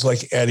guys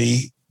like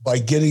Eddie by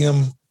getting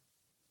him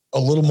a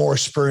little more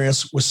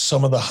experience with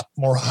some of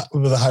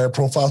the higher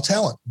profile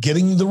talent,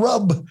 getting the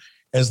rub,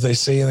 as they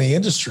say in the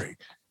industry.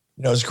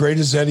 As great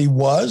as Eddie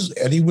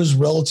was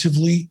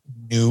relatively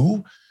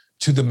new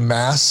to the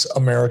mass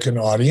American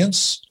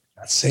audience.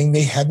 Not saying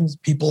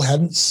people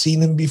hadn't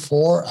seen him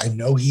before. I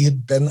know he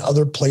had been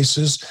other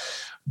places,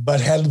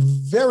 but had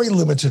very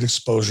limited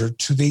exposure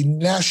to the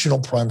national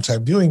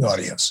primetime viewing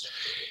audience.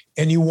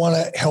 And you want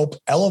to help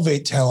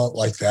elevate talent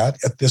like that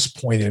at this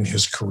point in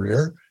his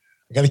career.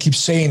 I got to keep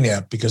saying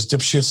that because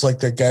dipshits like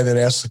that guy that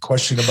asked the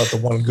question about the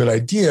one good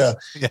idea,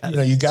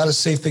 you got to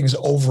say things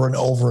over and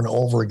over and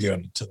over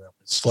again to them.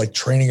 It's like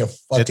training a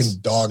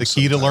fucking dog. The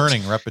key to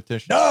learning,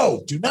 repetition.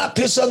 No, do not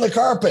piss on the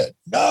carpet.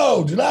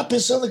 No, do not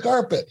piss on the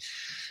carpet.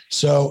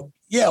 So,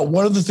 yeah,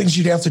 one of the things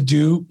you'd have to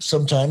do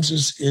sometimes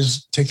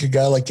is take a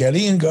guy like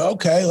Eddie and go,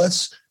 okay,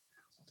 let's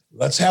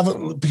have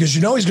it, because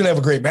he's going to have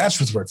a great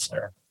match with Ric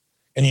Flair.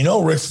 And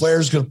Ric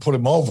Flair is going to put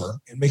him over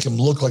and make him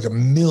look like $1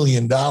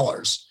 million.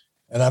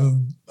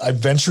 And I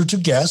venture to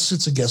guess,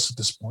 it's a guess at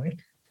this point,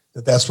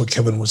 that that's what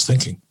Kevin was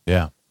thinking.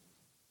 Yeah.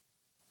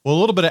 Well, a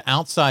little bit of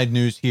outside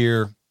news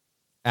here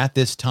at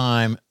this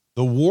time.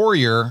 The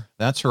Warrior,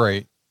 that's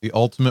right, the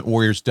Ultimate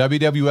Warrior's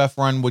WWF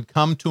run would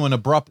come to an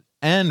abrupt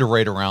end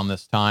right around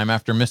this time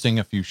after missing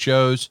a few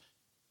shows.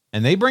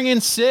 And they bring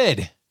in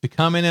Sid to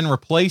come in and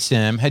replace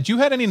him. Had you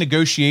had any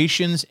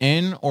negotiations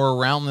in or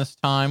around this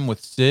time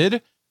with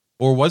Sid?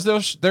 Or was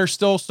there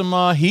still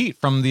some heat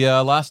from the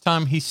last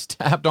time he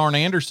stabbed Arn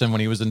Anderson when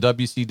he was in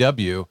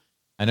WCW?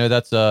 I know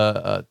that's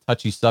a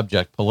touchy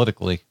subject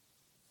politically.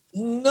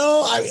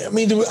 No, I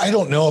mean, I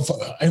don't know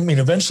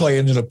eventually I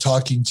ended up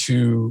talking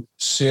to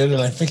Sid,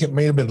 and I think it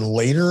may have been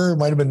later. It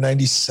might have been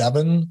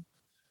 97,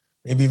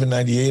 maybe even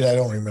 98. I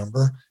don't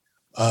remember.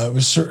 It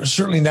was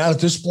certainly not at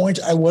this point.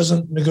 I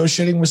wasn't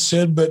negotiating with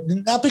Sid, but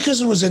not because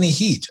there was any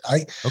heat.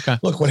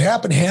 Look, what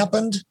happened,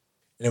 and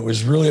it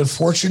was really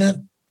unfortunate.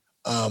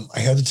 I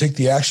had to take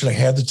the action I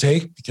had to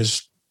take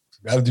because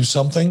I got to do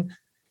something.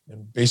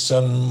 And based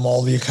on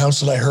all the accounts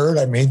that I heard,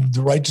 I made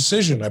the right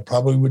decision. I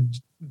probably would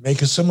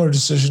make a similar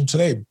decision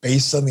today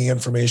based on the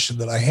information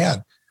that I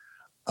had.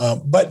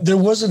 But there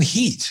wasn't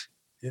heat.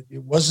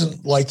 It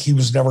wasn't like he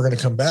was never going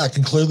to come back.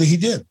 And clearly he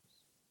did.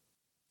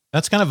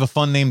 That's kind of a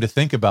fun name to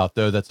think about,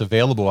 though, that's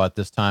available at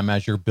this time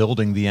as you're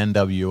building the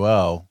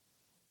NWO.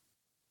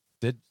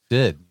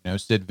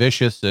 Sid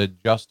Vicious, Sid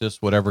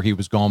Justice, whatever he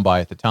was going by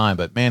at the time.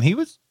 But, man,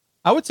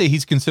 I would say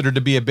he's considered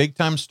to be a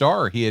big-time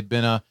star. He had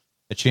been a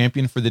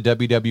champion for the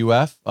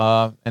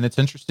WWF, and it's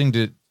interesting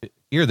to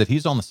hear that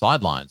he's on the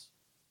sidelines.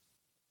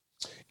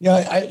 Yeah,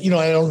 I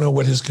don't know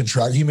what his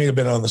contract. He may have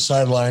been on the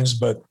sidelines,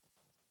 but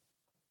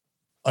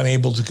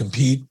unable to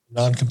compete,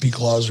 non-compete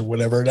clause or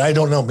whatever. And I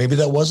don't know. Maybe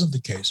that wasn't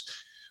the case.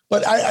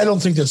 But I don't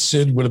think that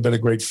Sid would have been a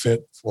great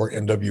fit for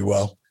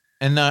NWO.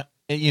 And, and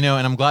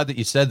I'm glad that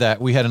you said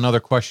that. We had another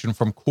question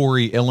from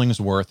Corey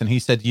Illingsworth, and he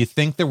said, do you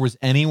think there was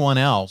anyone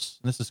else,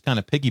 and this is kind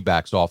of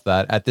piggybacks off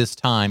that, at this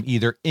time,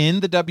 either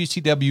in the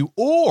WCW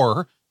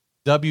or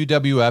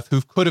WWF, who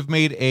could have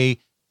made a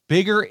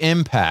bigger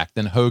impact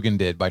than Hogan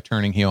did by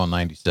turning heel in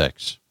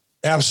 96?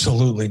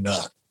 Absolutely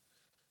not.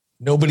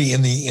 Nobody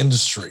in the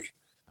industry,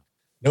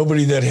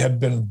 nobody that had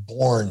been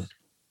born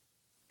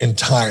in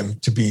time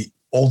to be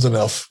old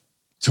enough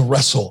to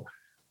wrestle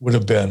would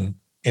have been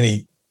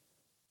any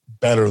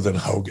better than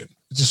Hogan.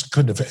 It just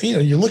couldn't have.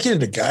 You're looking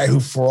at a guy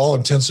who, for all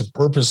intents and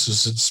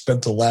purposes, had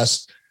spent the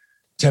last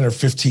 10 or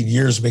 15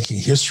 years making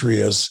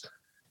history as,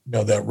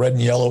 that red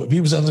and yellow. He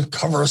was on the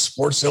cover of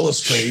Sports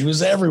Illustrated. He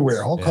was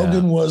everywhere. Hulk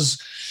Hogan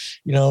was,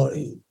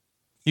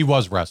 he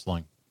was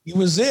wrestling. He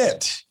was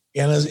it.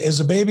 And as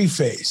a baby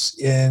face,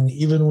 and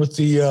even with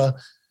the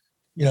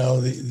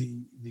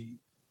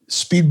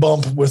speed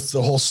bump with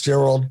the whole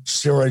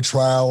steroid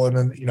trial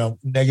and then,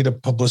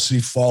 negative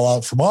publicity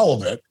fallout from all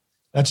of it,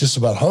 not just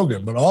about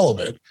Hogan, but all of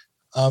it.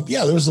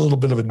 There was a little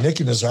bit of a nick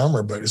in his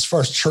armor, but as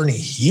far as turning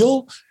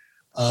heel,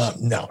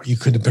 no, you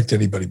couldn't have picked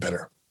anybody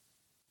better.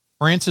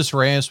 Francis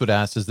Reyes would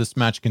ask, as this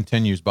match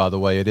continues, by the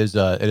way, it is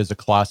a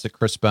classic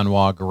Chris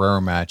Benoit Guerrero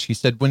match. He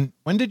said, when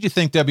did you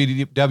think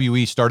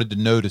WWE started to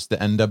notice the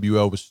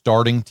NWO was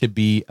starting to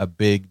be a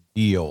big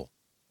deal?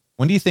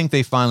 When do you think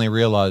they finally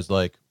realized,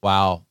 like,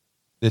 wow,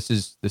 this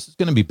is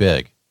going to be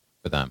big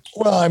for them?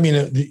 Well, I mean,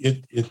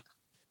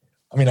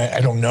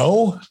 I don't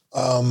know.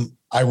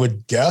 I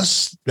would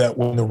guess that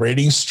when the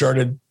ratings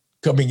started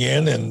coming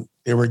in and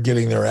they were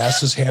getting their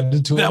asses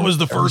handed to them. That was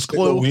the first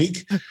clue.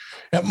 Week.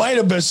 It might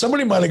have been,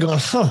 somebody might have gone,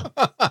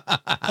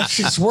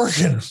 it's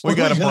working. We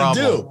got a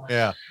problem. Do?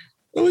 Yeah.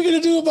 What are we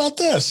going to do about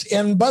this?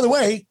 And by the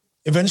way,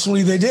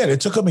 eventually they did. It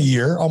took them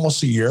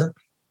almost a year.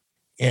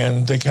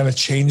 And they kind of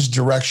changed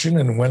direction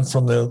and went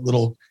from the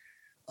little,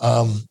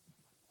 the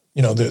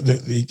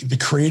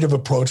creative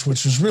approach,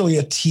 which was really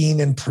a teen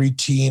and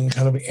preteen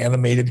kind of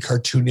animated,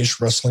 cartoonish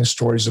wrestling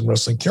stories and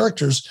wrestling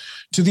characters,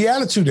 to the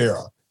Attitude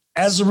Era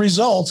as a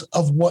result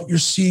of what you're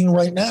seeing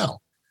right now.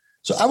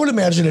 So I would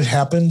imagine it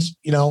happened,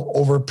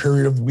 over a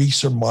period of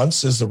weeks or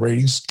months as the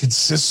ratings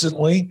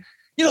consistently,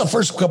 the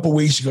first couple of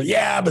weeks you go,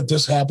 yeah, but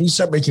this happened. You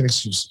start making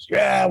excuses.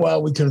 Yeah,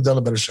 well, we could have done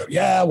a better show.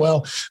 Yeah,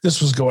 well, this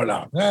was going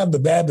on. And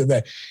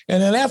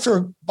then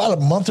after about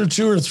a month or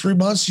 2 or 3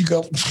 months, you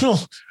go,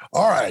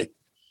 all right,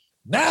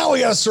 now we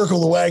got to circle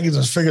the wagons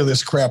and figure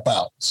this crap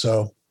out.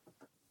 So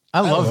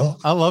I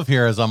love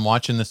here as I'm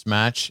watching this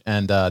match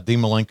and Dean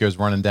Malenko's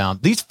running down.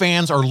 These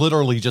fans are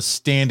literally just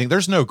standing.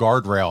 There's no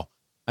guardrail.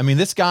 I mean,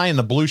 this guy in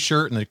the blue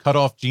shirt and the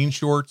cutoff jean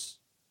shorts,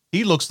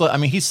 he looks like,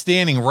 he's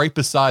standing right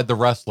beside the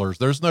wrestlers.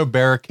 There's no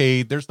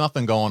barricade. There's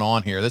nothing going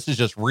on here. This is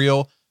just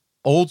real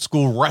old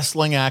school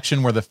wrestling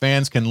action where the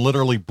fans can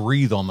literally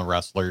breathe on the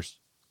wrestlers.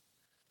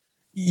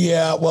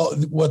 Yeah. Well,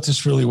 what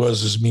this really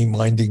was is me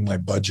minding my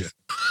budget.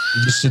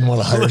 You just didn't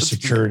want to hire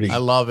security. I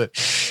love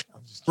it.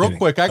 Real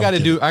quick, I got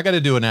to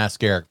do an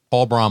Ask Eric.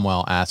 Paul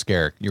Bromwell, Ask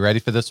Eric. You ready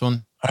for this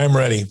one? I'm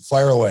ready.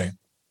 Fire away.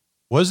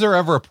 Was there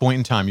ever a point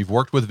in time, you've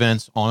worked with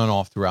Vince on and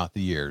off throughout the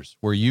years,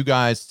 where you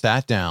guys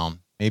sat down,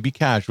 maybe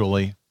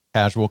casual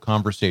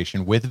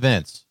conversation with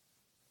Vince,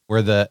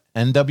 where the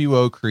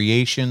NWO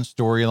creation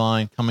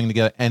storyline coming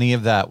together, any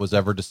of that was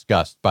ever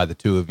discussed by the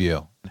two of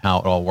you? and how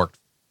it all worked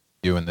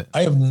for you.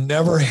 I have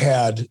never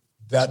had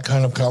that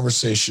kind of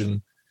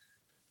conversation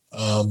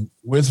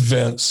with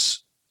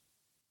Vince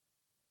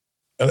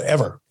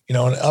ever. And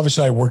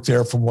obviously I worked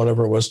there from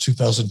whatever it was,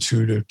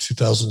 2002 to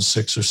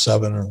 2006 or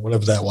 7 or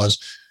whatever that was,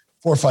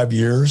 4 or 5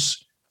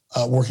 years,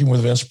 working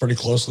with Vince pretty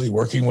closely,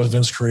 working with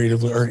Vince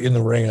creatively, or in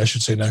the ring, I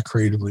should say, not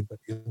creatively, but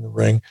in the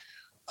ring.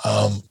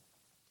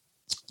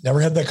 Never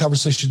had that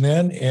conversation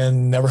then,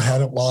 and never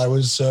had it while I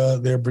was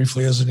there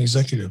briefly as an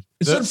executive.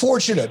 It's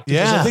unfortunate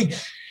because I think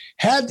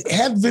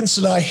had Vince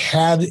and I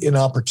had an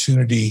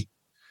opportunity,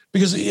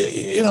 because,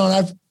 and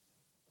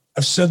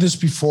I've said this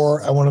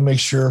before, I want to make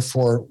sure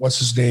for what's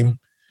his name,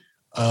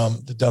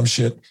 the dumb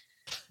shit,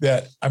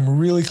 that I'm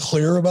really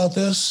clear about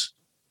this.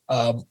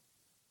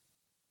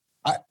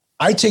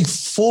 I take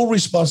full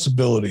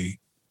responsibility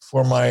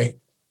for my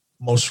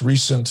most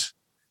recent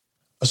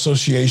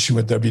association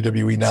with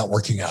WWE not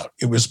working out.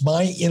 It was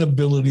my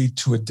inability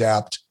to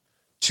adapt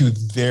to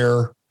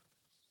their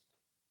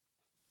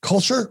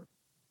culture,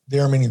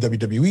 their meaning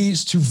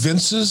WWE's, to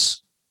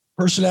Vince's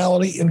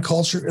personality and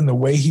culture and the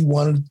way he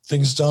wanted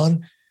things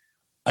done.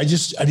 I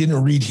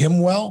didn't read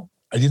him well.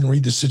 I didn't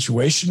read the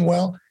situation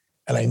well.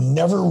 And I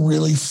never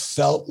really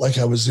felt like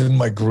I was in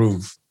my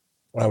groove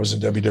when I was in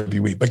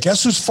WWE. But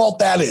guess whose fault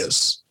that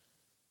is?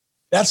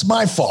 That's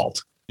my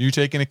fault. You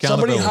taking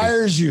accountability. Somebody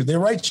hires you. They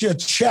write you a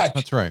check.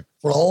 That's right.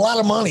 For a lot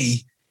of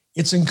money.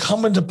 It's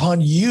incumbent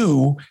upon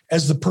you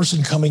as the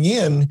person coming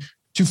in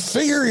to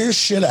figure your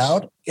shit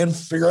out and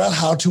figure out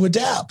how to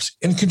adapt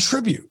and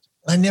contribute.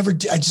 I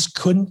just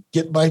couldn't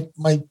get I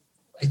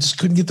just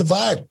couldn't get the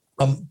vibe.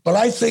 But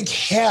I think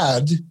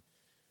had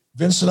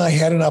Vince and I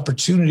had an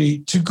opportunity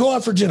to go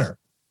out for dinner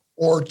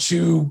or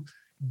to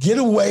get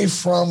away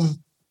from,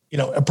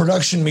 a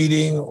production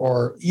meeting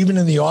or even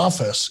in the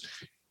office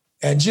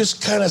and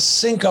just kind of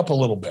sync up a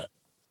little bit,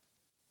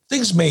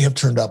 things may have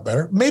turned out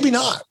better. Maybe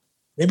not.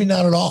 Maybe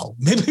not at all.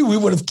 Maybe we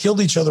would have killed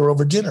each other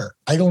over dinner.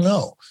 I don't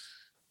know.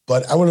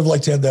 But I would have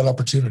liked to have that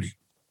opportunity.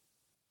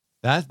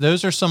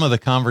 Those are some of the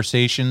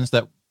conversations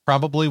that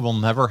probably will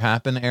never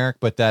happen, Eric,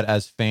 but that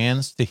as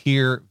fans, to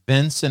hear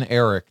Vince and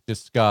Eric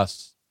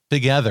discuss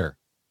together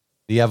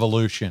the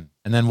evolution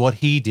and then what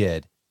he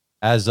did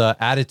as a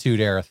Attitude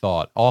Era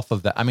thought off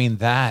of that. I mean,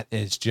 that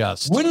is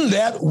just... Wouldn't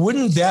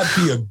that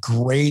be a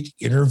great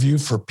interview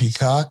for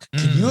Peacock?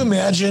 Can you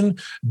imagine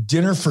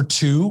dinner for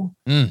two?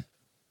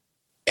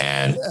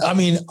 And I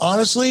mean,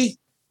 honestly,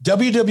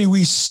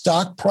 WWE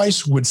stock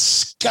price would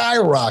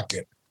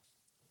skyrocket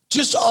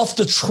just off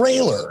the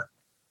trailer.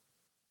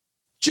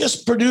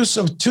 Just produce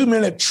a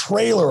 2-minute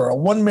trailer, a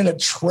 1-minute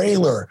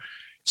trailer.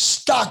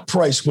 Stock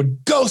price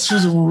would go through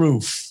the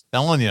roof.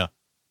 Telling you.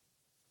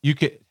 You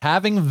could,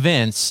 having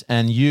Vince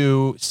and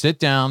you sit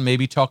down,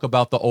 maybe talk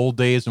about the old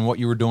days and what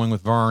you were doing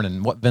with Vern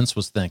and what Vince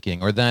was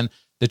thinking, or then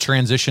the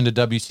transition to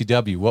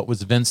WCW. What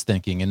was Vince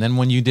thinking? And then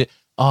when you did,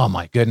 oh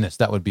my goodness,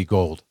 that would be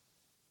gold.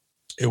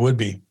 It would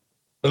be,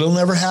 but it'll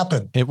never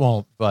happen. It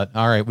won't, but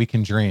all right, we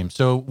can dream.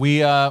 So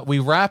we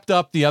wrapped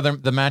up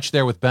the match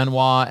there with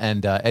Benoit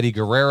and Eddie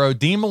Guerrero.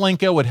 Dean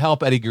Malenko would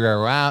help Eddie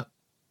Guerrero out,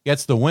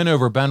 gets the win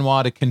over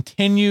Benoit to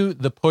continue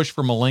the push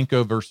for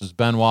Malenko versus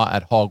Benoit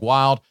at Hog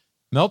Wild.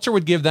 Meltzer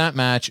would give that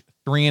match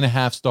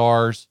 3.5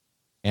 stars.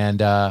 And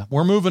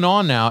we're moving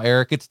on now,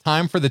 Eric. It's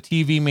time for the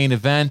TV main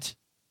event.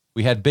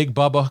 We had Big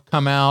Bubba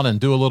come out and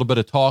do a little bit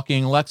of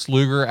talking. Lex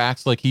Luger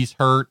acts like he's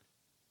hurt.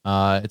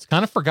 It's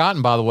kind of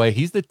forgotten, by the way.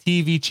 He's the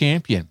TV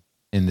champion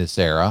in this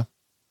era.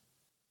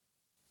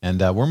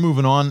 And we're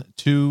moving on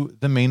to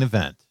the main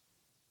event.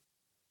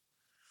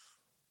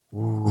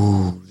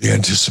 Ooh, the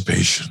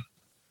anticipation.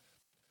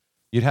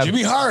 You'd have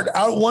Jimmy Hart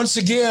out once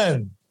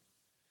again.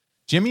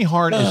 Jimmy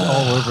Hart is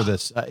all over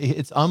this.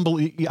 It's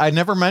unbelievable. I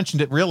never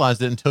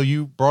realized it until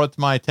you brought it to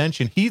my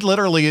attention. He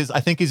literally is, I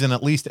think he's in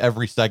at least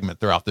every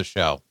segment throughout the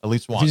show, at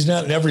least one. He's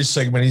not in every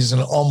segment. He's in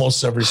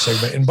almost every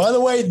segment. And by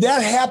the way,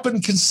 that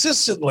happened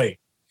consistently.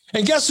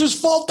 And guess whose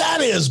fault that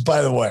is,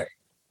 by the way?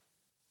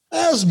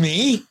 That was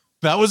me.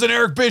 That was an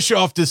Eric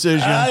Bischoff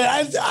decision.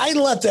 I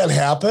let that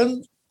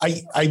happen. I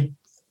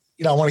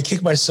want to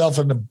kick myself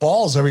in the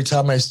balls every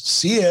time I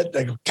see it.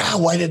 I go,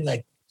 God, why didn't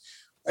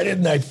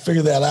I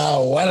figure that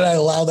out? Why did I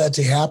allow that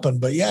to happen?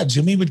 But yeah,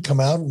 Jimmy would come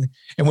out and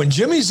when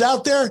Jimmy's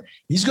out there,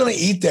 he's going to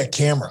eat that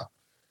camera.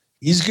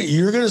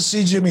 You're going to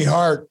see Jimmy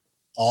Hart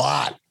a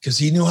lot because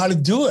he knew how to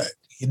do it.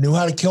 He knew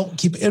how to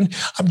keep it. And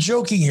I'm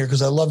joking here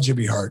because I love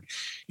Jimmy Hart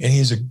and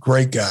he's a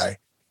great guy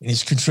and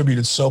he's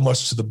contributed so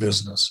much to the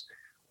business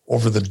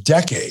over the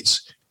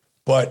decades.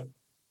 But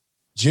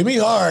Jimmy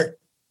Hart,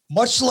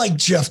 much like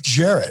Jeff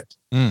Jarrett,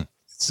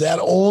 it's that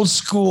old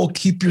school,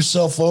 keep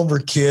yourself over,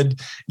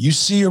 kid. You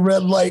see a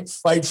red light,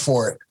 fight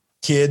for it,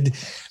 kid.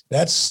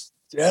 That's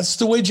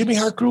the way Jimmy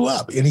Hart grew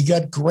up, and he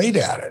got great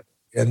at it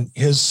and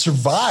has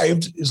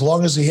survived as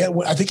long as he had.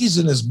 I think he's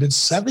in his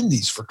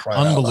mid-70s for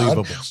crying out loud.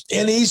 Unbelievable.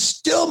 And he's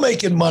still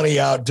making money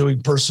out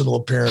doing personal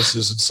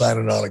appearances and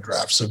signing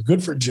autographs. So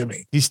good for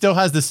Jimmy. He still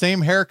has the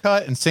same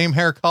haircut and same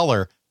hair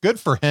color. Good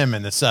for him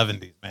in the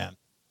 70s, man.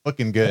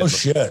 Looking good. Oh,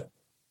 shit.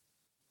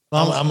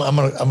 I'm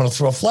gonna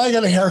throw a flag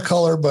at a hair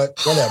color, but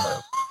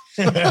whatever.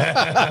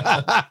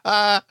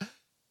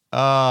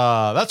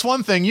 That's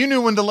one thing. You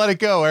knew when to let it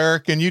go,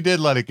 Eric, and you did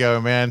let it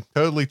go, man.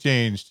 Totally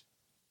changed.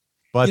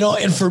 But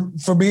and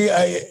for me,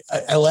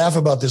 I laugh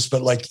about this,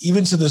 but like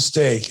even to this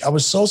day, I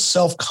was so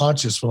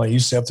self-conscious when I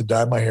used to have to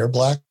dye my hair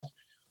black.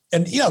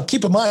 And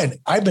keep in mind,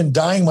 I've been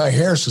dyeing my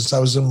hair since I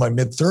was in my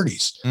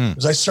mid-30s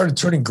because I started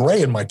turning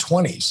gray in my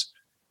 20s.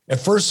 At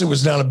first, it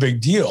was not a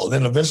big deal.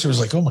 Then eventually, it was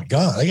like, oh my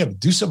God, I got to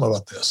do something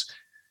about this.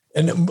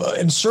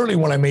 And certainly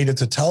when I made it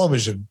to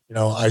television,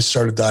 I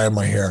started dyeing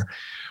my hair.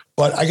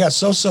 But I got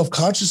so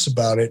self-conscious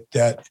about it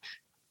that,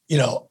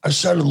 I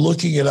started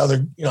looking at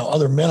other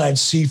men I'd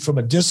see from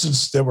a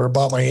distance that were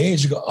about my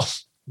age. You go, oh,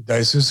 he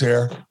dyes his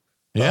hair.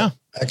 Yeah. Oh,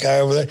 that guy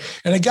over there.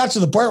 And it got to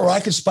the point where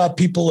I could spot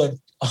people at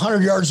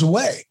 100 yards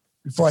away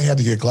before I had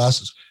to get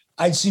glasses.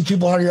 I'd see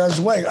people 100 yards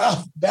away.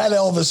 Oh, bad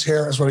Elvis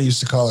hair. That's what I used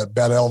to call it.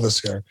 Bad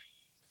Elvis hair.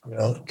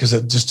 Because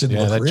it just didn't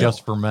look real.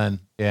 Just for men.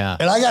 Yeah.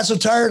 And I got so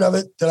tired of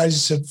it that I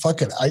just said,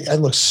 fuck it. I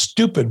look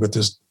stupid with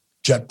this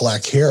jet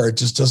black hair. It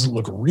just doesn't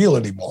look real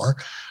anymore.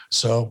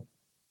 So.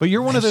 But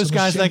you're one of those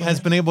guys that has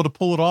been able to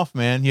pull it off,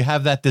 man. You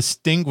have that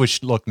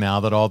distinguished look now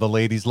that all the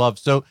ladies love.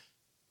 So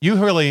you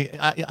really,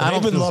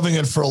 I've been loving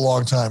it for a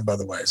long time, by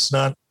the way. It's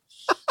not.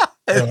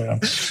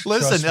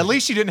 Listen, at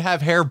least you didn't have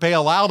hair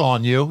bail out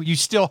on you. You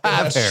still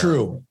have hair.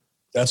 True.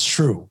 That's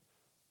true.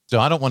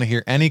 So I don't want to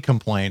hear any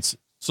complaints.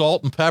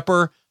 Salt and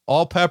pepper,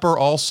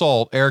 all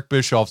salt. Eric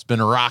Bischoff's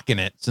been rocking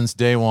it since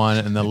day one,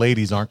 and the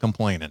ladies aren't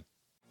complaining.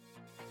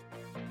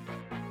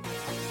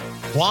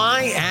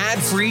 Why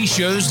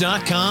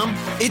adfreeshows.com?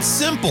 It's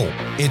simple.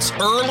 It's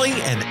early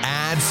and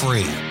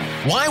ad-free.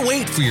 Why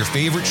wait for your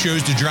favorite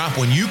shows to drop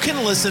when you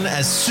can listen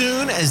as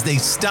soon as they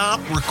stop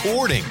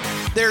recording?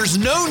 There's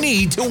no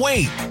need to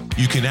wait.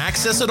 You can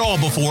access it all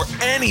before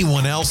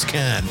anyone else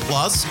can.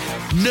 Plus,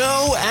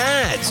 no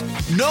ads.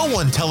 No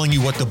one telling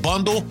you what to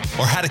bundle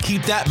or how to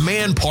keep that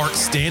man part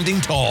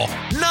standing tall.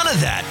 None of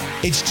that.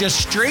 It's just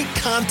straight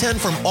content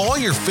from all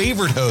your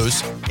favorite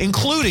hosts,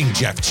 including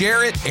Jeff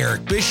Jarrett,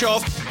 Eric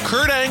Bischoff,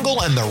 Kurt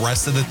Angle, and the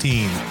rest of the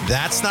team.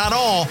 That's not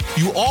all.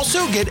 You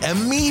also get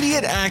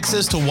immediate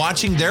access to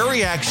watching their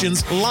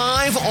reactions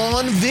live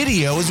on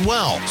video as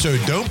well. So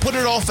don't put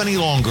it off any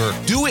longer.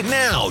 Do it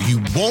now.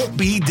 You won't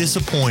be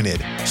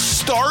disappointed.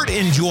 Start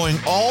enjoying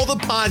all the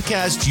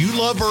podcasts you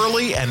love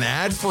early and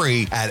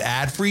ad-free at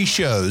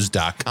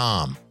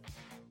adfreeshows.com.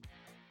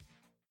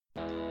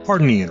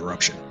 Pardon the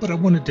interruption, but I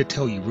wanted to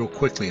tell you real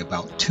quickly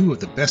about two of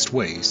the best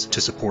ways to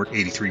support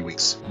 83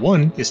 Weeks.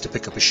 One is to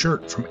pick up a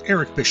shirt from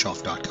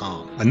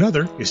ericbischoff.com.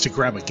 Another is to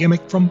grab a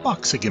gimmick from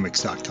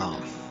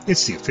boxofgimmicks.com.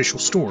 It's the official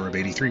store of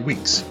 83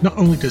 Weeks. Not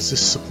only does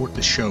this support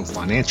the show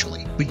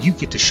financially, but you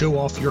get to show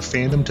off your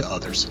fandom to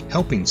others,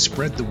 helping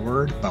spread the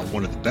word about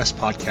one of the best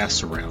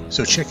podcasts around.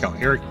 So check out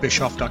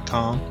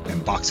ericbischoff.com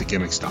and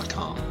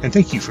boxofgimmicks.com. And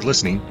thank you for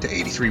listening to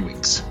 83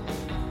 Weeks.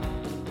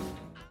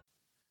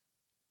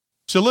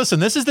 So listen,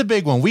 this is the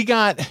big one.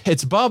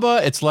 It's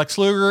Bubba, it's Lex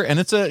Luger, and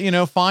it's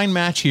a, fine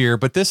match here,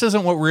 but this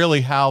isn't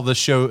how the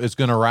show is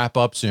going to wrap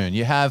up soon.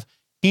 You have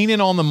Heenan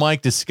on the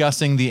mic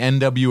discussing the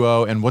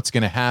NWO and what's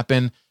going to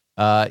happen.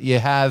 You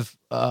have,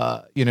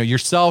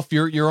 yourself,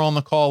 you're on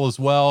the call as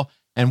well.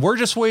 And we're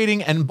just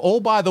waiting. And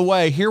oh, by the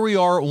way, here we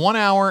are, 1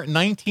 hour,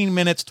 19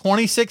 minutes,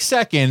 26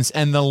 seconds.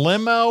 And the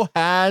limo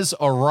has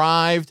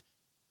arrived.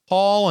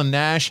 Paul and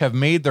Nash have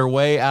made their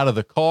way out of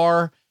the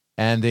car.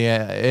 And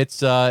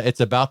it's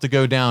about to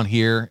go down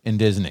here in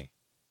Disney.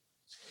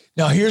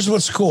 Now, here's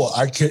what's cool.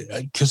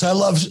 Because I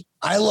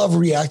love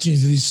reacting to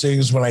these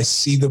things when I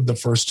see them the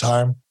first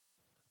time.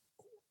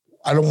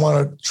 I don't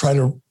want to try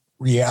to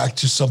react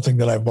to something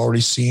that I've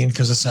already seen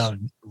because it's not a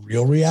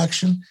real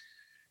reaction.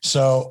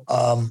 So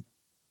I'm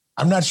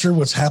not sure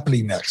what's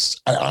happening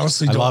next. I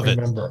honestly don't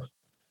remember.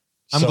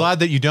 I'm glad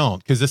that you don't,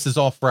 because this is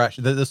all fresh.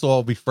 This will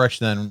all be fresh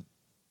then.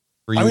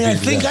 For you. I mean, I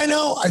think I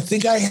know. I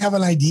think I have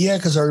an idea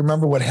because I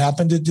remember what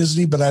happened at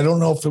Disney, but I don't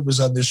know if it was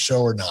on this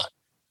show or not.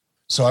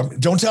 So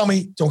don't tell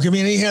me. Don't give me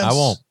any hints. I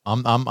won't.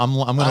 I'm going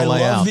to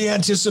lay out. I love the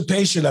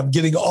anticipation. I'm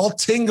getting all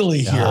tingly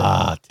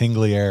here.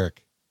 Tingly,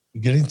 Eric.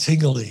 You're getting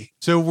tingly.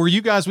 So we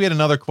had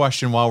another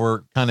question while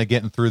we're kind of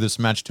getting through this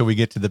match till we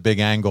get to the big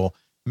angle.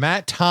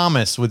 Matt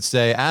Thomas would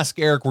say, ask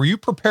Eric, were you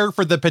prepared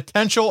for the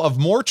potential of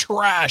more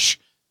trash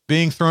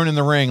being thrown in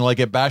the ring like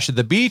at Bash at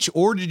the Beach,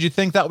 or did you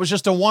think that was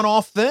just a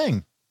one-off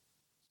thing?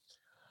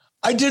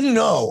 I didn't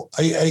know.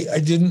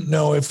 I didn't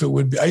know if it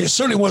would be. I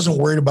certainly wasn't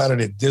worried about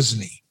it at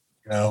Disney.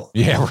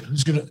 Yeah.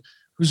 Who's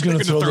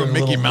gonna throw their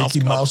Mickey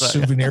Mouse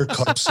souvenir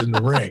cups in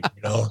the ring?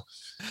 I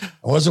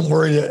wasn't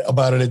worried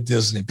about it at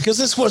Disney because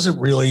this wasn't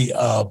really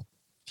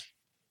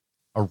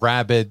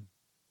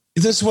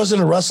This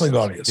wasn't a wrestling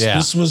audience. Yeah.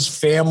 This was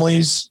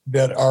families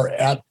that are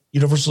at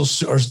Disney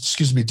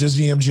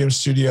MGM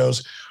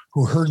Studios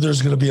who heard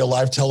there's going to be a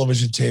live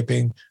television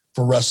taping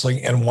for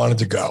wrestling and wanted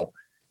to go.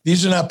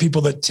 These are not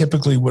people that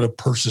typically would have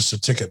purchased a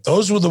ticket.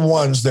 Those were the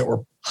ones that were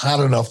hot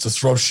enough to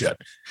throw shit.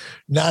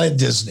 Not at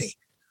Disney.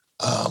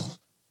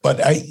 But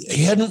I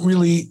hadn't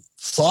really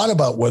thought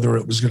about whether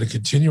it was going to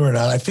continue or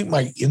not. I think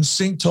my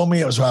instinct told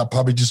me it was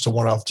probably just a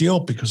one-off deal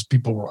because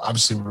people were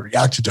obviously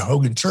reacted to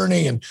Hogan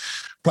turning and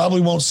probably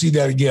won't see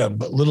that again.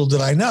 But little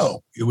did I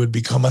know it would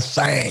become a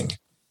thing.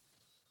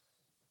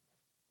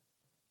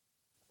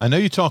 I know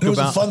you talk about. It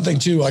was a fun thing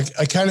too.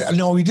 I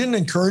know we didn't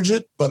encourage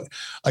it, but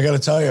I got to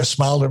tell you, I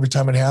smiled every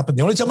time it happened.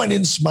 The only time I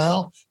didn't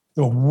smile,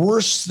 the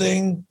worst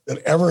thing that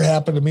ever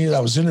happened to me, I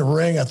was in the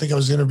ring. I think I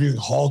was interviewing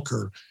Hulk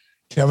or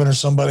Kevin or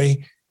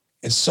somebody,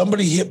 and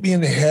somebody hit me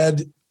in the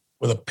head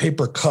with a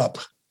paper cup,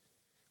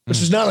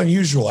 which is not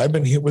unusual. I've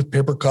been hit with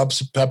paper cups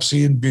of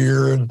Pepsi and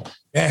beer, and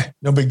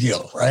no big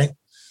deal, right?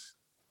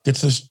 Get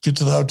to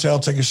the hotel,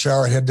 take a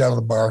shower, head down to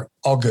the bar,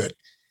 all good.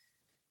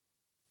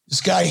 This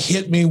guy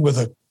hit me with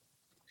a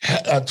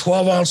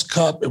 12-ounce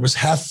cup. It was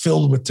half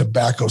filled with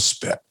tobacco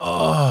spit.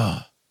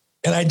 Oh.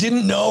 And I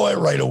didn't know it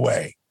right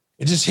away.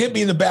 It just hit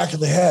me in the back of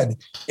the head.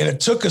 And it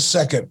took a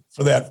second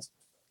for that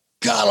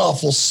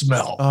god-awful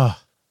smell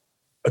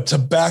of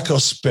tobacco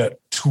spit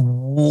to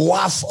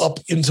waft up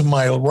into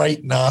my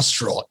right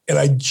nostril. And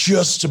I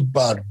just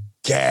about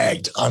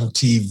gagged on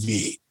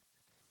TV.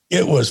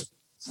 It was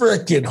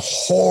freaking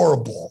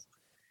horrible.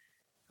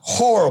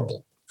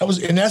 Horrible.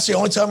 And that's the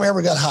only time I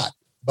ever got hot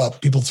about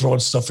people throwing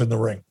stuff in the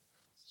ring.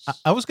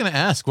 I was going to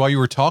ask while you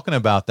were talking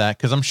about that,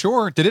 because I'm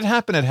sure, did it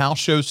happen at house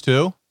shows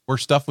too, where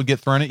stuff would get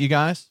thrown at you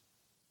guys?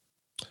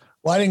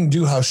 Well, I didn't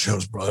do house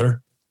shows,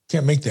 brother.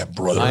 Can't make that,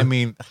 brother. I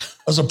mean, I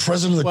was a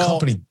president of the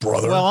company,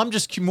 brother. Well, I'm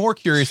just more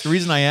curious. The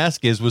reason I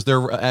ask is, was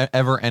there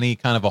ever any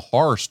kind of a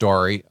horror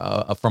story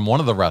from one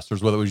of the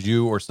wrestlers, whether it was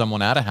you or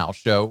someone at a house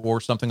show or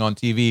something on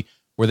TV,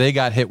 where they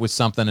got hit with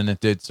something and it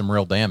did some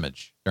real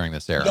damage during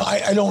this era? No,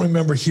 I don't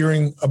remember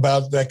hearing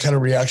about that kind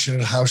of reaction in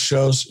house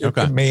shows.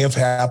 It may have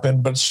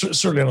happened, but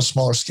certainly on a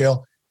smaller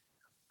scale.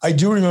 I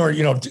do remember,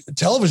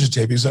 television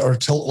tapings or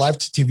live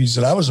TVs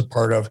that I was a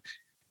part of.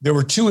 There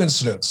were two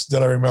incidents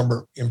that I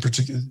remember in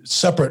particular,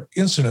 separate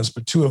incidents,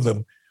 but two of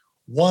them.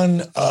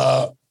 One,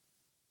 I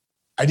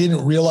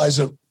didn't realize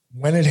it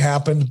when it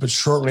happened, but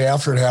shortly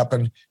after it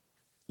happened,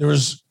 there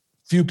was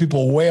a few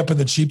people way up in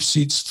the cheap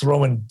seats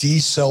throwing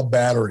D-cell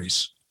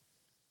batteries.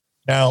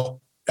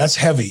 Now, that's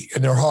heavy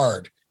and they're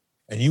hard.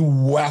 And you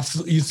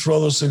throw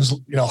those things,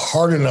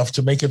 hard enough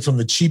to make it from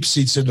the cheap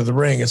seats into the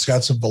ring. It's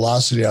got some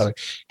velocity on it.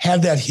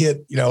 Had that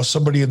hit,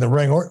 somebody in the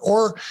ring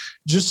or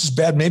just as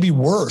bad, maybe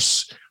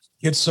worse,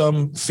 hit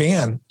some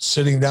fan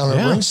sitting down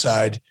at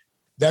ringside,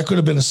 that could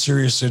have been a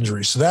serious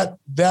injury. So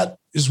that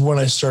is when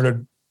I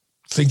started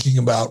thinking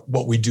about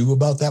what we do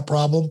about that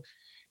problem.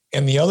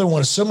 And the other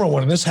one, a similar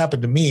one, and this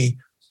happened to me.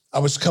 I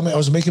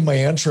was making my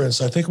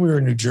entrance. I think we were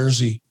in New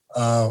Jersey,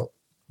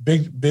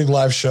 big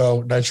live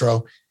show,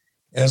 Nitro.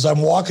 And as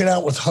I'm walking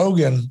out with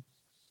Hogan,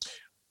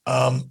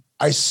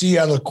 I see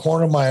out of the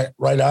corner of my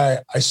right eye,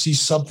 I see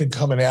something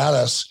coming at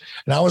us.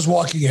 And I was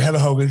walking ahead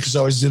of Hogan because I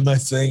always did my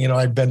thing.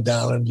 I'd bend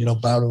down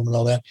and, bow to him and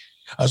all that.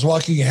 I was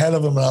walking ahead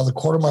of him, and out of the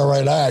corner of my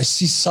right eye, I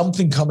see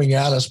something coming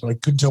at us, but I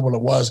couldn't tell what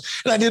it was.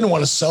 And I didn't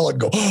want to sell it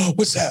and go, oh,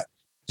 what's that?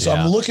 So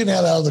I'm looking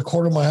at it out of the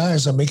corner of my eye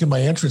as I'm making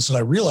my entrance, and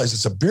I realize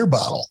it's a beer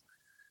bottle.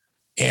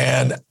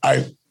 And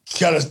I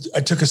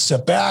took a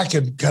step back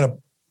and kind of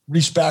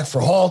reached back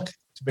for Hulk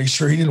to make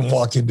sure he didn't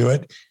walk into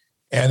it.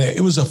 And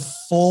it was a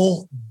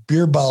full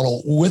beer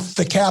bottle with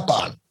the cap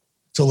on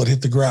till it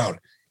hit the ground,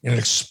 and it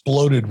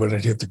exploded when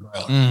it hit the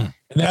ground.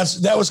 And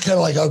that was kind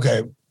of like,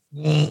 okay,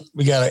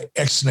 we got to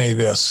X-nay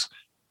this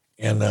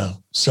and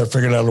start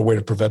figuring out a way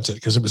to prevent it,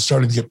 because it was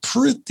starting to get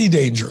pretty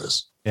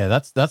dangerous. Yeah,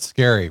 that's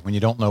scary when you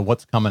don't know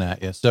what's coming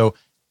at you. So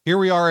here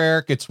we are,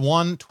 Eric. It's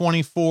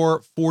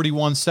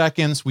 1:24:41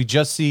 seconds. We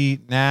just see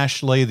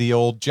Nash lay the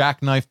old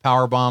jackknife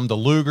powerbomb to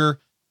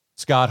Luger.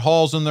 Scott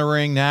Hall's in the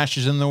ring. Nash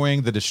is in the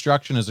ring. The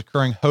destruction is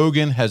occurring.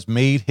 Hogan has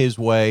made his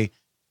way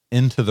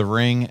into the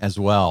ring as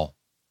well.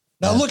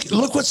 Now look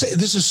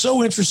this is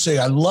so interesting.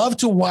 I love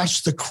to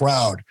watch the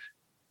crowd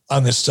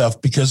on this stuff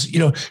because,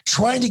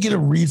 trying to get a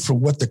read for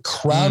what the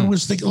crowd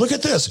was thinking. Look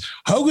at this.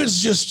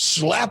 Hogan's just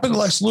slapping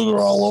Lex Luger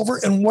all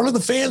over. And what are the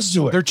fans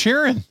doing? They're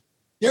cheering.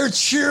 They're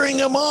cheering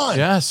him on.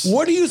 Yes.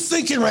 What are you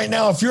thinking right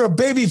now if you're a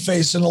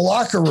babyface in the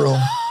locker room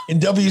in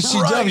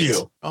WCW?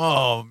 Right.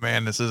 Oh,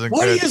 man, this isn't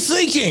What good. are you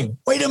thinking?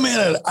 Wait a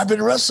minute. I've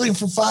been wrestling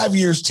for 5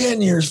 years,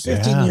 10 years,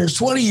 15 years,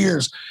 20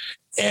 years.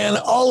 And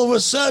all of a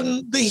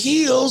sudden, the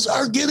heels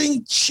are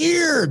getting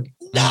cheered.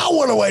 Now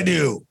what do I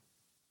do?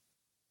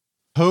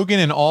 Hogan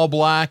in all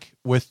black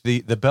with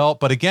the belt,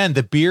 but again,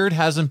 the beard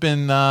hasn't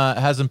been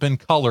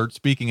colored.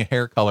 Speaking of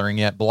hair coloring,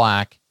 yet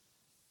black.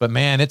 But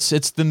man, it's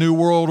the New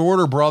World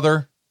Order,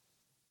 brother.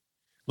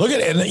 Look at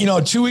it.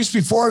 And 2 weeks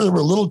before, there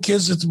were little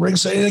kids at the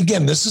ringside. And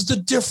again, this is the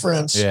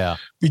difference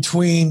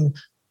between,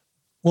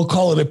 we'll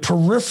call it a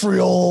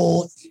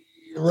peripheral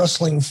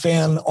wrestling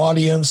fan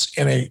audience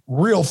and a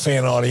real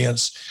fan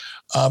audience.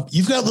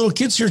 You've got little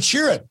kids here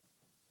cheering.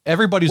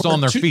 Everybody's on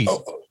their feet.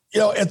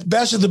 At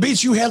Bash at the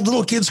Beach, you had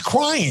little kids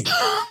crying.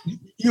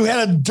 You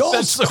had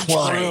adults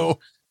crying.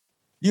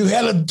 You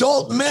had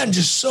adult men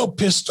just so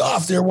pissed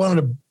off they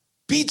wanted to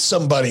beat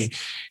somebody.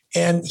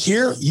 And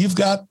here you've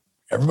got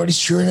everybody's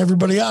cheering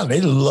everybody on.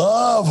 They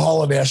love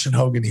Hall and Nash and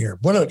Hogan here.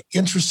 What an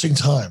interesting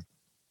time.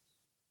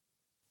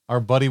 Our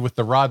buddy with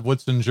the Rod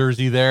Woodson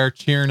jersey there,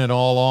 cheering it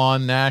all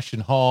on. Nash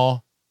and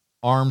Hall,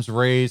 arms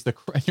raised.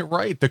 You're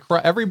right.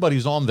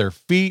 Everybody's on their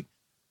feet.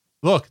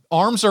 Look,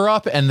 arms are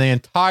up, and the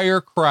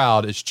entire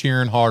crowd is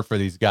cheering hard for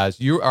these guys.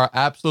 You are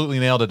absolutely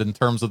nailed it in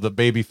terms of the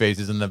baby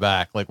faces in the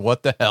back. Like,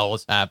 what the hell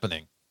is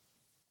happening?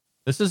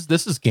 This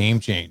is game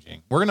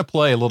changing. We're gonna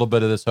play a little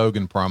bit of this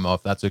Hogan promo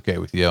if that's okay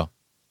with you.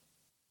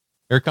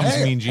 Here comes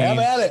Mean Gene. Have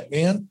at it,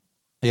 man.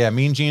 Yeah,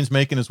 Mean Gene's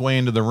making his way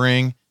into the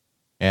ring,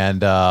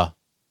 and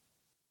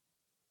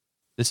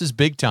this is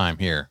big time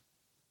here.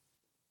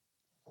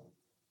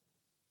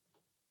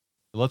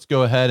 Let's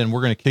go ahead and we're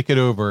going to kick it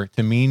over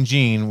to Mean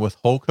Gene with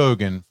Hulk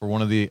Hogan for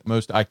one of the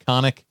most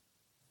iconic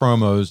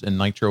promos in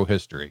Nitro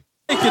history.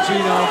 Thank you,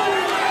 Gino.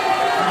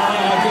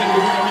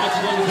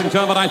 Ladies and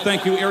gentlemen, I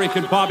thank you, Eric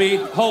and Bobby,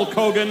 Hulk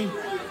Hogan,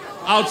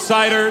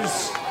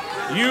 outsiders.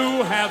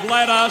 You have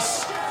led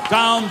us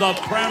down the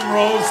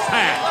Primrose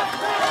Path.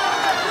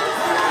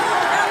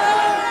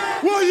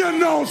 Well, you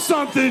know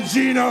something,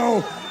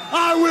 Gino?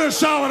 I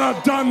wish I would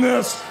have done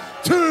this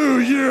 2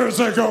 years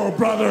ago,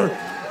 brother,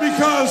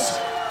 because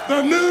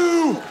the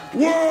new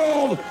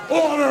world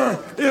order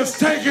is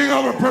taking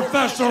over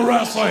professional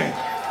wrestling.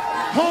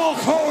 Hulk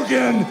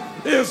Hogan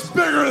is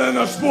bigger than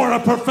the sport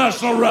of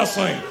professional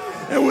wrestling.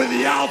 And with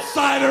the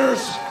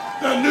outsiders,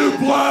 the new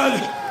blood,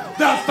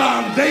 the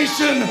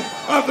foundation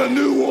of the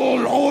new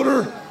world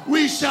order,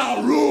 we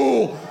shall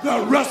rule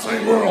the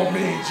wrestling world,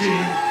 Mean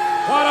Gene.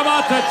 What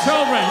about the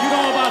children? You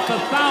know about the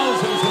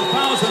thousands and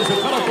thousands of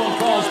telephone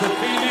calls that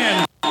came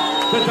in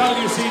to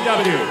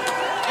WCW.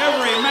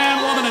 Every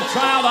man, woman, and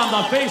child on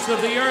the face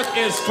of the earth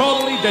is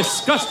totally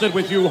disgusted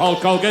with you, Hulk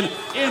Hogan,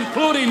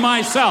 including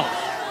myself.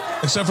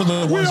 Except for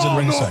the ones we all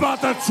in know ringside.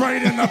 about the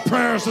training, the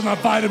prayers, and the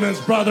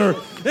vitamins, brother.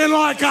 And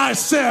like I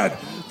said,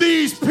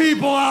 these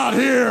people out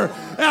here,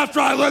 after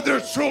I led their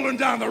children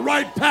down the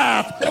right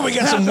path, yeah, we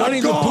got some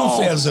Winnie the Pooh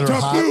fans that are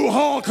hot. To boo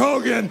Hulk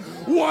Hogan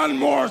one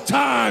more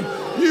time.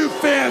 You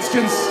fans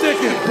can stick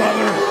it,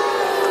 brother.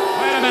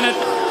 Wait a minute.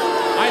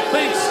 I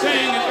think Sting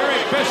and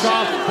Eric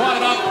Bischoff brought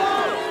it up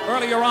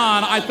earlier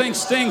on. I think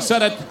Sting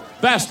said it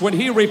best when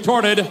he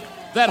retorted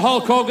that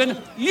Hulk Hogan,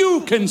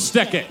 you can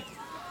stick it.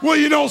 Well,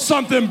 you know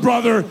something,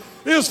 brother?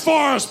 As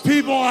far as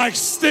people like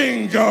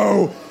Sting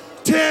go,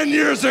 10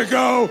 years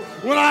ago,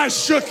 when I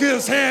shook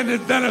his hand at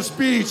Venice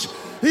Beach,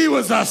 he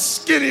was a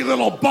skinny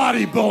little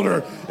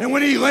bodybuilder. And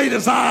when he laid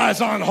his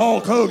eyes on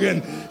Hulk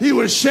Hogan, he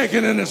was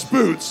shaking in his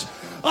boots.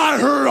 I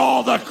heard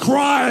all the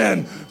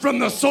crying from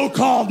the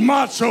so-called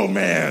Macho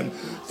Man.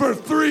 For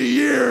 3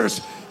 years,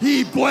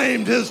 he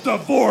blamed his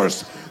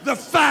divorce, the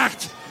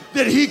fact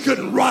that he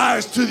couldn't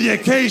rise to the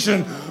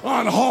occasion,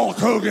 on Hulk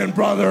Hogan,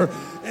 brother.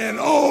 And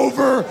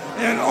over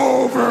and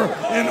over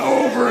and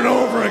over and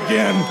over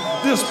again,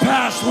 this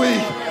past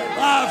week,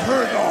 I've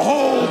heard the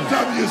whole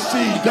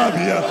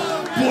WCW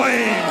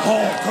blame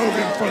Hulk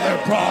Hogan for their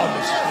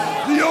problems.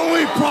 The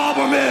only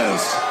problem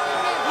is,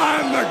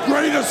 I'm the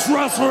greatest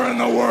wrestler in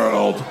the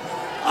world.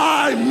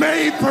 I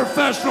made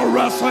professional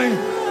wrestling.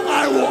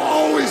 I will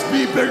always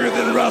be bigger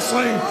than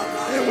wrestling.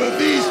 And with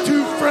these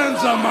two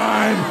friends of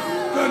mine,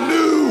 the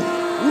new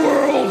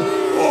world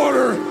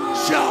order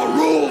shall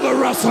rule the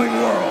wrestling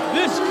world.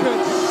 This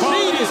could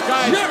see these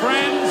guys'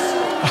 friends.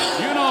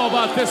 You know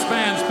about this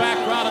man's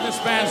background and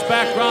this man's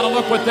background, and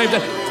look what they've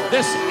done.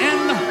 This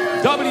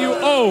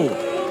NWO,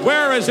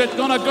 where is it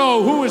going to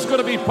go? Who is going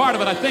to be part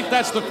of it? I think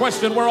that's the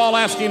question we're all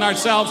asking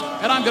ourselves,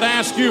 and I'm going to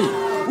ask you.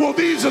 Well,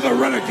 these are the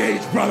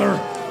renegades, brother.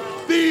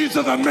 These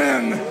are the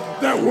men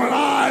that when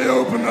I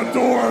open the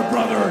door,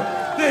 brother,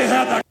 they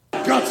had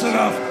the guts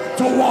enough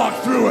to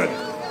walk through it.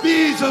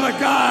 These are the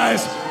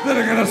guys that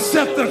are going to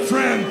set the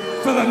trend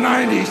for the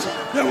 90s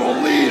that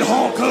will lead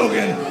Hulk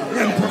Hogan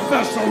in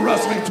professional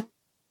wrestling.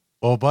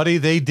 Well, buddy,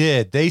 they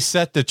did. They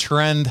set the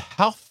trend.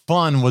 How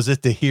fun was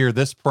it to hear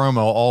this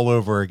promo all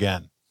over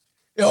again?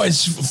 You know,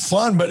 it's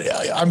fun, but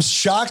I'm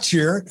shocked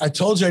here. I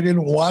told you I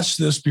didn't watch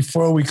this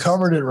before we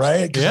covered it,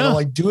 right? Because I don't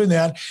like doing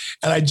that.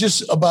 And I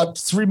just about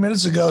 3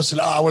 minutes ago said,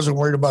 I wasn't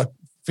worried about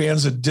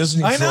fans at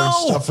Disney throwing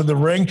stuff in the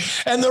ring.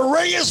 And the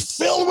ring is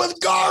filled with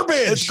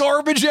garbage. It's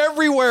garbage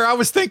everywhere. I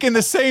was thinking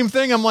the same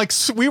thing. I'm like,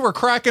 we were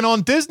cracking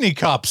on Disney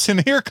cups,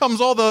 and here comes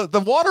all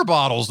the water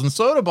bottles and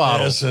soda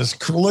bottles.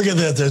 Look at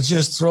that. They're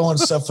just throwing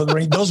stuff in the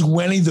ring. Those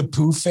Winnie the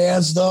Pooh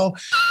fans, though,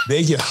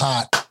 they get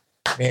hot.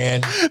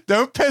 Man,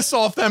 don't piss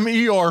off them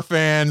ER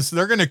fans.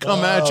 They're going to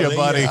come at you,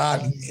 buddy.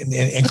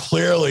 And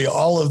clearly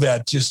all of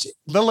that just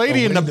the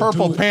lady in the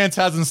purple pants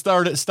hasn't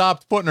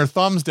stopped putting her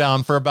thumbs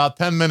down for about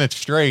 10 minutes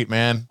straight,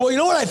 man. Well, you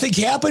know what I think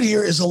happened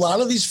here is a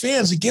lot of these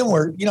fans, again,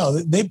 were,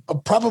 they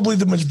probably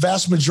the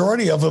vast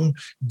majority of them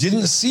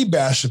didn't see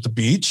Bash at the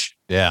Beach.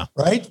 Yeah.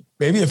 Right.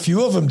 Maybe a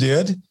few of them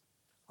did.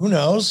 Who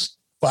knows?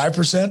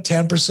 5%,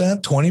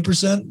 10%,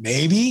 20%,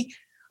 maybe.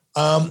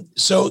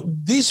 So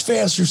these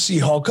fans who see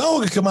Hulk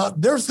Hogan come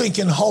out, they're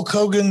thinking Hulk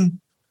Hogan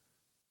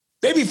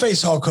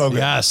Babyface Hulk Hogan.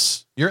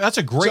 Yes. That's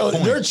a great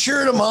point. They're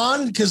cheering him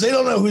on because they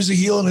don't know who's a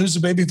heel and who's a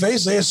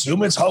babyface. They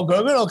assume it's Hulk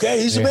Hogan.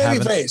 Okay, he's a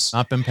babyface.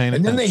 Not been paying attention.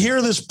 And then they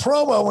hear this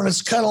promo and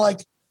it's kind of like,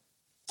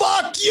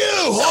 fuck you,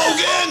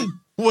 Hogan.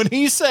 When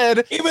he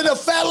said, even the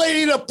fat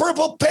lady in the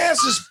purple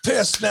pants is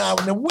pissed now.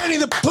 And the Winnie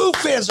the Pooh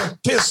fans are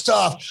pissed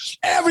off.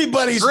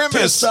 Everybody's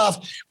pissed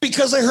off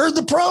because they heard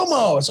the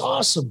promo. It's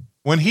awesome.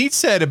 When he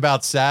said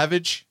about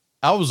Savage,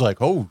 I was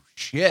like, oh,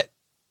 shit.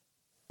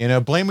 You know,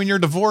 blaming your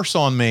divorce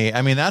on me.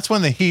 I mean, that's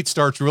when the heat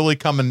starts really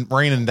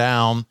raining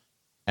down.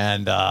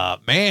 And,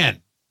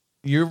 man,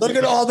 look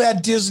at all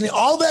that Disney,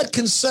 all that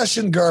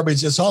concession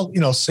garbage. It's all,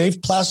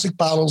 safe plastic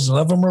bottles. None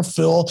of them are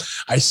filled.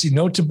 I see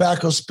no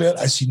tobacco spit.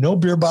 I see no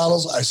beer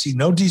bottles. I see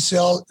no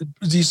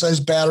D-size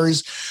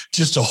batteries,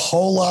 just a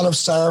whole lot of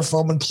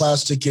styrofoam and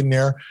plastic in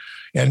there.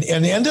 And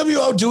the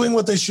NWO doing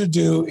what they should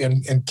do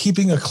and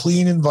keeping a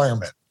clean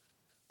environment.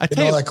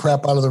 All that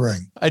crap out of the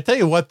ring. I tell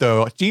you what,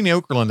 though, Gene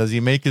Okerlund, as he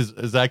make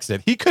his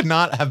exit, he could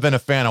not have been a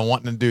fan of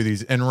wanting to do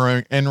these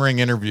in-ring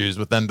interviews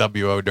with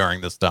NWO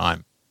during this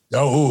time.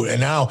 Oh, and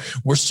now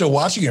we're still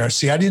watching it.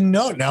 See, I didn't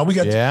know it. Now we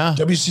got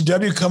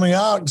WCW coming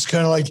out. It's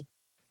kind of like,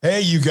 hey,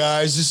 you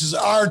guys, this is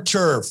our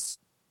turf.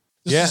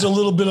 This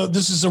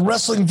is a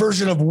wrestling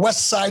version of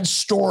West Side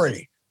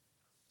Story.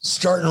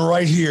 Starting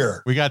right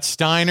here. We got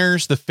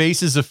Steiners, the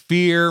Faces of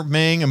Fear,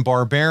 Ming, and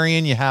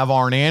Barbarian. You have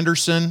Arn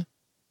Anderson.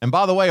 And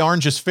by the way,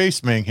 Arn just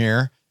faced Ming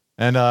here,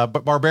 and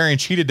but Barbarian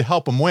cheated to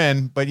help him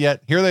win. But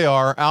yet here they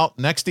are out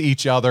next to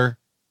each other.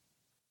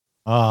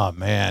 Oh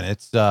man,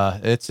 it's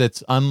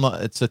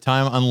a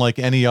time unlike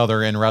any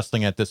other in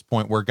wrestling at this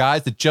point, where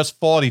guys that just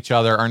fought each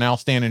other are now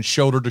standing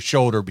shoulder to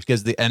shoulder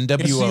because the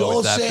NWO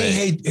is that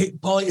big. Hey,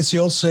 Paulie, it's the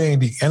old saying: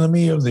 the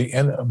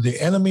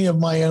enemy of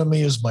my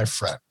enemy is my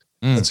friend.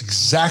 That's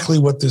exactly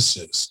what this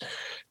is.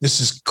 This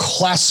is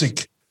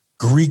classic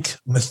Greek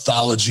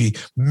mythology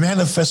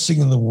manifesting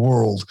in the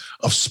world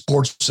of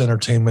sports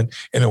entertainment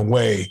in a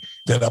way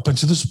that up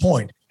until this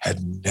point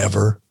had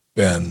never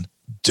been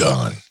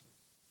done.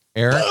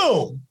 Eric,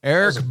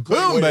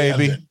 boom,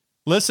 baby. Ending.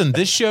 Listen,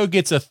 this show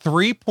gets a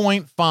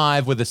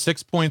 3.5 with a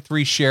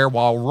 6.3 share,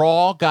 while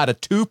Raw got a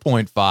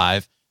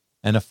 2.5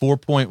 and a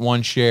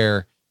 4.1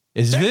 share.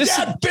 Is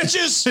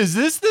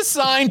this the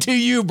sign to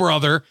you,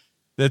 brother,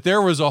 that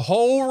there was a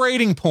whole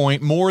rating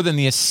point more than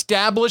the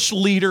established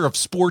leader of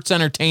sports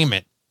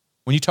entertainment?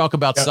 When you talk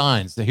about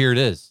signs, here it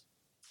is.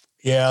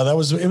 Yeah, it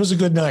was a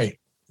good night.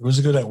 It was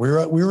a good night.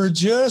 We were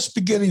just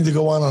beginning to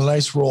go on a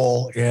nice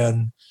roll,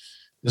 and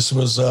it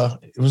was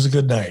a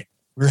good night.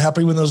 We were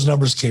happy when those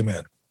numbers came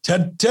in.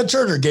 Ted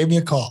Turner gave me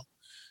a call.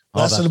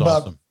 Lasted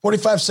about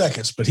 45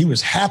 seconds, but he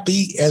was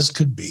happy as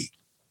could be.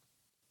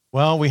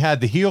 Well, we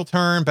had the heel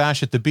turn,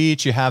 Bash at the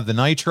Beach. You have the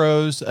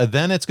Nitros.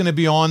 Then it's going to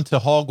be on to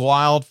Hog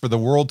Wild for the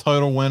world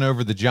title win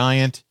over the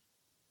Giant.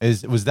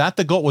 Was that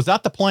the goal? Was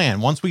that the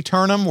plan? Once we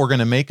turn him, we're going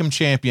to make him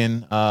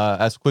champion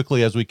as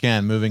quickly as we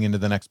can moving into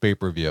the next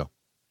pay-per-view.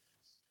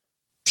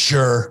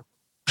 Sure.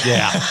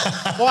 Yeah.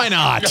 Why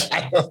not?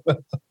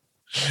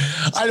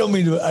 I don't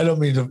mean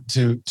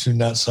to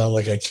not sound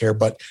like I care,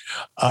 but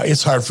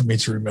it's hard for me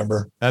to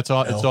remember. That's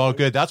all. It's all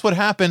good. That's what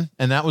happened.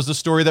 And that was the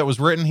story that was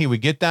written. He would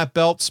get that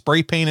belt,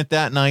 spray paint it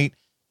that night.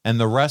 And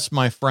the rest,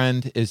 my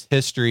friend, is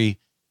history.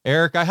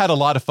 Eric, I had a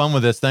lot of fun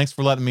with this. Thanks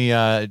for letting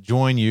me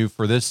join you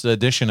for this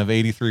edition of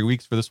 83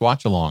 Weeks for this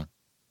watch along.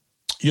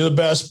 You're the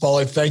best,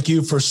 Paulie. Thank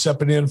you for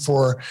stepping in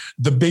for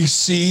the Big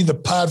C, the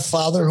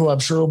Podfather, who I'm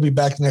sure will be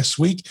back next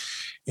week.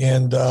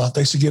 And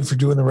thanks again for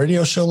doing the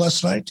radio show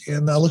last night.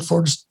 And I look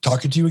forward to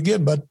talking to you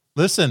again, bud.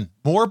 Listen,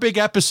 more big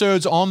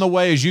episodes on the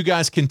way as you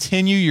guys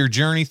continue your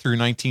journey through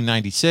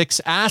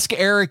 1996. Ask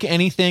Eric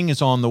Anything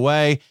is on the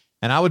way.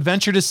 And I would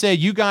venture to say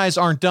you guys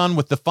aren't done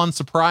with the fun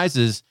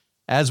surprises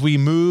as we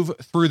move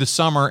through the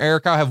summer.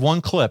 Eric, I have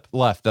one clip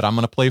left that I'm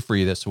going to play for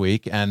you this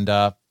week. And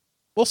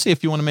we'll see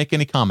if you want to make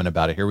any comment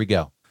about it. Here we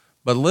go.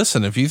 But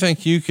listen, if you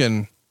think you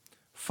can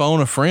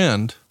phone a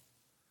friend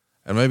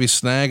and maybe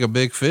snag a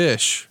big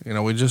fish,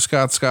 we just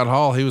got Scott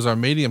Hall. He was our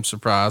medium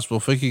surprise. Well,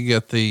 if we could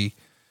get the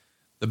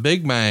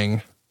big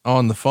mang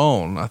on the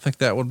phone, I think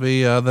that would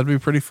be, that'd be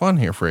pretty fun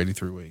here for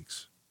 83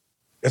 weeks.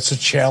 It's a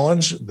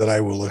challenge that I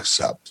will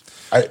accept.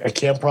 I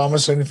can't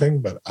promise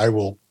anything, but I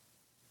will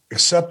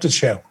accept the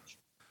challenge.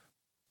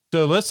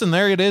 So listen,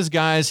 there it is,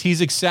 guys.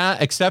 He's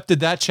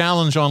accepted that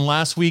challenge on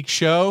last week's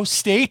show.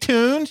 Stay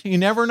tuned. You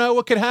never know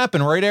what could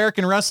happen, right, Eric?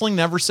 In wrestling,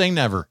 never say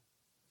never.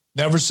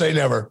 Never say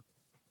never.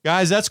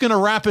 Guys, that's going to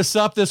wrap us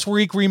up this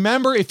week.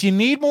 Remember, if you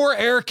need more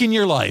Eric in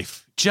your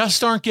life,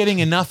 just aren't getting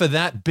enough of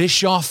that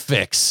Bischoff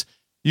fix,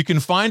 you can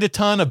find a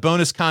ton of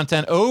bonus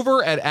content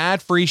over at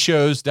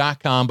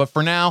adfreeshows.com. But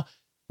for now,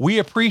 we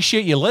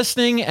appreciate you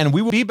listening, and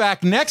we will be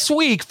back next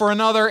week for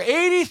another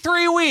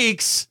 83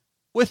 weeks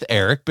with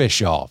Eric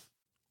Bischoff.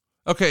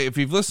 Okay, if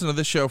you've listened to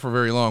this show for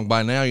very long,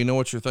 by now you know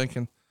what you're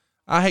thinking.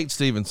 I hate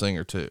Steven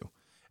Singer too.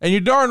 And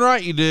you're darn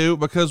right you do,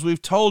 because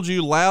we've told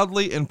you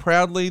loudly and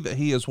proudly that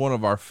he is one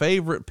of our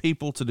favorite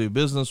people to do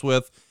business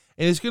with,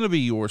 and he's going to be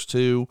yours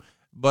too.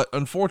 But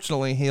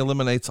unfortunately, he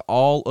eliminates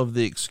all of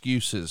the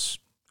excuses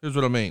Here's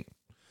what I mean.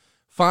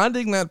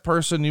 Finding that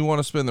person you want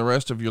to spend the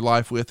rest of your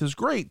life with is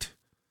great.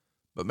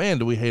 But man,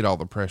 do we hate all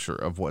the pressure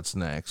of what's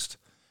next.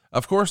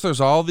 Of course, there's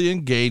all the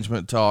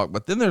engagement talk,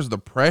 but then there's the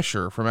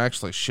pressure from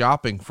actually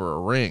shopping for a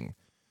ring.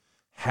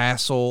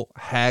 Hassle,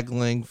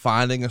 haggling,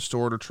 finding a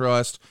store to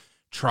trust,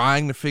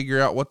 trying to figure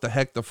out what the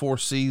heck the 4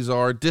 C's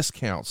are,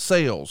 discounts,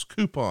 sales,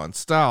 coupons,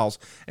 styles,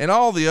 and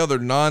all the other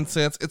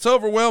nonsense. It's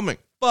overwhelming,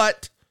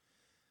 but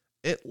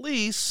at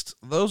least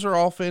those are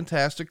all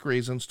fantastic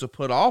reasons to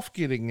put off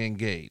getting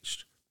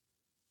engaged.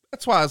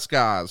 That's why us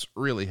guys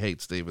really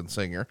hate Steven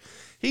Singer.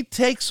 He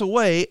takes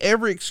away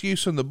every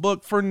excuse in the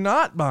book for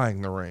not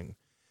buying the ring,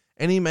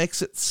 and he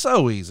makes it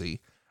so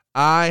easy.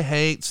 I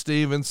hate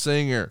Steven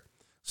Singer.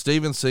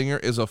 Steven Singer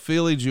is a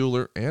Philly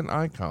jeweler and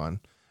icon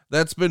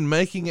that's been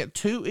making it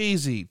too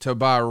easy to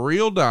buy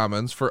real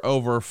diamonds for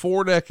over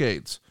 4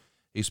 decades.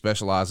 He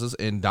specializes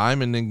in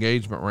diamond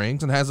engagement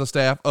rings and has a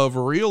staff of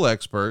real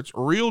experts,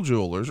 real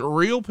jewelers,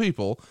 real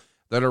people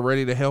that are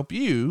ready to help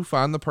you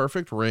find the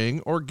perfect ring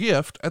or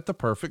gift at the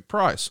perfect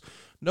price.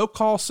 No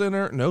call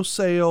center, no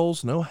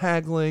sales, no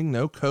haggling,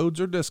 no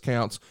codes or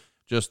discounts,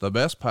 just the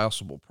best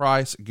possible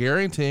price,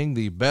 guaranteeing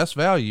the best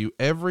value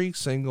every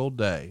single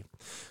day.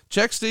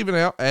 Check Steven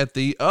out at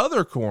the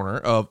other corner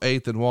of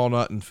 8th and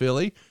Walnut in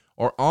Philly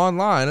or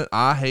online at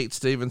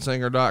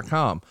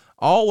IHateStevenSinger.com.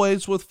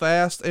 Always with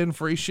fast and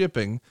free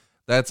shipping.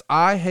 That's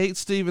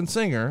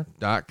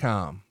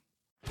IHateStevenSinger.com.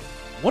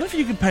 What if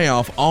you could pay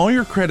off all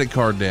your credit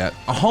card debt,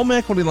 a home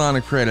equity line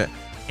of credit,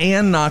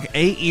 and knock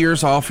 8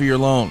 years off of your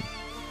loan?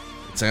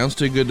 It sounds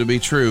too good to be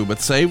true,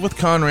 but Save with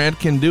Conrad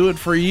can do it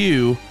for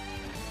you.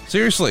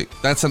 Seriously,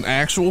 that's an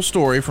actual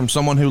story from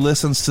someone who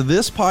listens to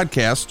this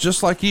podcast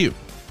just like you.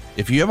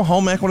 If you have a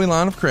home equity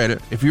line of credit,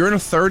 if you're in a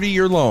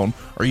 30-year loan,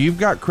 or you've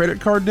got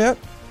credit card debt,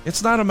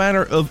 it's not a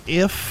matter of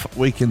if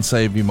we can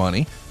save you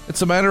money.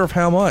 It's a matter of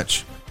how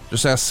much.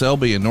 Just ask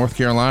Selby in North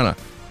Carolina.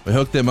 We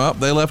hooked them up.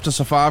 They left us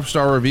a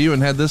 5-star review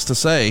and had this to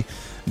say: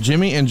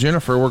 Jimmy and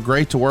Jennifer were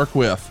great to work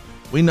with.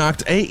 We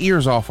knocked 8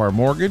 years off our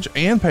mortgage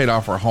and paid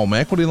off our home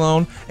equity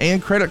loan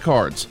and credit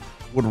cards.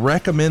 Would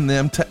recommend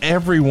them to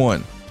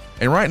everyone.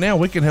 And right now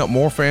we can help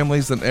more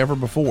families than ever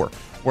before.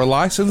 We're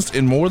licensed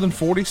in more than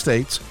 40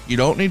 states. You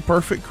don't need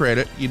perfect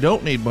credit. You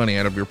don't need money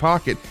out of your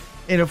pocket.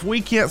 And if we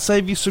can't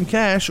save you some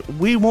cash,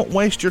 we won't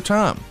waste your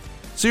time.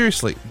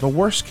 Seriously, the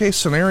worst case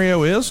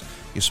scenario is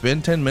you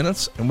spend 10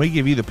 minutes and we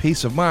give you the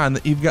peace of mind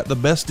that you've got the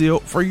best deal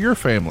for your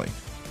family.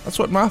 That's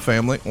what my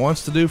family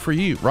wants to do for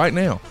you right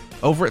now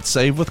over at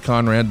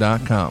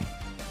SaveWithConrad.com.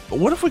 But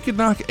what if we could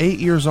knock 8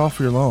 years off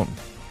your loan?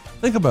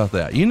 Think about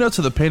that. You know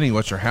to the penny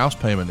what your house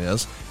payment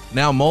is.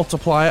 Now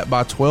multiply it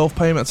by 12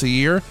 payments a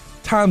year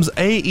times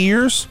 8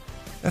 years.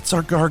 That's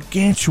a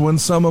gargantuan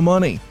sum of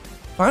money.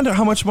 Find out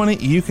how much money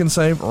you can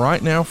save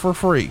right now for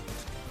free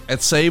at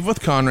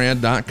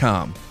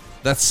SaveWithConrad.com.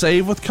 That's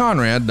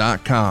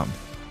SaveWithConrad.com.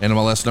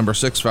 NMLS number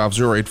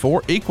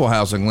 65084, equal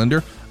housing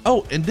lender.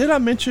 Oh, and did I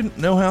mention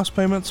no house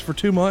payments for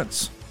 2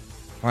 months?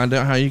 Find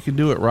out how you can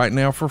do it right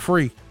now for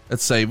free at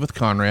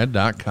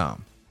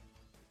SaveWithConrad.com.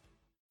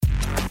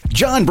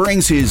 John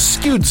brings his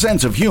skewed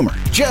sense of humor.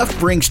 Jeff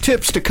brings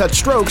tips to cut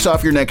strokes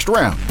off your next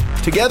round.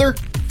 Together,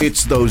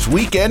 it's those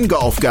weekend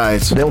golf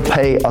guys. They'll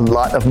pay a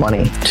lot of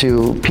money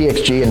to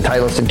PXG and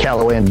Titleist and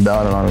Callaway and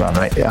on and on and on,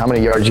 right? How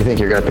many yards do you think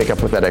you're going to pick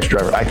up with that extra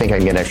driver? I think I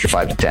can get an extra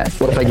 5 to 10.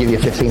 What if I give you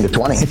 15 to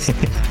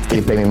 20?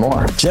 You pay me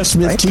more. Jeff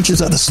Smith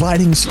teaches on a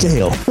sliding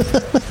scale.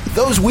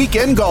 Those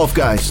Weekend Golf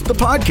Guys, the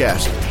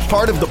podcast,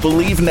 part of the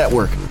Believe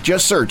Network.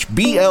 Just search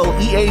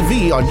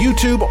BLEAV on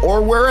YouTube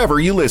or wherever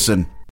you listen.